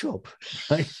Workshop.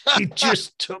 Right? He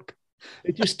just took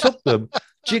them,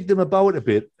 jigged them about a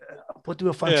bit, but they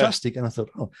were fantastic. And I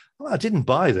thought, I didn't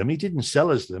buy them. He didn't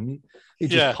sell us them. He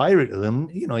just pirated them.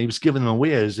 You know, he was giving them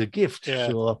away as a gift. Yeah.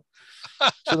 So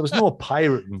there was no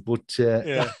pirating, but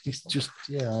it's just,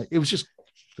 it was just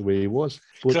the way he was.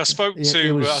 But I spoke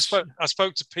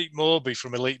to Pete Morby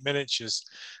from Elite Miniatures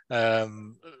a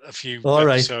few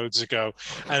episodes ago,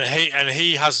 and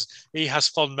he has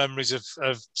fond memories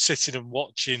of sitting and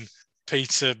watching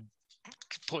Peter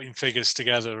putting figures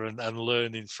together and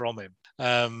learning from him.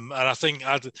 And I think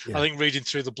reading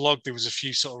through the blog, there was a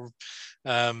few sort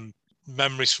of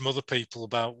memories from other people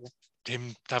about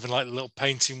him having like little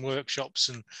painting workshops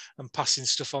and passing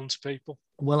stuff on to people.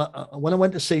 Well, when I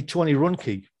went to see Tony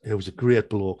Runke, he was a great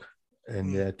bloke,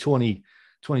 and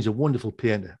Tony's a wonderful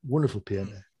painter.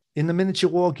 In the miniature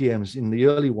war games, in the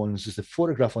early ones, there's a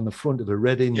photograph on the front of a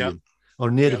Red Indian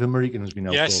or Native American, as we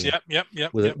now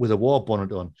call it, with a war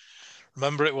bonnet on.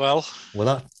 Remember it well.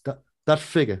 Well, that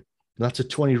figure, that's a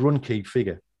Tony Runke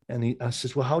figure. And I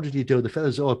says, well, how did you do the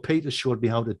feathers? Oh, Peter showed me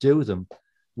how to do them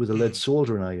with a lead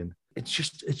soldering iron. It's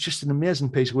just an amazing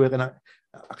piece of work, and I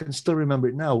can still remember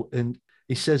it now. And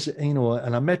he says,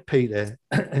 and I met Peter,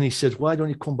 and he says, why don't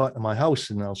you come back to my house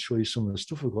and I'll show you some of the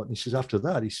stuff I've got. And he says, after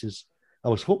that, he says, I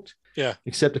was hooked. Yeah.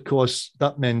 Except, of course,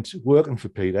 that meant working for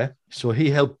Peter. So he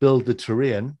helped build the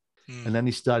terrain, and then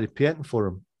he started painting for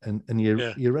him. And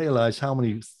you realize how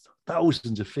many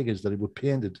thousands of figures that were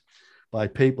painted by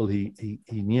people he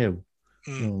knew,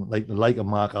 like a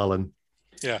Mark Allen,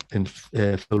 and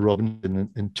Phil Robinson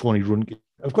and Tony Runke.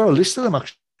 I've got a list of them,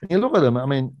 actually. You look at them. I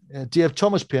mean, Dave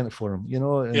Thomas painted for him,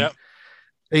 and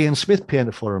Ian Smith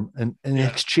painted for him, and in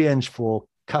exchange for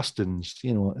castings,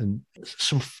 and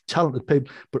some talented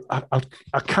people. But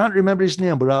I can't remember his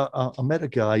name, but I met a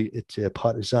guy at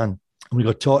Partisan, and we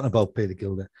got talking about Peter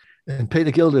Gilder. And Peter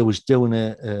Gilder was doing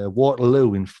a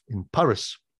Waterloo in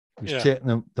Paris. He was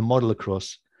taking the model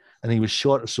across, and he was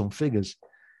short of some figures.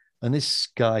 And this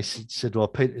guy said, well,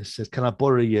 Peter said, can I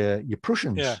borrow your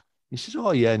Prussians? Yeah. He says,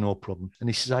 oh, yeah, no problem. And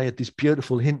he says, I had this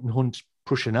beautiful Hinton Hunt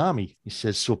Prussian army. He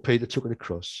says, so Peter took it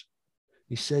across.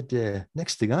 He said,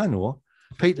 next thing I know,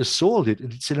 Peter sold it,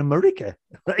 and it's in America.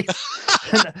 Right?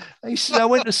 And he says, I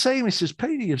went to see him. He says,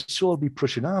 Peter, you've sold me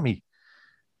Prussian army.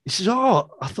 He says, oh,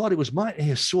 I thought it was mine.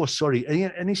 He's so sorry.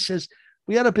 And he says,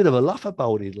 we had a bit of a laugh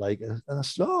about it. And I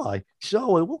said, he said,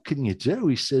 well, what can you do?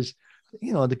 He says,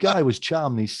 the guy was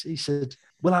charmed. He said,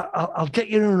 well, I'll get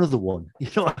you another one,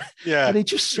 Yeah. And he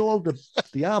just sold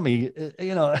the army,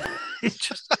 It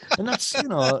just, and that's,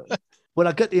 but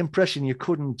I get the impression you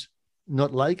couldn't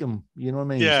not like him. You know what I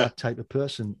mean? Yeah. He's that type of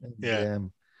person. Yeah.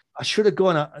 I should have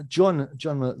gone. John,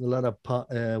 the lad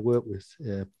I worked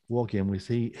with, war game with,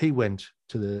 he went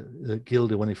to the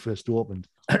Gilder when he first opened,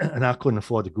 and I couldn't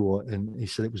afford to go. And he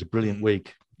said it was a brilliant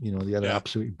week. They had an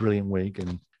absolutely brilliant week,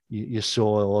 and you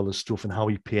saw all the stuff and how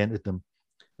he painted them.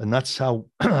 And that's how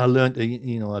I learned. I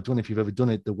don't know if you've ever done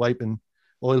it, the wiping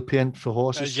oil paint for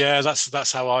horses.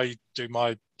 That's how I do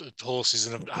my horses,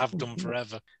 and have done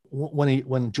forever.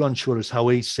 When John showed us how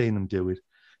he's seen them do it,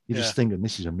 you're just thinking,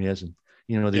 this is amazing.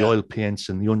 The oil paints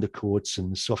and the undercoats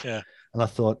and the stuff. Yeah. And I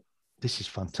thought, this is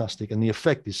fantastic. And the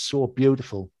effect is so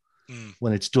beautiful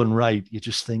when it's done right. You're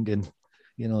just thinking,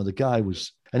 the guy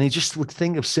was, and he just would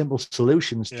think of simple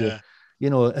solutions to,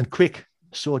 and quick,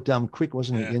 so damn quick,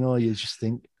 wasn't it? You just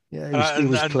think, he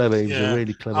was clever. He was a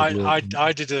really clever bloke.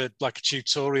 I did a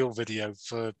tutorial video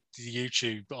for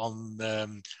YouTube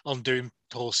on doing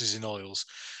horses in oils.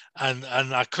 And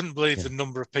I couldn't believe the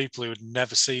number of people who had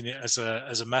never seen it as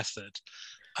a method.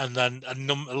 And then a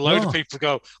load of people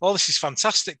go, oh, this is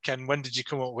fantastic, Ken. When did you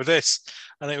come up with this?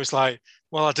 And it was like,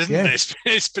 well, I didn't. Yeah.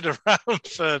 It's been around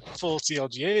for 40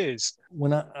 odd years.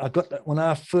 When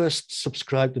I first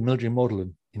subscribed to Military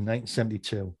Modelling in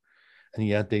 1972, and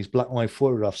he had these black and white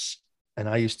photographs, and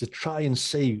I used to try and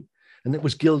see, and it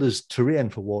was Gilder's terrain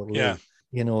for Waterloo,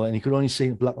 and you could only see it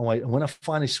in black and white. And when I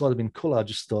finally saw them in colour, I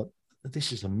just thought,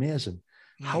 this is amazing.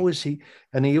 How is he?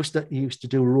 And he used to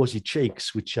do rosy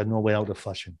cheeks, which are no way out of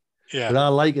fashion. Yeah. But I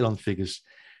like it on figures.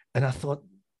 And I thought,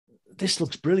 this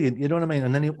looks brilliant. You know what I mean?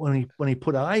 And then when he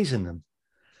put eyes in them,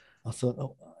 I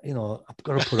thought, I've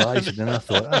got to put eyes in. And I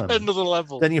thought, another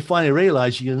level. Then you finally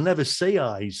realize you'll never see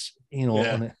eyes,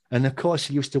 and of course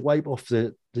he used to wipe off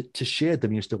to shade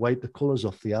them. He used to wipe the colors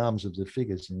off the arms of the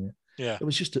figures. It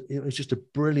was just a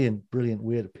brilliant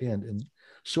way to paint, and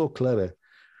so clever.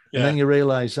 Yeah. And then you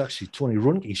realize actually Tony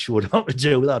Runke showed how to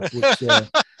do that, which,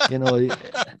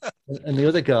 and the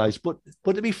other guys. But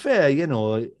to be fair,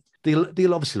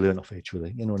 they'll obviously learn off each other.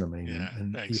 You know what I mean? Yeah,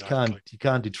 and exactly. you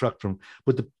can't detract from.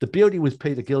 But the beauty with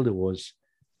Peter Gilder was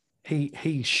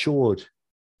he showed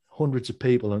hundreds of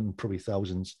people and probably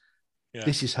thousands. Yeah.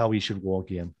 This is how you should war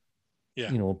game.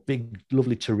 Yeah. Big,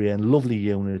 lovely terrain, lovely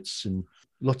units, and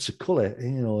lots of color.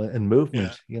 And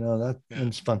movement. Yeah.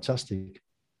 It's fantastic.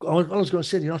 I was going to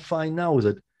say, you're not finding now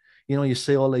that you know, you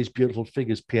see all these beautiful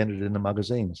figures painted in the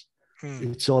magazines.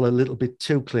 It's all a little bit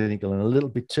too clinical and a little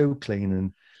bit too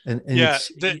clean, and yeah,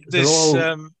 they're all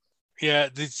and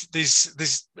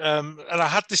I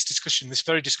had this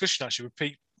very discussion actually with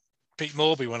Pete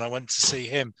Morby when I went to see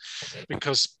him,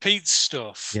 because Pete's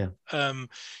stuff,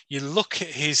 you look at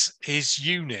his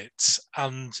units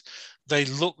and they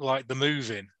look like they're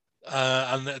moving,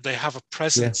 and they have a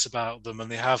presence about them, and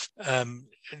they have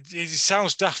it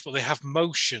sounds daft, but they have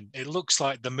motion. It looks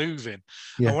like they're moving.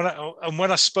 And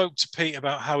when I spoke to Pete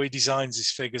about how he designs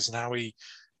his figures and how he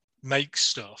makes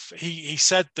stuff, he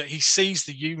said that he sees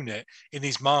the unit in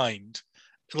his mind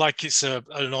like it's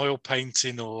an oil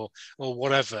painting or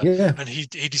whatever, and he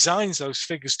designs those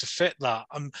figures to fit that.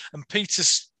 And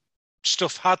Peter's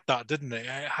stuff had that, didn't it?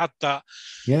 It had that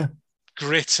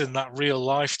grit and that real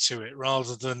life to it,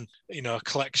 rather than, you know, a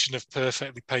collection of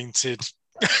perfectly painted.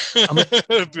 I mean,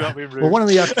 well, one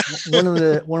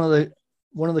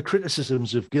of the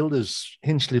criticisms of Gilda's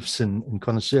Hinchliffe and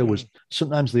Connoisseur was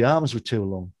sometimes the arms were too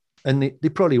long, and they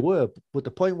probably were. But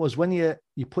the point was, when you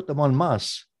put them en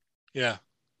masse,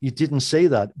 you didn't see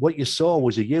that. What you saw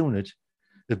was a unit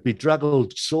of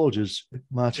bedraggled soldiers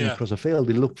marching across a field.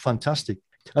 They looked fantastic.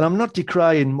 And I'm not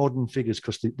decrying modern figures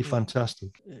because they're fantastic,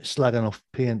 slagging off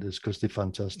painters because they're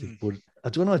fantastic. But I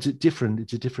don't know, it's a different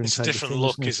type of thing,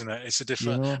 look, isn't it? It's a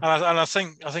different, you know? and I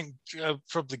think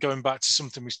probably going back to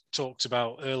something we talked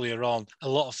about earlier on, a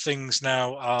lot of things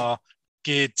now are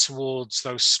geared towards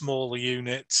those smaller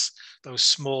units, those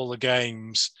smaller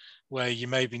games, where you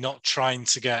maybe not trying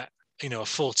to get, you know, a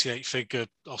 48 figure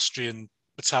Austrian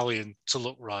battalion to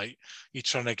look right. You're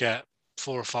trying to get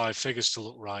 4 or 5 figures to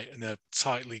look right in a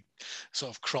tightly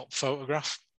sort of cropped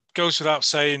photograph. Goes without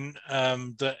saying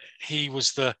that he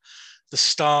was the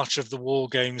start of the War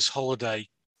Games Holiday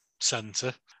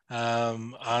Centre,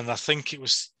 and I think it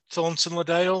was Thornton Le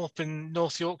Dale up in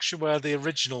North Yorkshire where the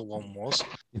original one was.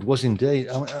 It was indeed.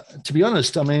 To be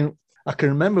honest, I mean, I can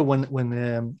remember when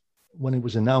it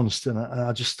was announced, and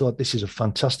I just thought this is a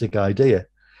fantastic idea.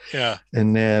 Yeah.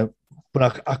 And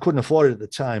but I couldn't afford it at the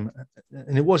time,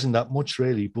 and it wasn't that much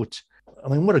really. But I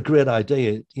mean, what a great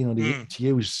idea, you know, to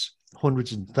use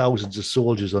hundreds and thousands of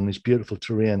soldiers on this beautiful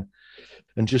terrain,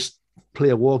 and just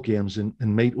play war games and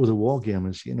meet other war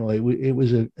gamers. You know, it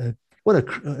was what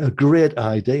a great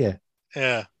idea.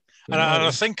 Yeah. And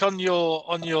I think on your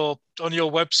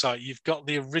website you've got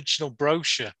the original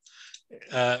brochure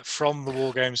from the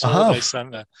War Games Holiday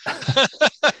Centre.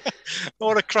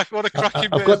 What a cracking!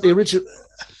 I've got the original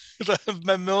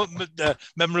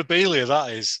memorabilia.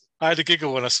 That is. I had a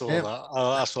giggle when I saw that.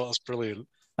 I thought that's brilliant.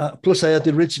 Plus, I had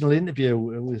the original interview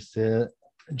with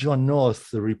John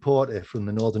North, the reporter from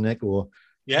the Northern Echo.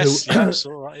 Yes, I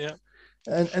saw that. Yeah.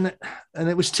 And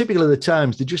it was typical of the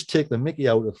times. They just take the mickey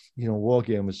out of, you know, war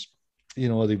gamers. You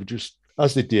know, they would just,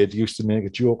 as they did, used to make a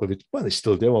joke of it. Well, they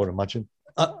still do, I would imagine.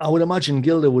 I would imagine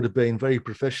Gilda would have been very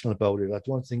professional about it. I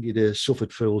don't think he'd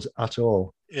suffered fools at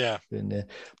all. Yeah.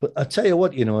 But I tell you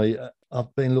what, you know,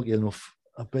 I've been lucky enough.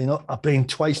 I've been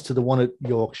twice to the one at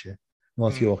Yorkshire,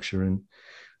 North Yorkshire, and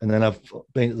then I've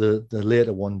been to the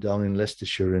later one down in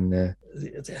Leicestershire, and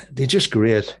they're just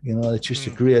great. You know, it's just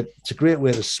it's a great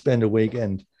way to spend a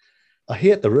weekend. I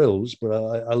hate the rules, but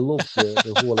I love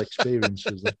the whole experience.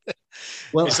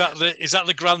 Well, is that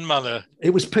the Grand Manor? It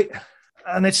was.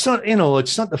 And it's not, you know,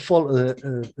 it's not the fault of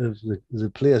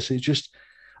the place. It's just,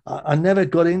 I never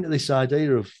got into this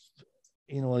idea of,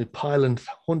 you know, piling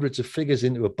hundreds of figures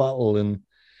into a battle and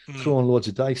throwing loads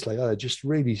of dice like that. It just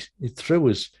really, it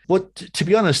threw us. But to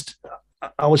be honest,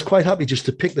 I was quite happy just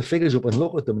to pick the figures up and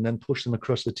look at them and then push them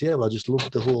across the table. I just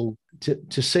loved the whole,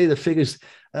 to see the figures,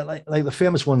 like the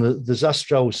famous one, the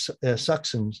Zastrow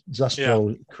Saxons,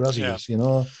 Zastrow Krasius, you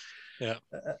know. Yeah,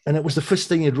 and it was the first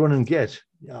thing you'd run and get,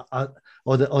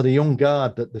 or the young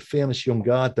guard, the famous young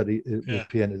guard that he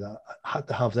painted. I had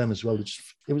to have them as well.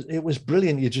 It was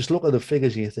brilliant. You just look at the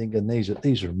figures and you think, and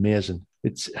these are amazing.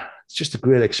 It's just a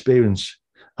great experience.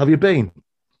 Have you been?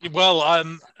 Well,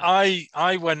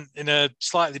 I went in a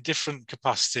slightly different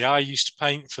capacity. I used to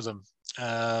paint for them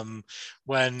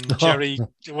when Jerry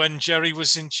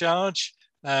was in charge.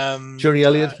 Jerry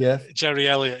Elliott, Jerry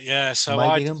Elliott, yeah. So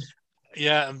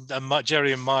and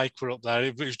Jerry and Mike were up there.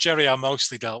 It was Jerry I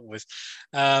mostly dealt with.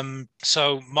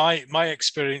 So my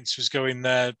experience was going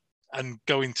there and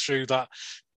going through that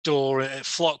door at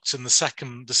Flockton,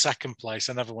 the second place.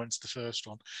 I never went to the first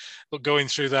one, but going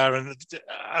through there, and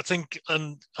I think,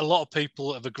 and a lot of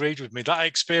people have agreed with me, that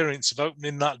experience of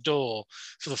opening that door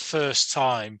for the first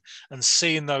time and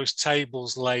seeing those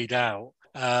tables laid out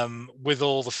with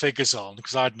all the figures on,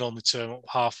 because I'd normally turn up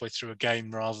halfway through a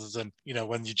game rather than,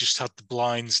 when you just had the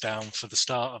blinds down for the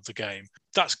start of the game.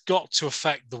 That's got to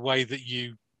affect the way that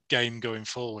you game going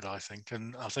forward, I think.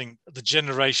 And I think the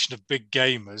generation of big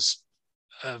gamers,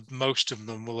 most of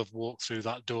them will have walked through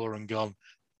that door and gone,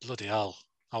 bloody hell,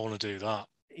 I want to do that.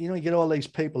 You get all these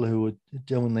people who are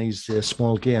doing these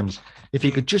small games. If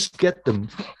you could just get them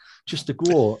just to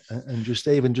go and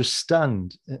just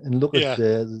stand and look at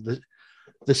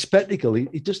the spectacle.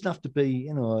 It doesn't have to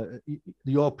be,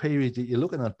 your period that you're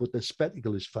looking at, but the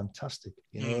spectacle is fantastic,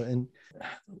 And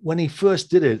when he first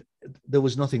did it, there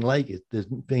was nothing like it. There's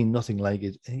been nothing like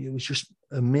it. It was just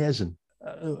amazing.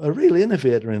 A real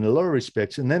innovator in a lot of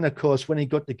respects. And then, of course, when he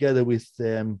got together with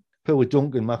Poor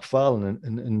Duncan McFarlane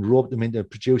and roped them into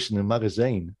producing a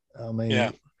magazine, I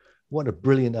mean, what a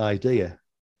brilliant idea,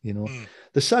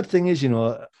 The sad thing is,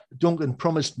 Duncan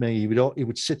promised me he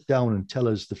would sit down and tell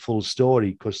us the full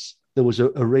story, because there was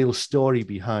a real story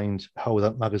behind how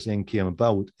that magazine came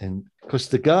about. And because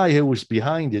the guy who was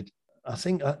behind it, I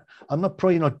think, I'm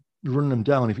probably not running him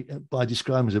down by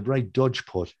describing him as a very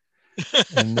dodgepot.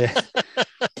 And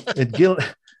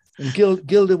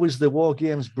Gilder was the War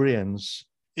Games brains.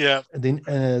 Yeah. And then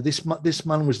this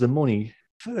man was the money.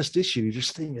 First issue, you're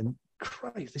just thinking,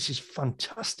 Christ, this is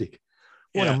fantastic.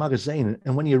 What a magazine.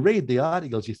 And when you read the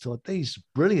articles, you thought, these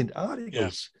brilliant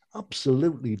articles,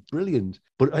 absolutely brilliant.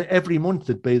 But every month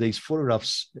there'd be these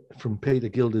photographs from Peter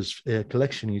Gilder's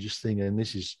collection. You're just thinking,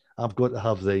 I've got to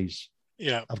have these.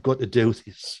 Yeah. I've got to do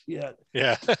this. Yeah.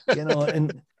 Yeah.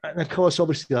 And of course,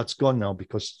 obviously that's gone now,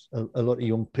 because a lot of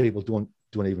young people don't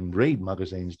even read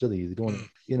magazines, do they? They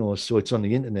don't, so it's on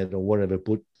the internet or whatever.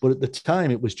 But at the time,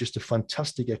 it was just a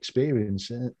fantastic experience.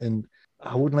 And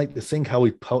I wouldn't like to think how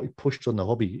he pushed on the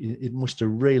hobby. It must have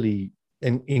really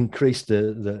increased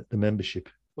the membership.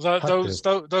 Well,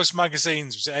 those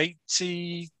magazines, was it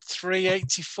 83,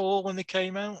 84 when they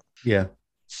came out? Yeah.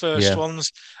 First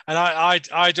ones. And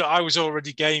I was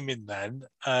already gaming then.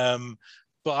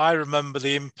 But I remember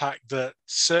the impact that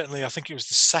certainly, I think it was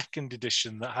the second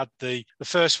edition that had the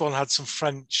first one had some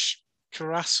French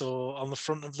cuirass on the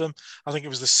front of them. I think it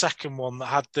was the second one that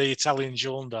had the Italian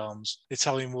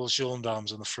Wolves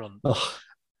gendarmes on the front. Oh.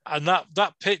 And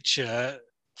that picture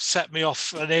set me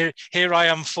off. And here I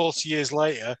am 40 years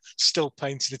later, still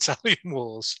painting Italian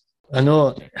wars. I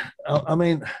know. I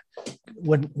mean,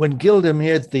 when Gilder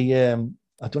made the...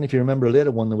 I don't know if you remember a later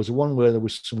one. There was one where there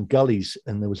was some galleys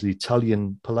and there was the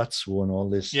Italian palazzo and all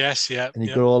this. Yes, yeah. And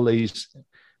you got all these.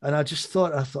 And I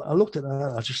looked at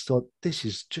that. I just thought, this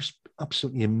is just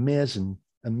absolutely amazing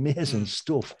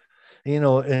stuff.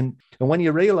 And when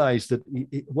you realize that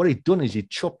what he'd done is he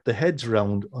chopped the heads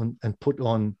around and put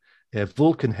on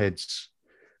Vulcan heads,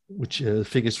 which are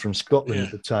figures from Scotland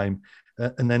at the time,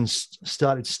 and then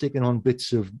started sticking on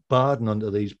bits of Barden onto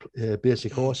these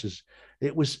basic horses.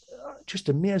 It was just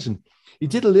amazing. He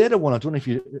did a later one. I don't know if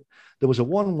there was a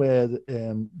one where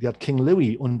they had King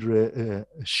Louis under a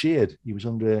shade. He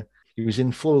was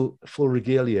in full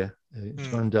regalia,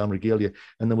 Grand regalia,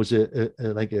 and there was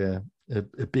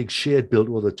a big shade built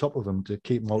over the top of him to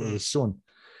keep him out of the sun.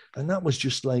 And that was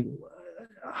just like,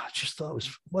 I just thought it was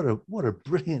what a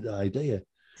brilliant idea.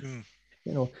 I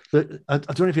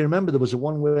don't know if you remember, there was a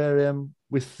one where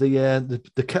with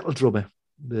the kettle drummer.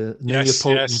 The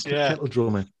Neapolitan kettle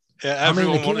drummer. Yeah,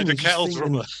 everyone wanted a kettle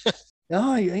drummer.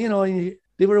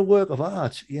 They were a work of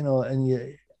art,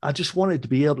 and I just wanted to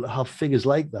be able to have figures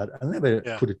like that. I never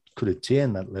could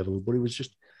attain that level, but it was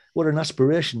just what an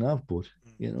aspiration I've put.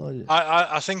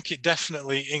 I think it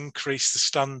definitely increased the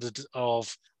standard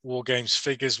of War Games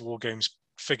figures, War Games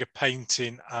figure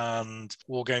painting, and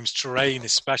War Games terrain,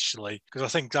 especially because I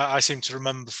think that I seem to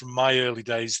remember from my early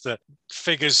days that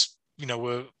figures,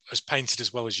 were as painted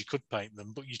as well as you could paint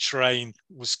them, but your terrain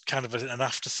was kind of an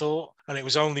afterthought. And it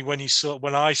was only when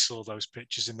I saw those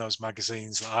pictures in those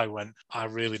magazines that I went, I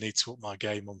really need to up my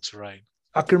game on terrain.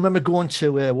 I can remember going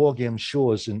to War Games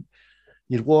shows, and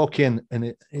you'd walk in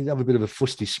and it'd have a bit of a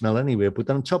fusty smell anyway. But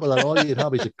on top of that, all you'd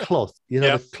have is a cloth. You'd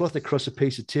have a cloth across a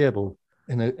piece of table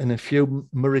and a few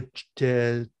mirrored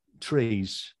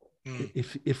trees.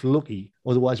 If lucky,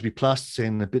 otherwise it'd be plasticine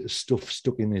and a bit of stuff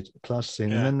stuck in it,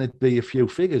 plasticine, and then there'd be a few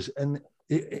figures, and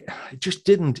it just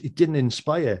didn't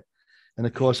inspire. And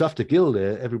of course, after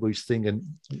Gilder, everybody's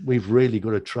thinking we've really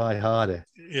got to try harder.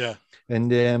 Yeah.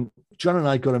 And John and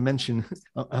I got to mention,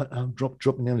 I'm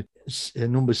dropping down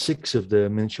number 6 of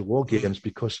the miniature war games,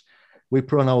 because we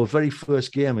put on our very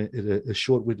first game at a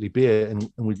short Whitley Bay,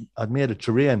 and I'd made a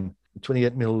terrain,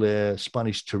 28mm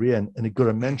Spanish terrain, and it got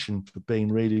a mention for being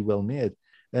really well made.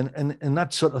 And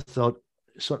that sort of thought,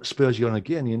 sort of spurs you on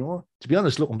again, you know. To be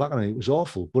honest, looking back on it, it was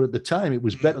awful, but at the time, it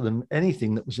was better than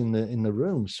anything that was in the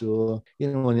room. So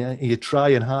you know, and you try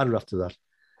and harder after that.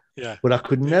 Yeah. But I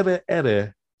could never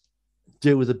ever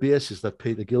do with the bases that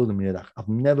Peter Gilder made. I've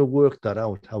never worked that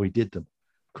out how he did them.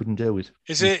 Couldn't do it.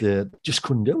 Just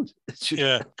couldn't do it.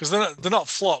 Yeah, because they're not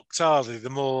flocked, are they?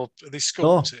 They're more they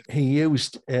sculpted. No, he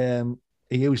used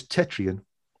Tetrian.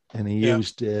 And he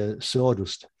used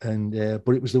sawdust, and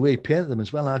but it was the way he painted them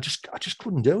as well. And I just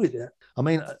couldn't do it. I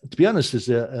mean, to be honest, there's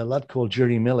a lad called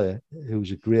Jerry Miller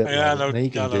who's a great lad, I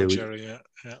know do Jerry.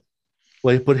 Yeah.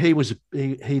 Well, but he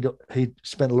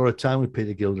spent a lot of time with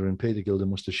Peter Gilder, and Peter Gilder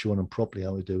must have shown him properly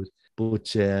how to do it.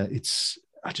 But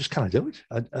I just can't do it.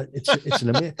 It's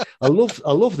an amazing. I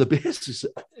love the bases.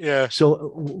 Yeah. So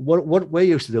what we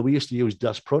used to do, we used to use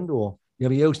Das Pronto. You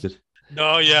ever used it?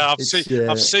 No, yeah, I've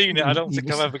seen it. I don't think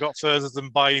I've ever got further than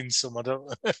buying some. I don't.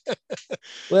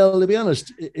 Well, to be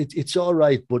honest, it's all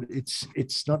right, but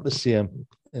it's not the same.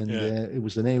 And it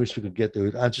was the nearest we could get to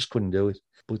it. I just couldn't do it.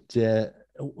 But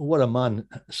what a man!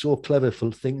 So clever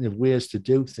for thinking of ways to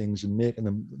do things and making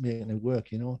it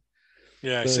work. You know.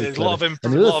 Yeah, it's a lot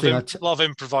of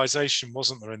improvisation,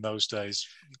 wasn't there, in those days?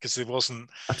 Because there wasn't.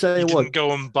 I tell you what, what, didn't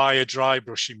go and buy a dry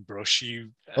brushing brush.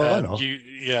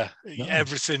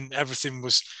 Everything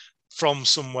was from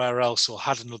somewhere else or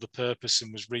had another purpose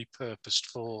and was repurposed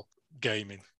for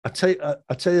gaming. I tell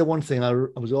you one thing I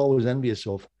was always envious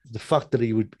of: the fact that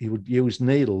he would use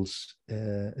needles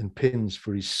and pins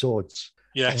for his swords,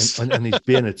 yes, and his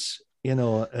bayonets, you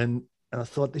know, and I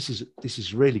thought this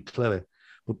is really clever.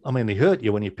 But I mean, they hurt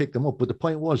you when you picked them up. But the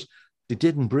point was, they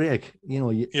didn't break. You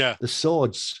know, the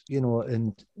swords. You know,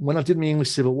 and when I did my English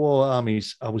Civil War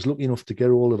armies, I was lucky enough to get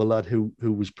hold of a lad who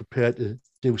was prepared to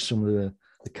do some of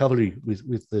the cavalry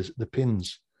with the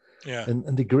pins. Yeah,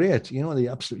 and they're great. You know,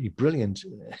 they're absolutely brilliant.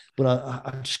 But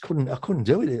I just couldn't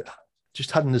do it.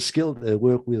 Just hadn't the skill to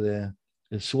work with a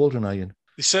soldering iron.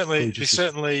 They certainly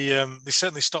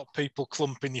stopped people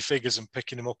clumping your figures and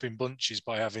picking them up in bunches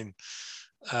by having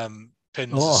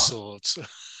pins as swords.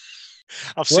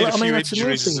 I've seen a few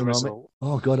injuries as a result.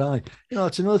 Oh God,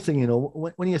 it's another thing. You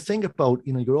know, when you think about,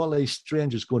 you know, you're all these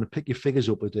strangers going to pick your figures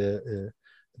up at the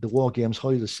War Games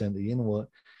Holiday Centre. You know what?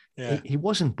 Yeah. He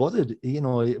wasn't bothered. You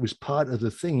know, it was part of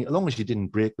the thing. As long as you didn't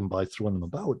break them by throwing them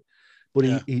about, but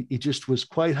he just was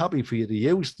quite happy for you to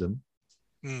use them.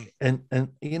 And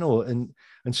you know, and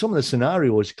some of the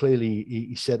scenarios clearly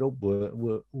he set up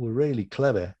were really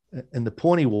clever. And the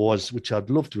Pony Wars, which I'd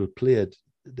love to have played,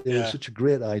 they were such a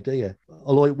great idea.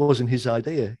 Although it wasn't his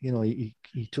idea, you know, he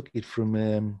took it from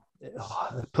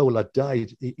a poor lad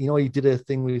died. You know, he did a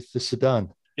thing with the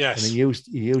Sudan. Yes, and he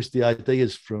used the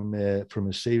ideas from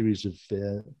a series of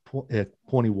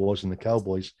Pony Wars and the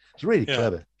Cowboys. It's really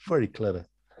clever, very clever.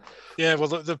 Yeah, well,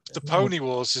 the Pony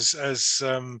Wars has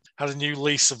had a new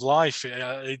lease of life.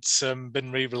 It's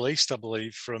been re-released, I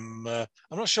believe. From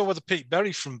I'm not sure whether Pete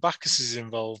Berry from Bacchus is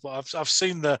involved, but I've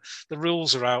seen the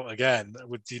rules are out again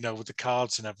with with the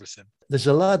cards and everything. There's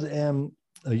a lad,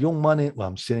 a young man.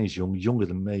 I'm saying he's younger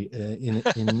than me, in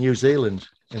New Zealand,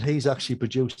 and he's actually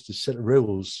produced a set of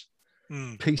rules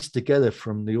pieced together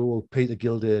from the old Peter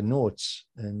Gilder notes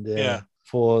and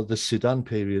for the Sudan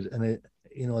period, and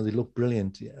you know, they look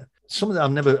brilliant. Yeah. Some of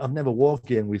them I've never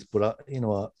walked in with, but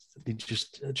they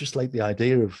just like the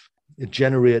idea of a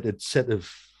generated set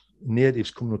of natives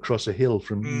coming across a hill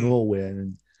from nowhere,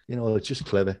 and you know, it's just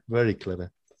clever, very clever.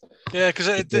 Yeah, because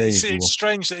it's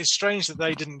strange. It's strange that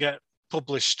they didn't get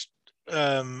published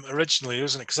originally,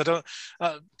 isn't it? Because I don't.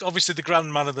 Obviously, the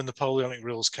Grand Man of the Napoleonic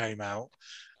Rules came out,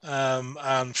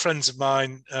 and friends of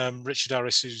mine, Richard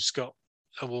Harris, who's got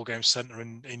a War Games Centre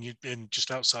in just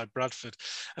outside Bradford,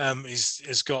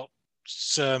 has got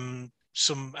some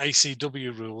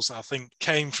ACW rules that I think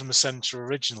came from the centre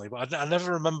originally, but I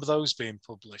never remember those being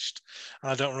published,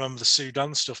 and I don't remember the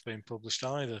Sudan stuff being published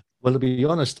either. Well, to be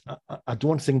honest, I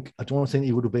don't think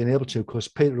he would have been able to, because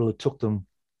Peter would have took them.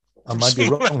 I might be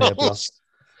wrong here, but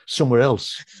somewhere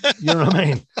else. You know what I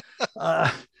mean?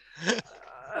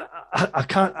 I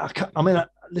can't. I mean,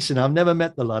 listen, I've never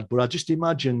met the lad, but I just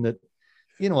imagine that,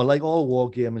 you know, like all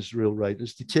war gamers, real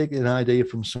writers, they take an idea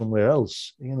from somewhere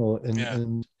else, you know,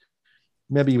 and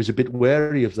maybe he was a bit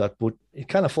wary of that, but he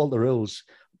kind of followed the rules.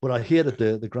 But I hated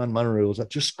the Grand Man rules. I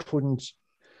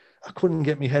couldn't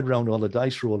get my head around all the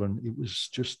dice rolling. It was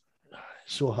just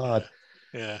so hard.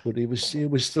 Yeah. But it was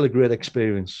still a great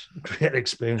experience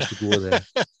to go there.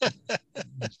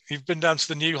 You've been down to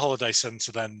the new holiday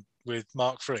centre then with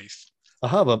Mark Freeth? I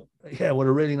have. Yeah, what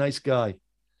a really nice guy.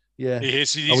 Yeah, he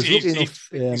is.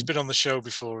 He's been on the show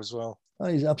before as well. Oh,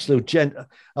 he's an absolute gent.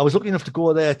 I was lucky enough to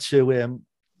go there to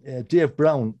Dave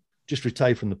Brown just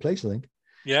retired from the place, I think.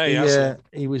 Yeah,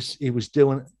 he was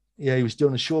doing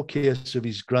a showcase of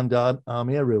his Grand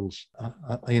Army rules.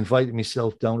 I invited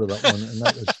myself down to that one, and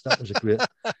that was a great.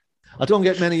 I don't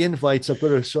get many invites. I've got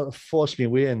to sort of force my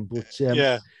way in, but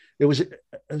it was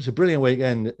a brilliant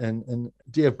weekend, and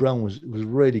Dave Brown was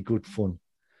really good fun.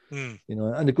 You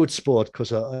know, and a good sport,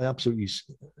 because I absolutely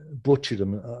butchered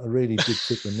him. I really did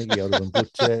take the mickey out of him,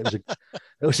 but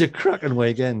it was a cracking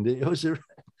weekend. It was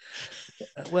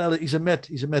well, he's a Met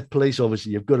police officer.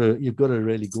 You've got to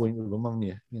really go into them, haven't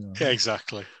you? You know. Yeah,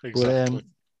 exactly.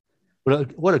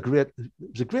 But what it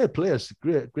was a great place,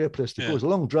 great place to go. It was a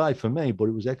long drive for me, but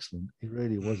it was excellent. It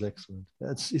really was excellent.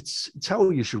 It's how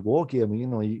you should walk game. You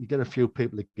know, you get a few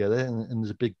people together, and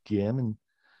there's a big game, and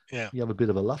you have a bit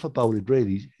of a laugh about it,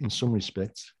 really, in some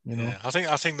respects. You know, I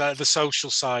think that the social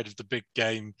side of the big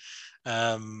game,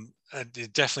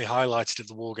 it definitely highlighted at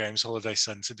the War Games Holiday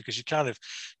Centre, because you kind of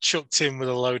chucked in with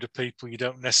a load of people you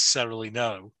don't necessarily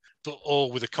know, but all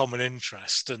with a common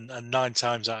interest, and 9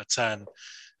 times out of 10,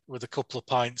 with a couple of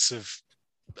pints of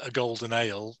a golden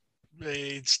ale,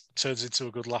 it turns into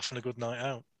a good laugh and a good night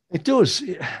out. It does.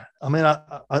 I mean,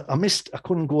 I missed. I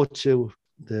couldn't go to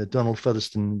the Donald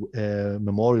Featherstone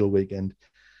Memorial Weekend,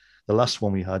 the last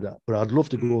one we had, but I'd love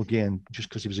to go again, just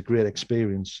because it was a great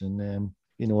experience. And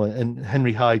you know, and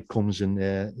Henry Hyde comes and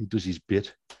he does his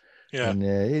bit. Yeah, and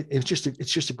it's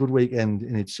just a good weekend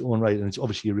in its own right, and it's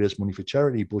obviously you raise money for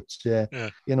charity. But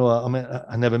you know, I mean,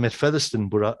 I never met Featherstone,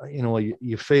 but you know,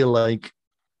 you feel like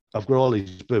I've got all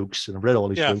these books, and I've read all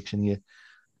these books, and you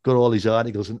got all these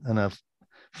articles, and I've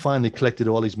finally collected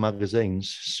all these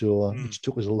magazines. So it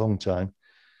took us a long time.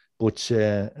 But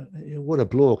what a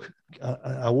bloke.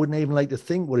 I wouldn't even like to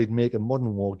think what he'd make a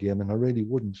modern war game, and I really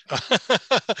wouldn't.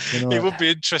 You know, it would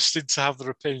be interesting to have their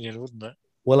opinion, wouldn't it?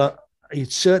 Well,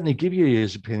 he'd certainly give you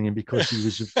his opinion, because he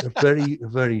was a very,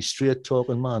 very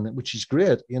straight-talking man, which is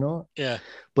great, you know. Yeah.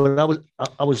 But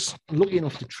I was lucky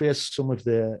enough to trace some of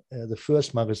the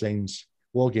first magazines,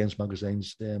 war games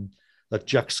magazines, that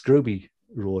Jack Scrooby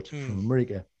wrote from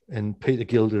America, and Peter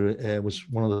Gilder was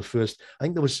one of the first. I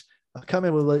think there was. I can't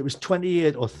remember whether it was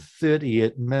 28 or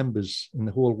 38 members in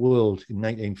the whole world in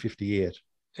 1958.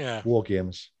 Yeah. War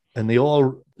games, and they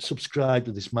all subscribed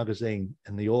to this magazine,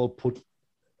 and they all put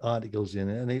articles in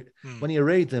it. And when you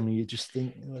read them, you just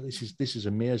think, well, this is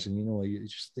amazing. You know, you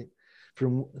just think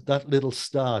from that little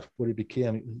start, what it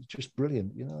became, it was just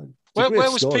brilliant. You know,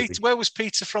 where was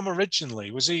Peter from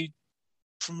originally? Was he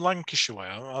from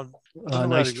Lancashire?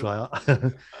 Nice try.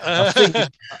 I think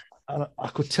I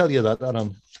could tell you that.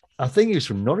 I think he was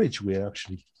from Norwich way,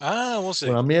 actually. Was he?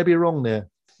 Well, I may be wrong there.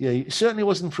 Yeah, he certainly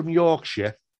wasn't from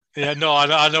Yorkshire. Yeah, no,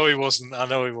 I know he wasn't.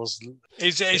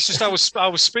 It's just I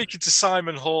was speaking to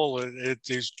Simon Hall,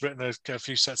 who's written a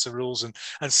few sets of rules, and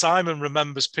Simon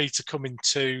remembers Peter coming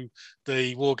to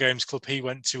the War Games Club he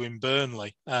went to in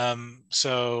Burnley.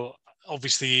 So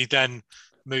obviously he then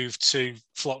moved to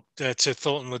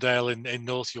Thornton-le-Dale in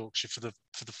North Yorkshire for the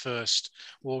first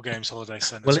War Games Holiday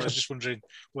Centre. Well, so I was just wondering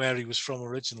where he was from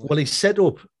originally. Well, he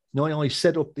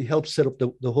helped set up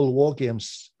the whole War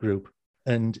Games group,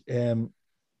 and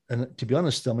to be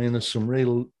honest, I mean, there's some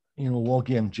real, you know, war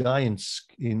game giants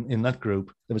in that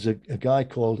group. There was a guy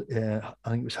called I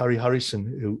think it was Harry Harrison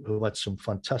who had some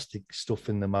fantastic stuff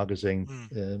in the magazine,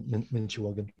 miniature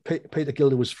war game. Peter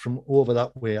Gilder was from over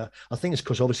that way. I think it's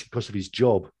because of his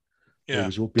job. Yeah,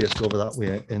 he was based over that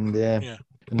way, and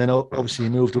then obviously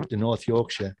he moved up to North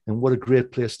Yorkshire. And what a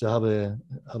great place to have a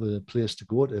place to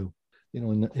go to, you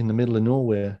know, in the middle of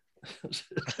nowhere,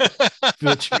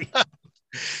 virtually.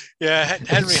 Yeah,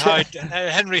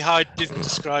 Henry Hyde didn't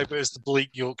describe it as the bleak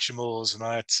Yorkshire moors, and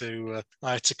I had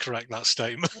to correct that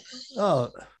statement.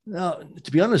 Oh no!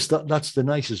 To be honest, that's the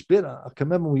nicest bit. I can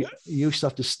remember we used to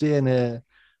have to stay in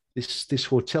this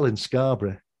hotel in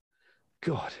Scarborough.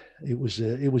 God, it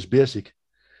was basic.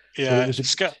 Yeah,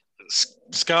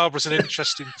 Scarborough's an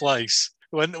interesting place.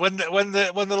 When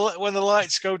the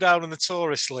lights go down and the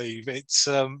tourists leave, it's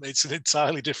an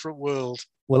entirely different world.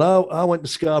 Well, I went to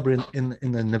Scarborough in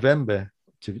November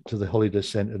to the holiday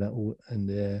centre,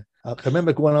 and I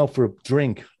remember going out for a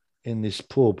drink in this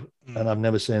pub, and I've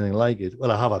never seen anything like it.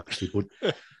 Well, I have actually,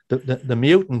 but the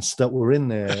mutants that were in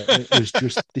there, it was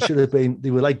just,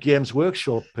 they were like Games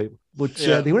Workshop people, but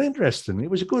they were interesting. It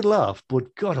was a good laugh,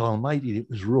 but God Almighty, it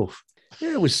was rough.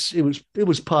 Yeah, it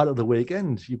was part of the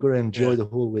weekend. You've got to enjoy the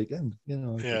whole weekend, you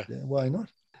know. Yeah. Why not?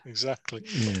 Exactly.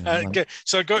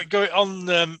 So go on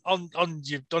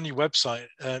your website.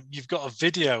 You've got a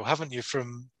video, haven't you,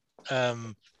 from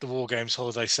the War Games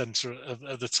Holiday Centre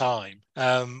at the time,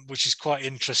 which is quite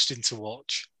interesting to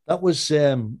watch. That was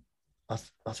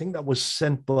I think that was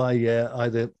sent by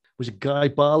either was it Guy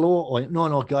Barlow or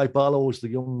no Guy Barlow was the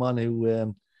young man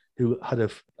who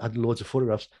had loads of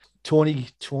photographs. Tony,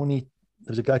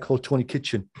 there's a guy called Tony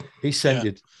Kitchen. He sent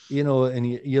it, and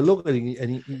you look at it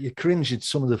and you cringe at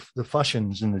some of the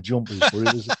fashions and the jumpers, but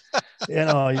it was,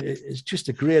 it's just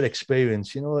a great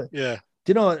experience, Yeah.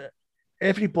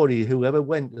 Everybody who ever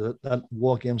went to that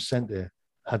War Games Centre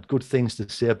had good things to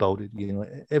say about it,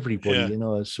 everybody,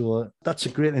 so that's a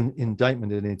great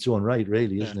indictment in its own right,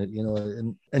 really, isn't it?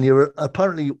 And you were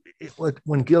apparently,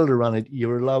 when Gilder ran it, you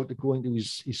were allowed to go into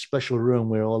his special room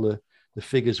where all the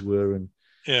figures were and,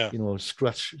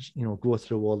 scratch, go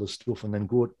through all the stuff and then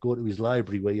go to his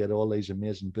library where he had all these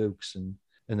amazing books.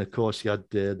 And of course, he had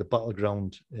the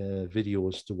Battleground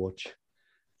videos to watch,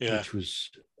 which was,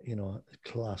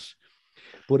 class.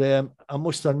 But I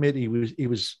must admit, he was,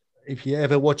 if you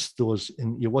ever watched those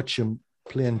and you watch him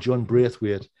playing John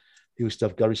Braithwaite, he used to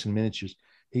have Garrison Miniatures.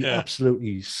 He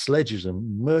absolutely sledges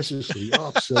him mercilessly,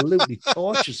 absolutely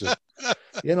tortures him.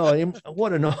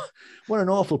 What an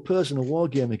awful person to war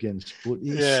game against, but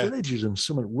he sledges him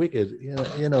something wicked.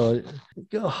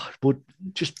 God, but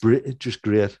just great,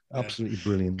 absolutely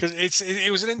brilliant. Because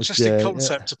it was an interesting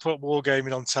concept to put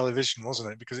wargaming on television,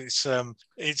 wasn't it? Because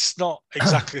it's not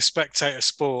exactly a spectator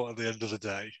sport at the end of the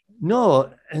day. No,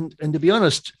 and to be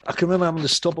honest, I can remember having to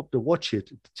stop up to watch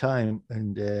it at the time,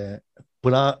 and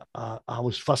but I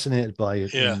was fascinated by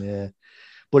it. Yeah. And,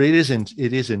 but it isn't.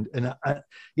 And I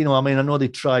know they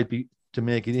tried to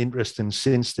make it interesting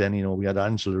since then. We had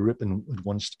Angela Rippon at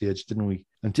one stage, didn't we?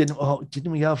 And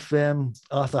didn't we have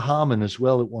Arthur Harmon as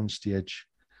well at one stage?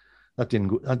 That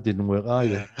didn't work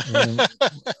either.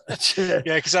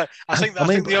 Because I think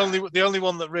the only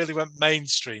one that really went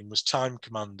mainstream was Time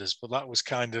Commanders, but that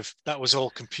was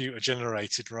all computer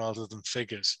generated rather than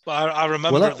figures. But I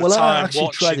remember at the time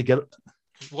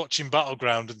watching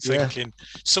Battleground and thinking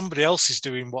somebody else is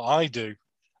doing what I do,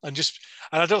 and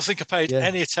I don't think I paid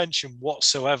any attention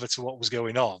whatsoever to what was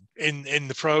going on in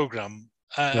the program.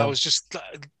 I was just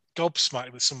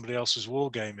gobsmacked that somebody else was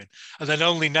wargaming, and then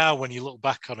only now when you look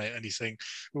back on it and you think,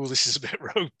 "Oh, this is a bit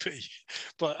ropey."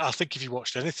 But I think if you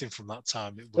watched anything from that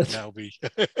time, it would now be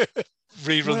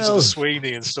reruns of the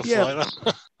Sweeney and stuff like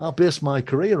that. I based my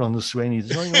career on the Sweeney.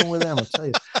 There's nothing wrong with them, I tell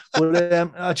you.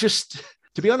 But I just,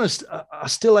 to be honest, I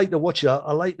still like to watch it.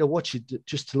 I like to watch it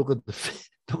just to look at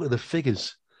the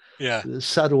figures. Yeah, the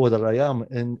sadder that I am,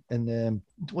 and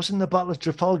it wasn't the Battle of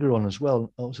Trafalgar on as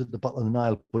well. I was at the Battle of the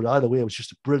Nile, but either way, it was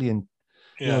just a brilliant.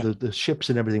 The ships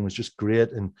and everything was just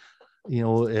great, and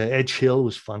Edge Hill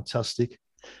was fantastic.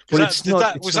 But it's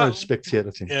not a spectator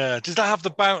thing. Yeah, did that have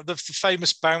the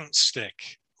famous bounce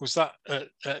stick? Was that at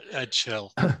Edge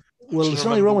Hill? Well, there's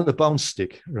nothing wrong with the bounce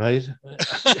stick, right?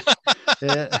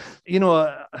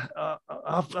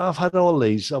 I've had all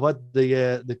these. I've had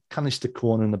the canister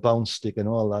cone and the bounce stick and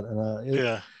all that,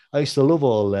 and I used to love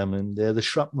all them. And the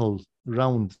shrapnel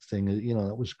round thing,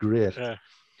 that was great. Yeah.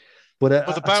 But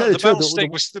the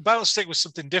bounce stick was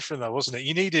something different, though, wasn't it?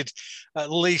 You needed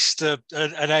at least an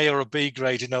A or a B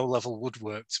grade in O-level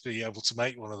woodwork to be able to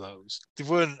make one of those. They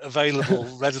weren't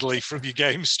available readily from your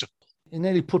game store. It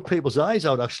nearly put people's eyes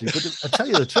out, actually. But I tell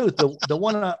you the truth,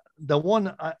 the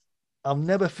one I've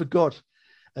never forgot,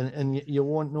 and you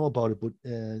won't know about it, but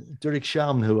Derek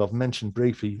Sharman, who I've mentioned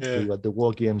briefly, who had the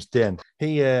War Games Den,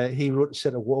 he wrote a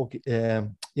set of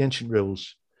ancient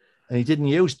rules, and he didn't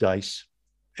use dice.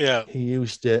 Yeah, he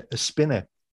used a spinner.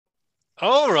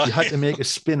 Oh, right. You had to make a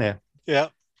spinner. Yeah,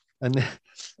 and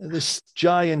this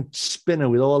giant spinner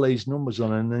with all these numbers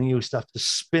on it, and then you used to have to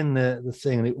spin the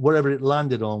thing, and whatever it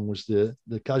landed on was the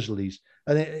casualties.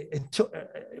 And it took,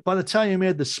 by the time you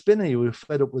made the spinner, you were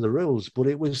fed up with the rules, but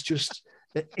it was just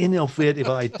an innovative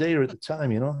idea at the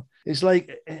time, It's like,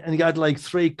 and you had like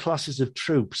 3 classes of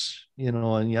troops,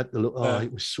 and you had to look,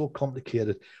 it was so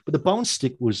complicated. But the bounce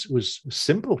stick was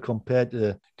simple compared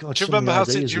to, God, do you remember how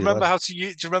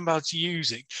to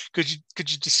use it? Could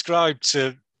you describe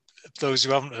to those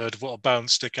who haven't heard of what a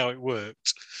bounce stick, how it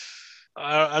worked?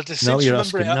 I just seem to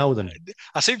remember it.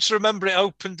 I seem to remember it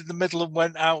opened in the middle and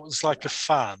went out as like a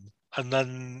fan, and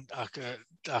then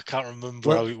I can't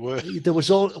remember how it worked. There was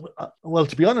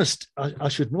to be honest, I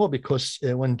should know, because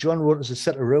when John wrote us a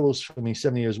set of rules for me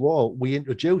 7 Years' War, we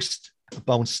introduced a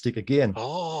bounce stick again.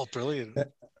 Oh, brilliant!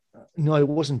 No, it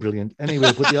wasn't brilliant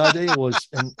anyway. But the idea was,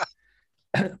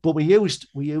 but we used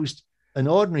an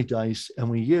ordinary dice, and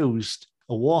we used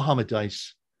a Warhammer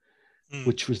dice,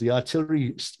 which was the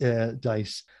artillery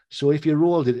dice. So if you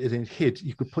rolled it and it hit,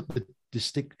 you could put the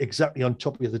stick exactly on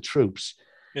top of the troops.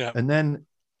 Yeah. And then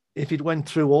if it went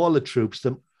through all the troops,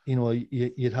 then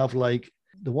you'd have like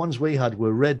the ones we had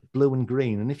were red, blue, and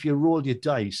green. And if you rolled your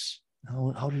dice,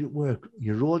 how did it work?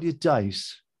 You rolled your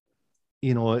dice,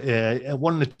 you know,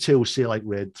 1 and 2, say like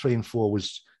red, 3 and 4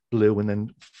 was blue, and then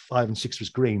 5 and 6 was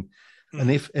green.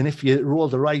 Mm. And if you roll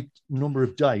the right number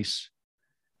of dice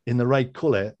in the right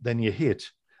color, then you hit.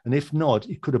 And if not,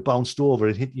 it could have bounced over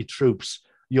and hit your troops,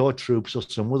 or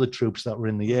some other troops that were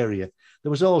in the area.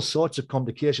 There was all sorts of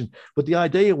complication. But the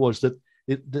idea was that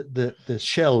the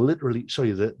shell literally,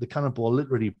 the cannonball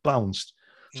literally bounced.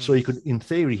 So you could, in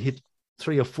theory, hit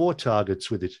 3 or 4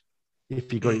 targets with it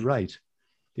if you got it right.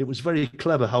 It was very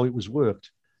clever how it was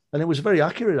worked. And it was very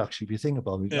accurate, actually, if you think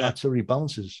about it. Artillery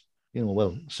bounces, you know,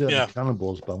 well, certain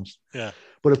cannonballs bounced. Yeah.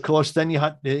 But of course, then you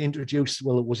had to introduce,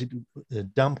 well, was it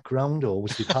damp ground or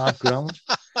was it hard ground?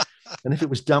 And if it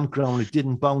was damp ground, it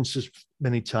didn't bounce as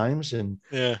many times. And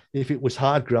if it was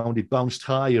hard ground, it bounced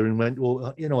higher and went,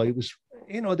 well, you know, it was,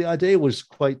 you know, the idea was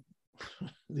quite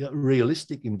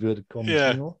realistic, inverted commas,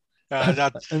 you know.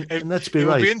 And let's be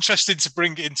right. It would be interesting to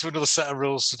bring it into another set of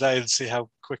rules today and see how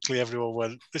quickly everyone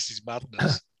went, this is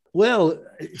madness. Well,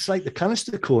 it's like the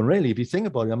canister cone, really, if you think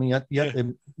about it. I mean, you had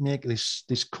to make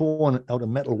this cone out of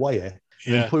metal wire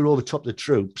and put it over top of the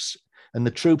troops. And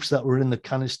the troops that were in the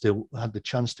canister had the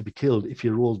chance to be killed if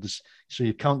you rolled this. So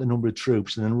you count the number of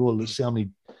troops and then roll to see how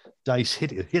many dice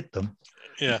hit them.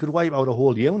 Yeah. You could wipe out a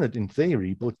whole unit in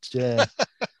theory, but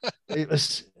it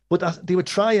was. But they were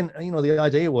trying. You know, the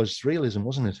idea was realism,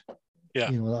 wasn't it? Yeah.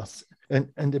 You know that.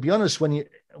 And to be honest, when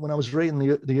I was reading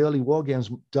the early War Games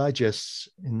digests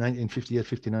in 1958,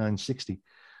 59, 60,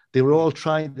 they were all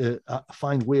trying to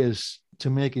find ways to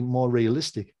make it more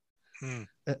realistic.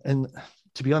 And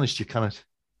to be honest, you cannot.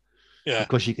 Yeah.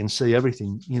 Because you can see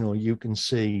everything. You know, you can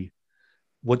see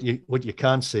what you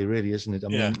can't see, really, isn't it? I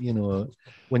mean, you know,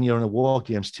 when you're on a War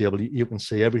Games table, you can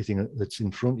see everything that's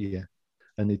in front of you.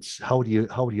 And it's how do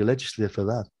you legislate for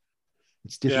that?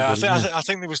 It's difficult. Yeah, I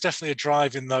think there was definitely a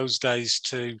drive in those days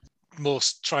to more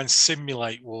try and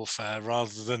simulate warfare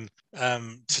rather than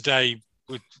today.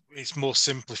 It's more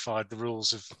simplified. The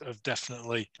rules have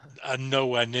definitely are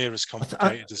nowhere near as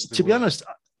complicated as they to were. be honest,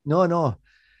 no.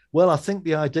 Well, I think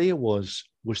the idea was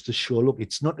to show, look,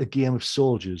 it's not a game of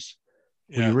soldiers.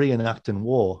 We reenact in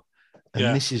war,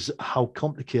 and this is how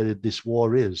complicated this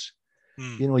war is.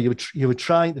 You know, you were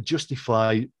trying to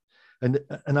justify, and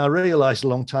I realized a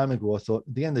long time ago, I thought,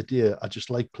 at the end of the day, I just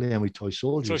like playing with toy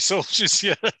soldiers. Toy soldiers,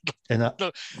 yeah. And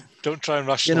don't try and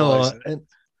rationalize it. And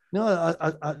no,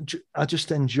 I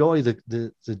just enjoy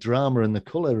the drama and the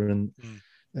color, and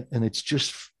it's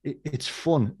just it's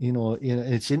fun, you know.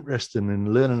 It's interesting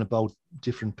and learning about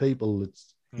different people.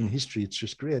 It's in history. It's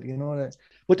just great, you know.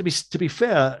 But to be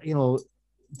fair, you know,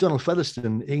 Donald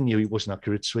Featherstone, he knew he wasn't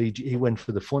accurate, so he went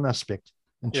for the fun aspect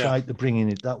and tried to bring in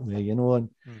it that way, you know. And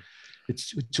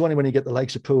it's only when you get the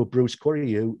likes of poor Bruce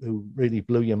Curry who really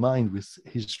blew your mind with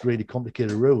his really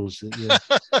complicated rules.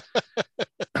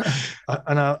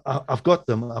 And I've got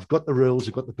them. I've got the rules.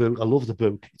 I've got the book. I love the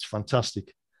book. It's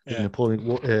fantastic. The Napoleon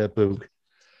book.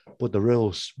 But the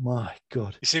rules, my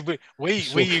God! You see, that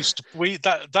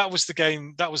was the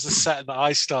game. That was the set that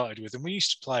I started with, and we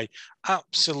used to play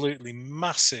absolutely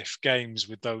massive games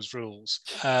with those rules.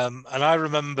 And I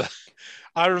remember,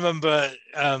 I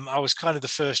was kind of the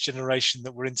first generation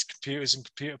that were into computers and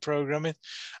computer programming,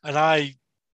 and I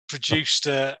produced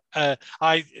a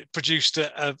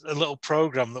little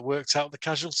program that worked out the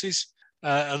casualties.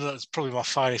 And that's probably my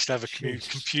finest ever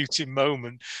computing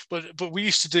moment. But we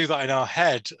used to do that in our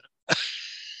head,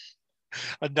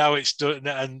 and now it's done.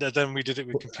 And then we did it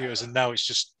with computers, and now it's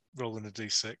just rolling a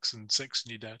d6 and 6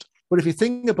 and you're dead. But if you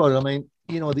think about it, I mean,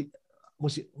 you know,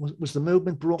 was the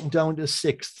movement broken down to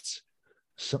sixths?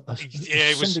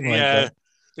 It was. That.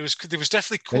 There was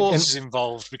definitely quarters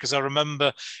involved, because I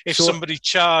remember if somebody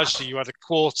charged you had a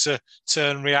quarter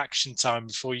turn reaction time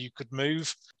before you could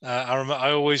move.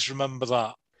 I always remember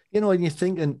that. You know, and you're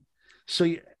thinking,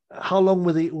 how long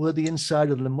were the inside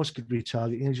of the musketry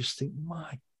target? You just think,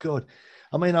 my God.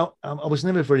 I mean, I was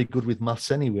never very good with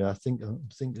maths anyway. I think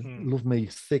love me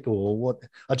thick or what.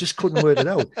 I just couldn't work it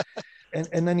out.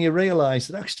 And then you realise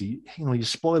that actually, you know, you're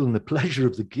spoiling the pleasure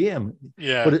of the game.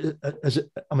 Yeah. But it's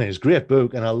a great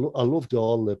book, and I loved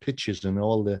all the pictures and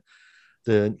all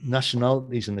the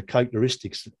nationalities and the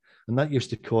characteristics, and that used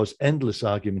to cause endless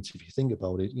arguments if you think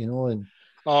about it, you know. And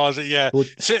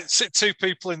sit 2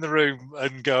 people in the room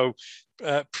and go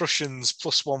Prussians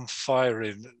 +1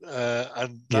 firing,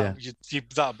 and that'd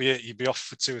be it. You'd be off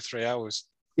for 2 or 3 hours.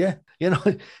 Yeah, you know,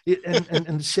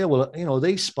 and say, well, you know,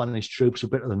 these Spanish troops are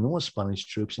better than those Spanish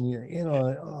troops, and you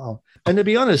know, and to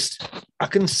be honest, I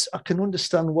can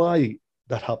understand why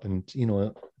that happened, you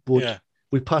know, but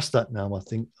we passed that now, I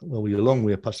think. Well, we're a long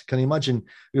way past it. Can you imagine?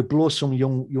 It blow some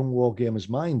young war gamers'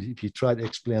 mind if you try to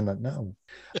explain that now.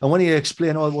 And when you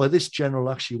explain, oh, well, this general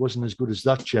actually wasn't as good as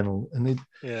that general, and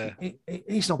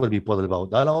he's not going to be bothered about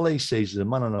that. All he sees is a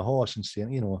man on a horse and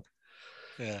saying, you know,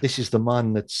 this is the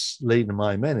man that's leading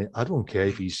my men. I don't care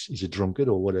if he's a drunkard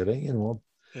or whatever, you know.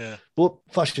 Yeah. But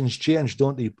fashions change,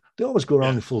 don't they? They always go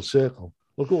around in full circle.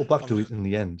 We'll go back to it in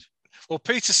the end. Well,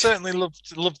 Peter certainly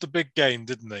loved the big game,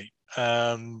 didn't he?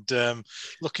 And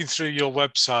looking through your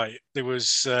website, there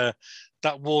was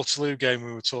that Waterloo game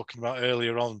we were talking about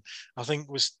earlier on. I think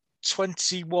it was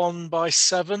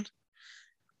 21-7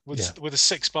 with a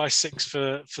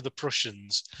 6-6 for the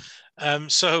Prussians.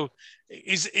 So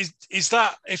is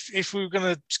that, if we were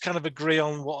going to kind of agree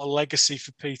on what a legacy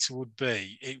for Peter would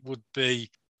be, it would be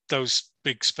those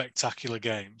big spectacular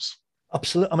games?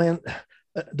 Absolutely. I mean,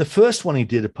 the first one he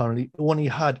did apparently only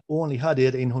had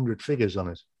 1,800 figures on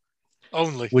it.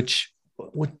 Only, which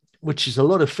is a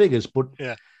lot of figures, but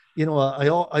you know, I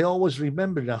always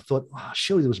remembered. I thought,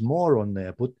 surely there was more on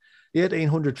there, but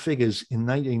 1,800 figures in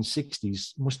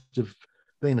 1960s must have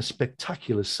been a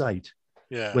spectacular sight.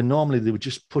 Yeah, when normally they were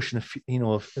just pushing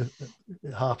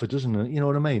half a dozen. You know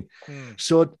what I mean?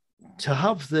 So to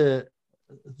have the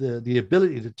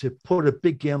ability to put a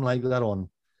big game like that on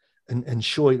and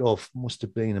show it off must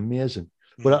have been amazing.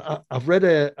 But I read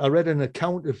an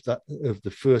account of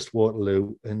the first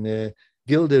Waterloo, and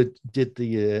Gilda did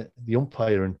the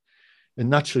umpiring, and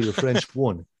naturally the French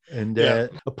won. And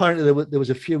apparently there was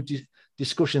a few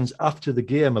discussions after the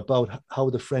game about how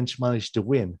the French managed to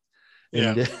win.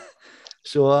 And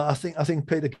so I think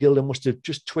Peter Gilda must have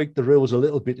just tweaked the rules a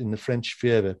little bit in the French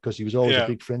favour, because he was always a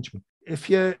big Frenchman. If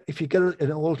you get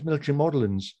an old military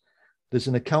modellings, there's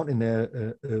an account in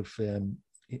there of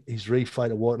his refight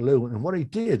at Waterloo, and what he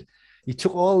did, he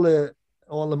took all the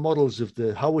models of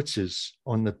the howitzers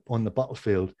on the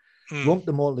battlefield, lumped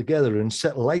them all together, and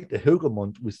set light to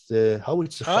Hougoumont with the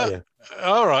howitzer fire.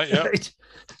 All right, yeah. Right?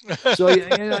 So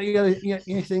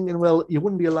you're thinking, well, you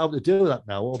wouldn't be allowed to do that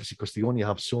now, obviously, because they only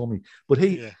have so many. But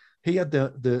he had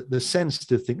the sense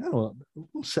to think, oh,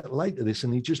 we'll set light to this,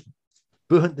 and he just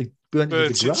burnt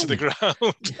into the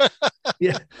ground.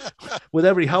 Yeah, with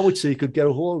every howitzer he could get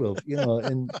a hold of, you know.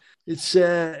 And it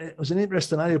was an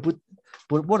interesting idea, but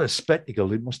what a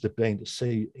spectacle it must have been to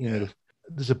see. You know,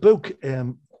 there's a book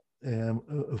of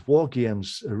war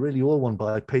games, a really old one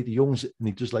by Peter Youngs, and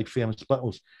he does like famous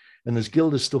battles. And there's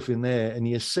Gilda stuff in there, and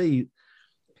you see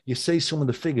some of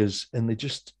the figures, and they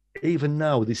just, even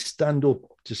now, they stand up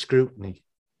to scrutiny.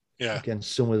 Yeah,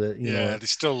 against some of the, you know, they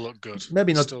still look good.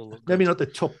 Maybe not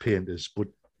the top painters, but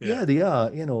they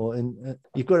are, you know. And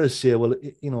you've got to say, well,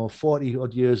 you know, 40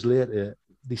 odd years later,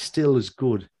 they're still as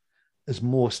good as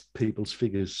most people's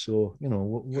figures. So, you know,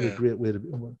 what a great way to.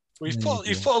 Well,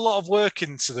 you've put a lot of work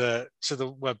into the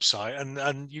website,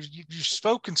 and you've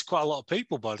spoken to quite a lot of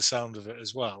people by the sound of it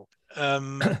as well.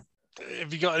 Have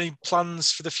you got any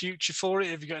plans for the future for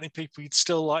it? Have you got any people you'd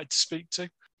still like to speak to?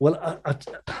 Well,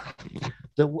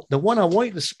 the one I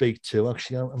wanted to speak to,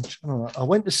 actually, I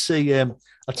went to see. I'll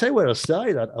tell you where I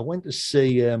started at. I went to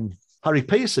see Harry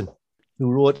Pearson,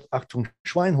 who wrote Achtung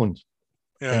Schweinhund.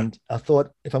 Yeah. And I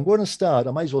thought, if I'm going to start,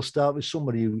 I might as well start with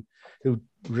somebody who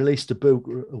released a book,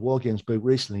 a war games book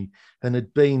recently, and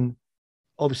had been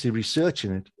obviously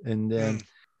researching it. And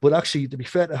but actually, to be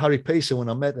fair to Harry Pearson, when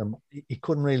I met him, he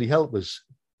couldn't really help us.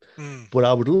 But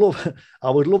I would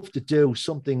love to do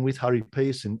something with Harry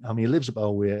Pearson. I mean, he lives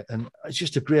about way, and it's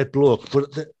just a great bloke. But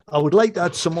I would like to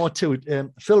add some more to it.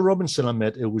 Phil Robinson I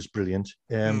met, it was brilliant.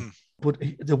 But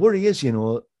the worry is, you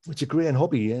know, it's a great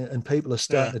hobby, and people are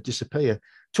starting to disappear.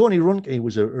 Tony Runke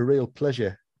was a real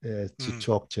pleasure to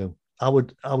talk to. I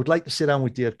would like to sit down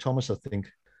with Dave Thomas, I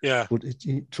think. Yeah. But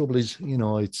the trouble is, you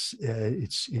know, he's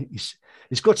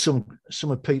got some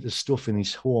of Peter's stuff in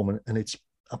his home, and it's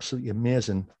absolutely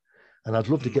amazing. And I'd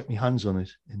love to get my hands on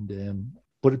it. And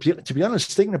but to be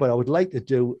honest, thinking about it, I would like to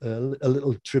do a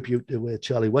little tribute to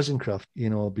Charlie Wesencraft, you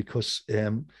know, because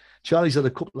Charlie's had a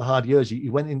couple of hard years.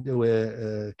 He went into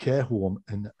a care home,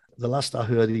 and the last I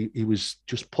heard, he was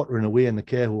just pottering away in the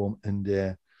care home,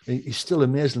 and he's still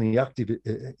amazingly active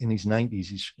in his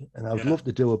 90s. And I would love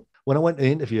to do when I went to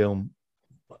interview him,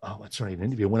 it's not even an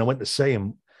interview, when I went to see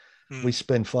him, we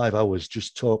spent 5 hours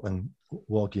just talking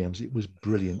war games. It was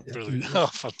brilliant. Oh,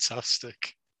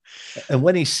 fantastic. And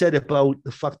when he said about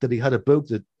the fact that he had a book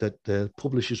that the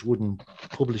publishers wouldn't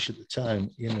publish at the time,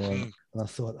 you know, and I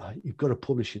thought, you've got to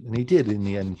publish it. And he did in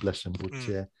the end, bless him. But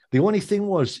the only thing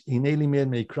was, he nearly made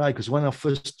me cry, because when I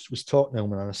first was talking to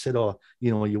him, and I said, oh,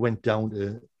 you know, you went down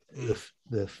to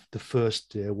the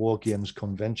first War Games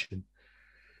convention,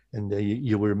 And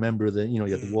you will remember that, you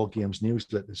had the War Games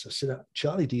newsletters. I said,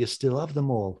 Charlie, do you still have them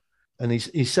all? And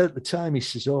he said at the time, he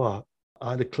says, oh,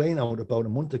 I had a clean out about a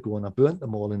month ago and I burnt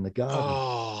them all in the garden.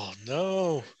 Oh,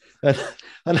 no. And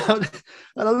I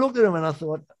looked at him and I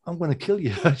thought, I'm going to kill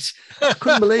you. I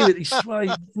couldn't believe it. He said,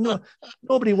 well,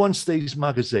 nobody wants these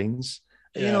magazines,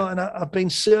 and I've been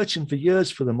searching for years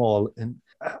for them all. And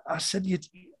I said,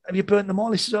 have you burnt them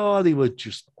all? He said, oh, they were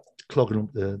just clogging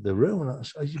up the room. And I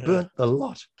said, you burnt a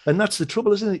lot. And that's the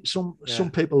trouble, isn't it? Some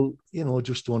people,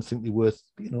 just don't think they're worth,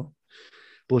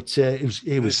 But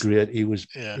he was great. He was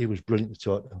brilliant to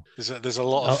talk to. There's a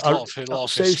lot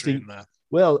of history in there.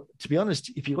 Well, to be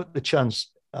honest, if you got the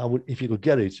chance, if you could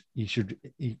get it, you should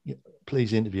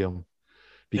please interview him,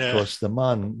 because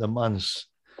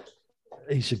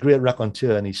he's a great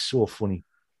raconteur and he's so funny.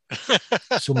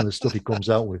 Some of the stuff he comes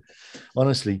out with,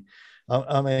 honestly,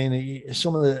 I mean, he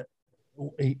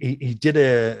did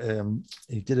a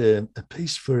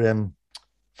piece for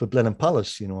Blenheim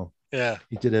Palace, Yeah,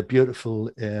 he did a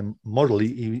beautiful model.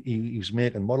 He was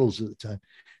making models at the time,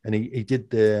 and he did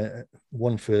the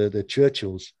one for the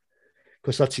Churchills,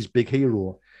 because that's his big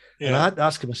hero. Yeah. And I had to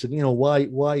ask him, I said,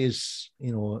 why is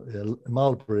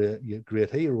Marlborough a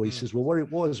great hero? He says, well, what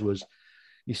it was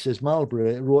he says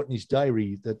Marlborough wrote in his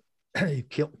diary that he'd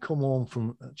come home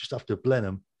from just after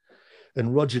Blenheim,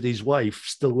 and Roger, his wife,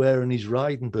 still wearing his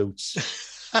riding boots,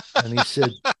 and he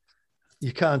said,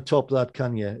 you can't top that,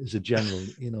 can you, as a general,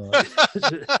 And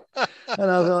I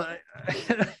thought,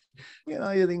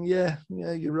 you think, yeah,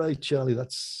 you're right, Charlie.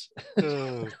 That's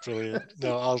brilliant.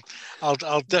 No,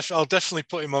 I'll definitely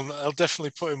put him on. I'll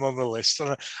definitely put him on the list,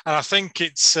 and I think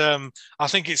it's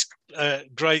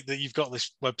great that you've got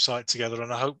this website together,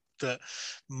 and I hope that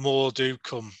more do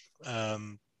come.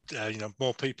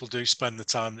 More people do spend the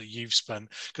time that you've spent,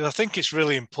 because I think it's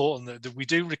really important that we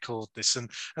do record this, and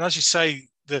as you say,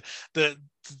 the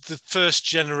first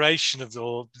generation of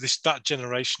that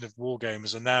generation of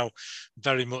wargamers are now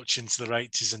very much into their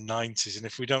 80s and 90s, and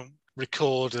if we don't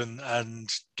record and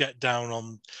get down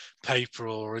on paper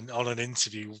or on an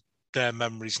interview their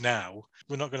memories now,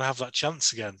 we're not going to have that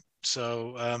chance again.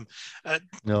 So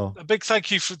no, a big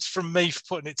thank you from me for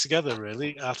putting it together.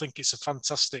 Really, I think it's a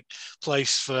fantastic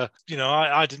place for,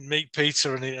 I didn't meet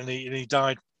Peter and he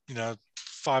died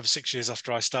 5 or 6 years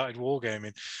after I started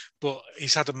wargaming, but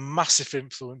he's had a massive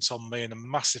influence on me and a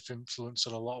massive influence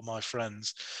on a lot of my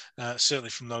friends, certainly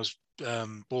from those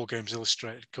War Games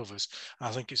Illustrated covers. And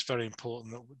I think it's very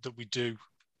important that we do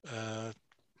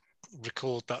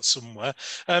record that somewhere.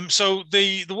 So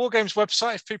the War Games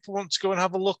website, if people want to go and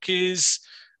have a look, is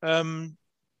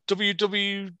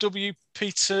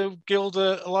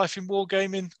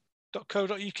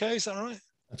www.petergilderalifeinwargaming.co.uk. Is that right?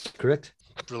 That's correct.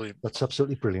 Brilliant. That's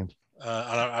absolutely brilliant.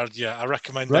 I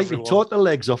recommend right, everyone. We taught the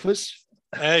legs off us.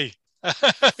 Hey,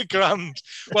 grand.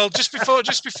 Well, just before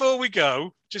we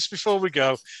go,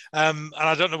 and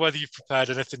I don't know whether you've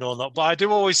prepared anything or not, but I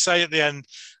do always say at the end,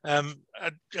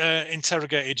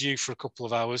 interrogated you for a couple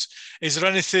of hours. Is there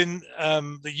anything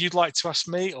that you'd like to ask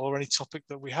me, or any topic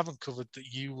that we haven't covered that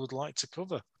you would like to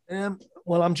cover?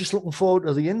 Well, I'm just looking forward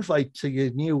to the invite to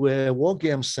your new War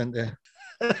Games Centre.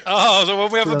 Oh, so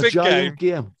when we have a big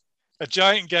game. A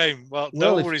giant game. Well,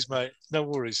 no worries, mate. No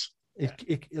worries. As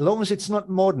long as it's not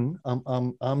modern,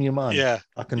 I'm your man. Yeah,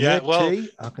 I can make tea.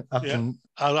 I can.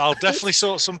 I'll definitely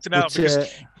sort something out,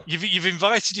 because you've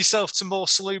invited yourself to more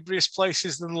salubrious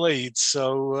places than Leeds,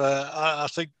 so I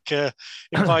think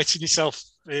inviting yourself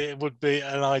would be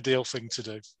an ideal thing to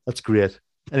do. That's great.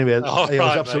 Anyway, it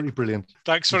was absolutely brilliant.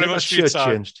 Thanks very much for your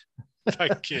time. Changed.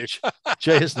 Thank you.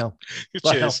 Cheers now.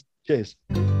 Cheers. Cheers.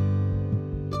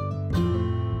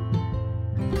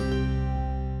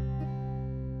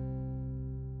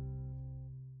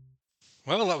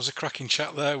 Well, that was a cracking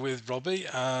chat there with Robbie,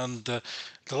 and the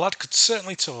lad could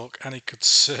certainly talk, and he could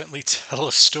certainly tell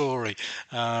a story,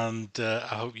 and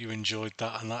I hope you enjoyed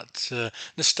that, and that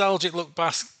nostalgic look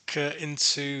back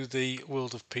into the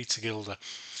world of Peter Gilder.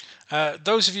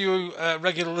 Those of you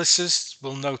regular listeners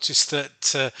will notice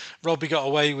that Robbie got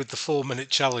away with the 4-minute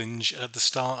challenge at the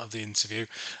start of the interview,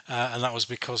 and that was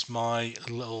because my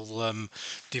little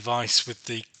device with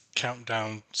the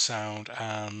countdown sound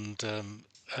and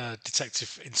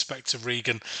Detective Inspector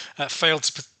Regan failed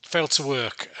to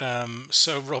work,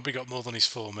 so Robbie got more than his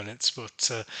 4 minutes,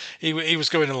 but he was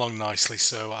going along nicely,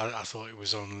 so I thought it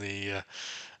was only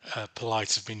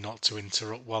polite of me not to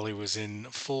interrupt while he was in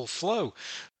full flow.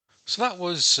 So that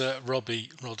was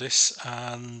Robbie Roddis,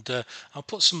 and I'll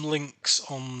put some links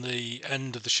on the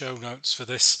end of the show notes for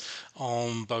this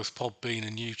on both Podbean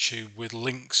and YouTube, with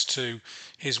links to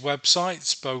his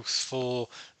websites, both for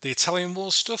the Italian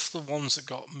War stuff, the ones that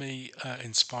got me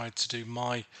inspired to do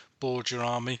my Borgia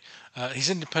Army, his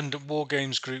independent war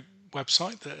games group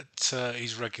website that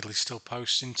he's regularly still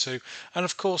posting to, and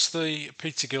of course the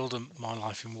Peter Gilden My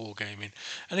Life in Wargaming.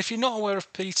 And if you're not aware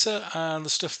of Peter and the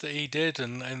stuff that he did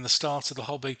and in the start of the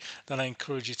hobby, then I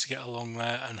encourage you to get along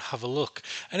there and have a look.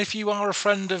 And if you are a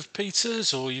friend of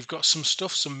Peter's, or you've got some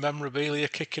stuff, some memorabilia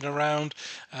kicking around,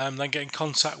 then get in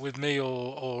contact with me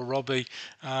or Robbie,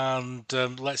 and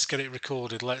let's get it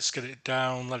recorded, let's get it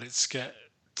down, let's get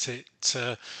it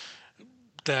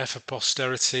there for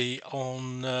posterity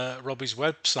on Robbie's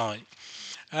website.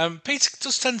 Peter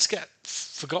does tend to get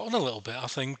forgotten a little bit, I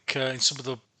think, in some of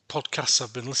the podcasts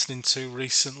I've been listening to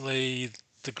recently,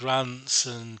 the Grants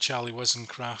and Charlie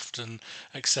Wesencraft and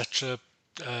etc.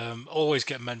 Always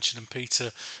get mentioned, and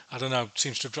Peter, I don't know,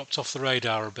 seems to have dropped off the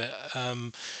radar a bit.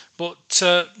 But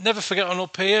never forget on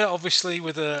up here, obviously,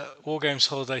 with the War Games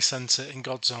Holiday Centre in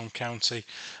God's Own County,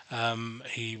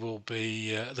 he will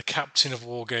be the captain of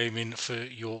wargaming for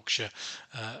Yorkshire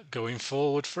going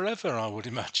forward forever, I would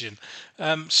imagine.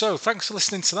 So thanks for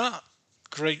listening to that.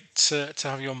 Great to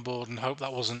have you on board, and hope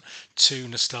that wasn't too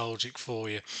nostalgic for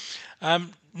you.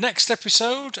 Next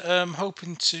episode,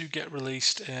 hoping to get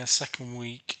released second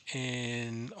week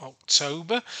in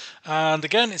October, and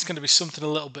again it's going to be something a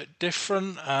little bit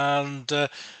different, and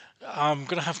I'm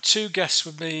going to have two guests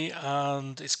with me,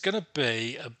 and it's going to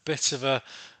be a bit of a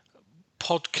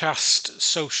podcast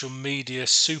social media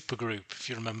supergroup. If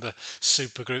you remember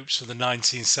supergroups from the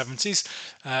 1970s,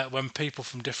 when people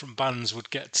from different bands would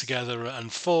get together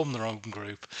and form their own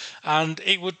group, and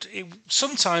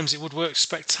sometimes it would work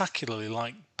spectacularly,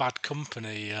 like Bad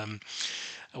Company,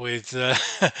 with and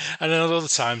then other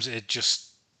times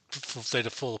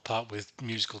they'd fall apart with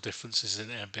musical differences, and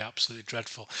it'd be absolutely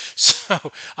dreadful.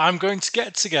 So I'm going to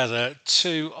get together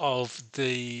two of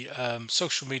the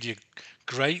social media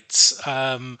greats,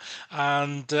 and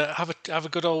have a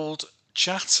good old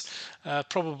chat.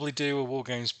 Probably do a War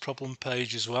Games problem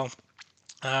page as well.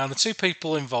 And the two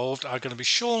people involved are going to be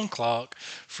Sean Clark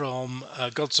from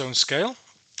God's Own Scale,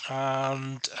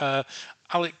 and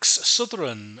Alex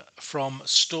Sutherland from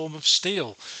Storm of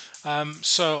Steel.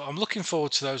 So I'm looking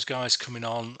forward to those guys coming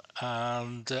on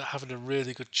and having a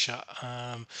really good chat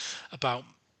about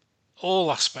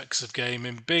all aspects of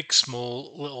gaming, big,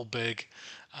 small, little, big,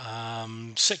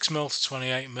 6mm to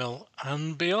 28mm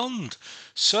and beyond.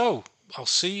 So I'll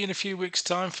see you in a few weeks'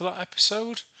 time for that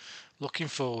episode. Looking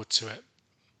forward to it.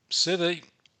 City.